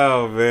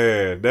 Oh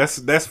man,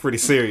 that's pretty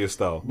serious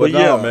though. But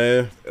yeah,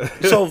 man.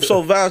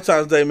 So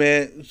Valentine's Day,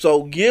 man.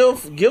 So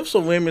give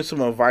some women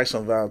some advice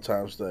on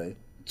Valentine's Day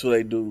to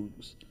they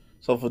dudes.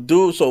 So for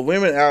dudes, so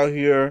women out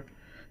here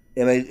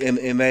and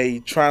they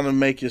trying to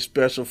make it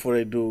special for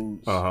their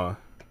dudes.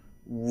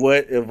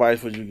 What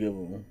advice would you give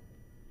them?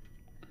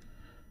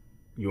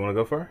 You want to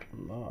go first?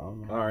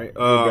 No. All right.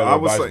 I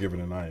would say giving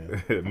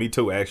tonight. Me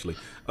too, actually.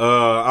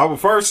 I would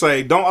first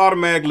say don't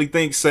automatically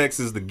think sex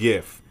is the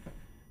gift.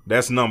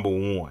 That's number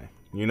one.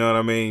 You know what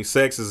I mean?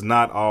 Sex is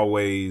not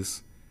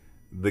always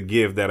the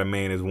gift that a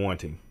man is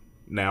wanting.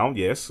 Now,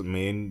 yes,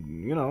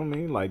 men, you know what I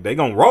mean? Like, they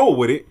gonna roll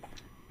with it.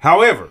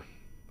 However,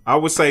 I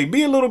would say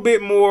be a little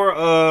bit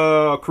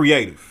more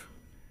creative.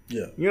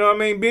 Yeah. You know what I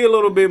mean? Be a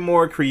little bit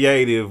more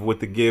creative with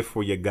the gift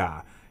for your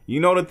guy. You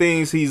know the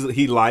things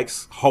he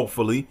likes,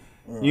 hopefully.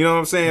 You know what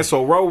I'm saying?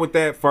 So roll with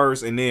that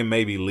first and then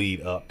maybe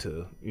lead up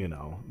to, you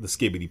know, the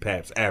skibbity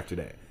paps after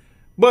that.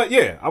 But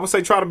yeah, I would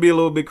say try to be a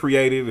little bit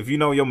creative. If you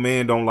know your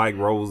man don't like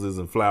roses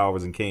and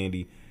flowers and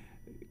candy,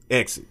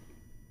 exit.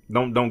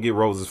 Don't get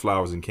roses,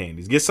 flowers, and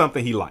candies. Get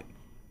something he like.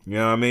 You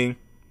know what I mean?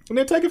 And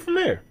then take it from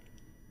there.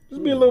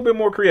 Just be a little bit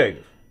more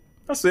creative.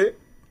 That's it.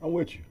 I'm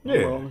with you.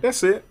 Yeah,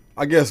 that's it.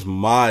 I guess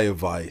my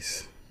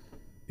advice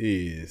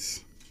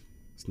is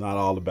it's not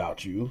all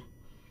about you.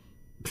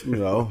 You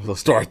know, let's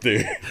start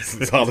there.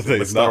 Let's start.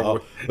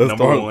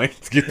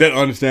 Let's get that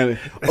understanding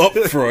up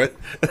front.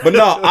 But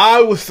no,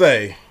 I would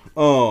say,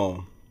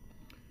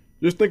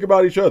 just think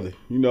about each other.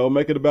 You know,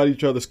 make it about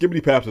each other.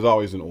 Skibbity paps is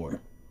always in order.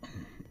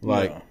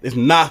 Like it's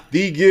not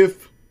the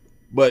gift,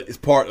 but it's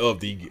part of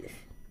the gift.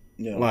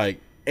 Yeah.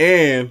 Like,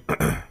 and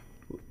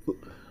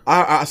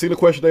I seen a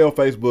question today on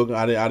Facebook.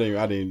 I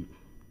didn't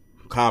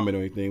comment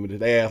or anything, but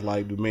they asked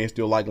like, do men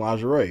still like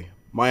lingerie?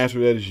 My answer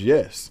to that is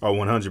yes. Oh,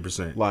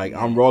 100%. Like,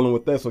 I'm rolling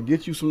with that. So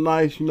get you some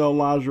nice, you know,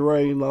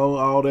 lingerie, you know,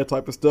 all that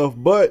type of stuff.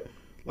 But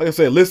like I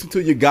said, listen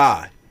to your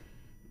guy.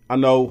 I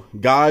know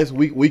guys,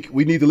 we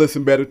need to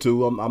listen better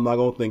too. I'm not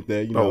gonna think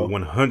that, you know. Oh,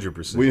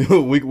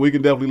 100%. We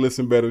can definitely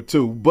listen better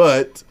too.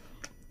 But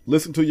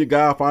listen to your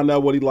guy, find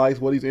out what he likes,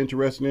 what he's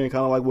interested in,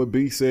 kind of like what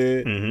B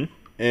said,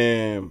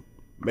 and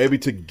maybe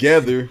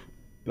together.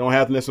 You don't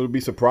have to necessarily be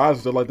surprised and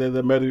stuff like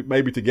that.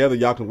 Maybe together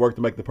y'all can work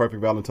to make the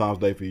perfect Valentine's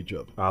Day for each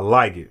other. I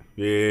like it.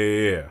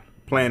 Yeah.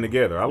 Playing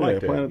together. I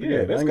like that. Playing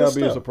together. That ain't got to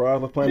be a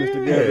surprise. Let's plan this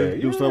together.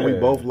 Do something we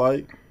both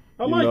like.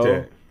 I like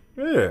that.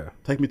 Yeah.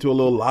 Take me to a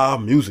little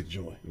live music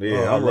joint.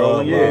 Yeah, I'm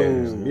rolling.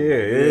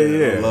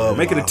 Yeah.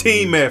 Make it a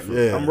team effort.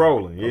 Yeah. I'm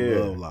rolling. Yeah. I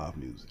love live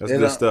music. That's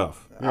good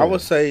stuff. I would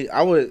say,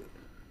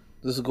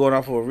 this is going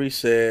off of what Reese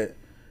said,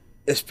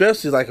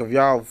 especially like if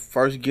y'all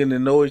first getting to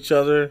know each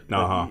other.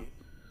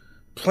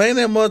 Plan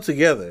that month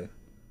together.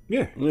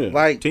 Yeah.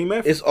 Like, team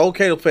effort. It's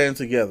okay to plan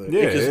together.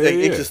 Yeah,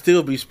 it can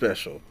still be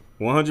special.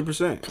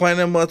 100%. Plan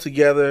that month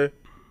together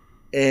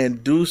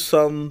and do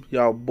something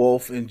y'all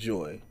both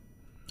enjoy.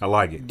 I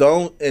like it.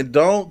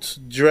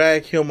 Don't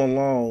drag him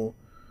along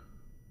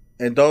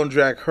and don't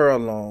drag her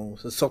along.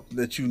 It's something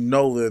that you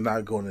know they're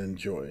not going to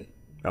enjoy.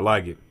 I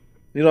like it.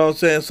 You know what I'm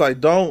saying? It's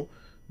like don't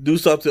do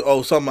something.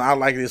 Oh, something I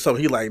like this.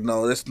 Something he like.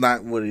 No, that's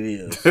not what it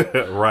is.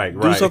 Right.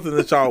 Do something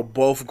that y'all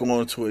both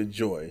going to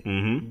enjoy.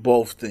 Mm-hmm.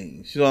 Both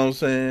things. You know what I'm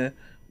saying?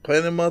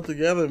 Plan them out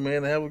together, man,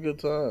 and have a good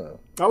time.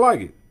 I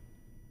like it.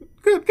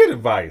 Good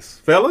advice,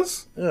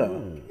 fellas. Yeah.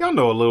 Y'all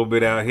know a little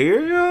bit out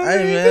here.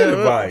 Hey, man. Good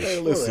advice. Hey,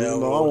 listen, I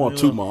want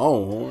to toot my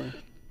own horn.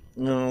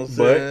 You know what I'm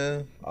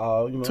saying?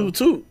 Toot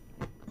toot.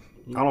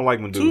 I don't like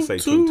when dudes say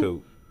toot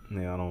toot.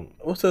 Yeah, I don't.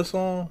 What's that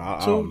song?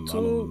 Toot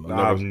toot.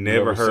 I've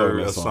never heard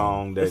a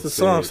song that. What's the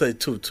song say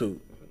toot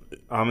toot?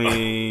 I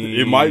mean,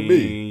 it might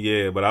be.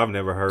 Yeah, but I've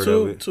never heard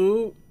toot, of it.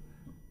 Toot.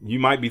 You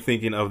might be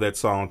thinking of that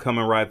song, "Come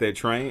and Ride That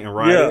Train" and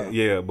ride it.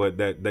 Yeah, but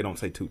that they don't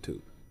say toot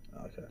toot.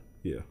 Okay.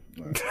 Yeah.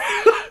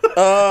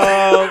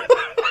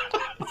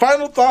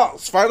 Final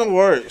thoughts, final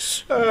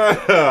words.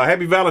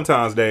 Happy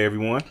Valentine's Day,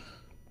 everyone.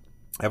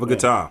 Have a good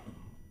time.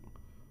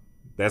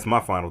 That's my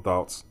final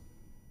thoughts.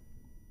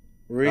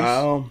 Reese?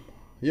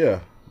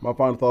 Yeah, my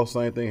final thoughts,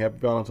 same thing. Happy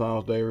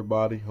Valentine's Day,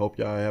 everybody. Hope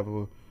y'all have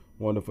a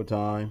wonderful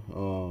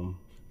time.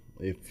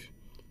 If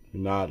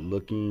you're not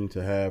looking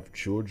to have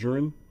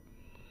children,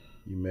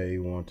 you may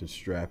want to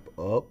strap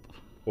up.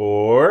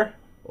 Or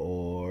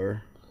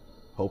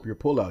hope your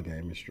pullout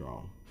game is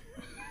strong.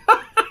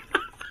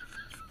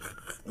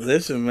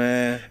 Listen,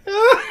 man.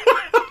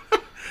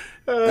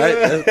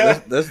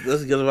 That's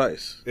good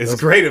advice. It's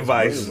great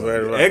advice.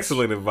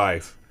 Excellent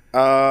advice.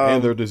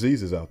 And there are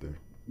diseases out there.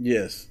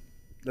 Yes.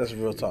 That's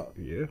real talk.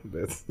 Yeah,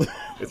 that's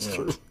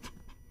true.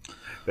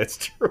 That's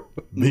true.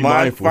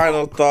 My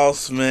final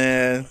thoughts,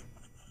 man,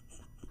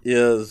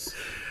 is,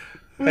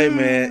 hey,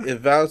 man,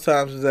 if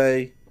Valentine's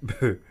Day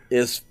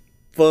is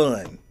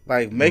fun,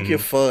 like make it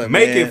fun.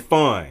 Make it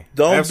fun.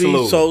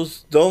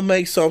 Don't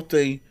make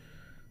something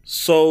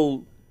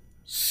so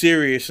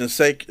serious and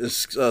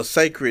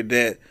sacred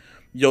that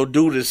your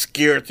dude is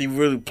scared to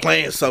really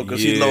playing something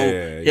because he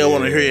don't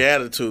want to hear your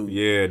attitude.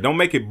 Yeah, don't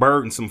make it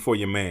burdensome for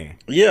your man.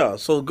 Yeah,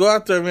 so go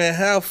out there, man,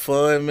 have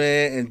fun,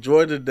 man,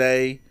 enjoy the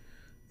day,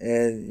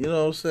 and you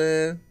know what I'm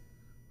saying?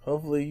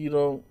 Hopefully you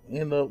don't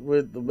end up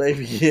with the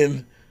baby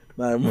in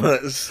 9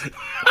 months.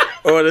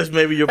 Or that's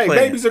maybe your plan.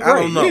 Babies are great. I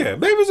don't know. Yeah,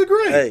 babies are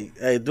great.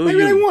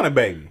 Maybe they want a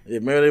baby. Yeah,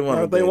 maybe they want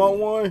a baby. If they want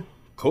one,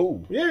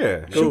 cool.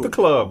 Yeah, shoot the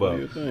club up.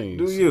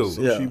 Do you.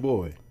 Sushi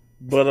boy.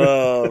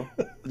 But,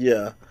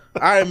 yeah.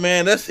 All right,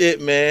 man. That's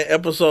it, man.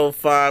 Episode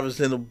 5 is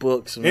in the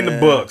books, man. In the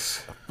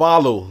books.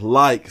 Follow,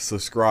 like,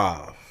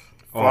 subscribe.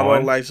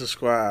 Like,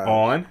 subscribe.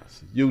 On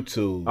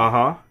YouTube.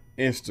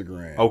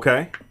 Instagram.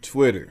 Okay.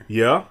 Twitter.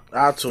 Yeah.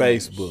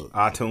 iTunes. Facebook.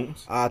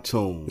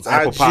 iTunes. It's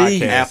Apple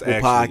Podcasts. Apple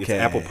Podcasts. It's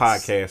Apple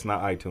Podcasts,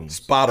 not iTunes.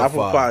 Spotify. Apple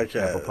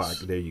Podcasts. Apple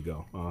Podcasts. There you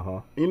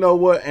go. You know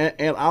what?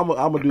 And I'm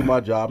gonna do my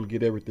job and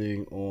get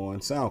everything on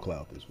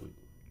SoundCloud this week.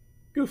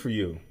 Good for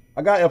you.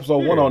 I got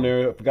episode 1 on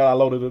there. I forgot I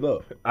loaded it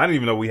up. I didn't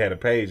even know we had a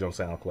page on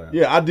SoundCloud.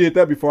 Yeah, I did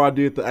that before I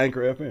did the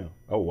Anchor FM.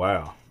 Oh,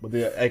 wow. But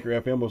the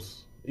Anchor FM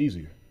was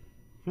easier.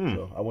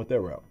 So I went that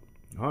route.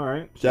 All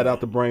right. Shout out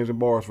to Brains and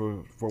Bars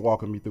for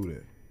walking me through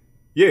that.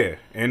 Yeah.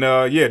 And,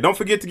 don't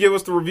forget to give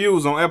us the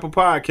reviews on Apple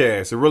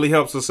Podcasts. It really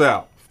helps us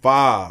out.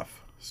 5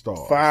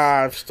 stars.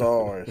 5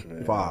 stars,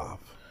 man. 5.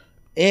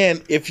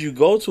 And if you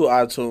go to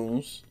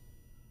iTunes,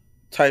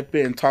 type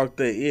in Talk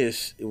That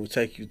Ish, it will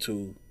take you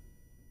to...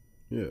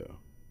 Yeah.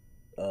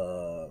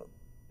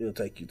 It'll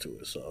take you to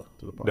it. So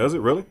does it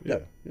really?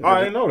 Yeah. Oh, I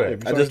didn't know that.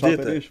 If I just did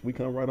that. We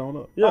come right on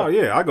up. Yeah. Oh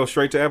yeah, I go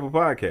straight to Apple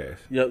Podcasts.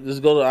 Yep.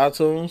 Just go to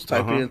iTunes,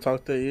 type in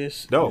Talk That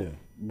Ish. Dope. Yeah.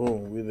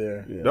 Boom, we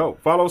there. Yeah.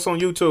 Dope. Follow us on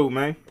YouTube,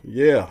 man.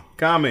 Yeah.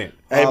 Comment.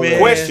 Hey, man.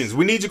 Questions.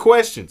 We need your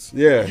questions.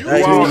 Yeah.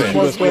 Hey, man,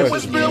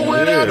 listen.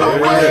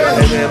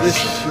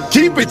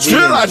 Keep it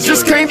chill. I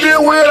just can't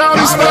deal with all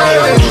these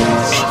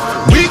things.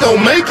 We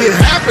gon' make it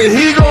happen.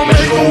 He gon'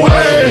 make a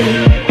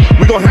way.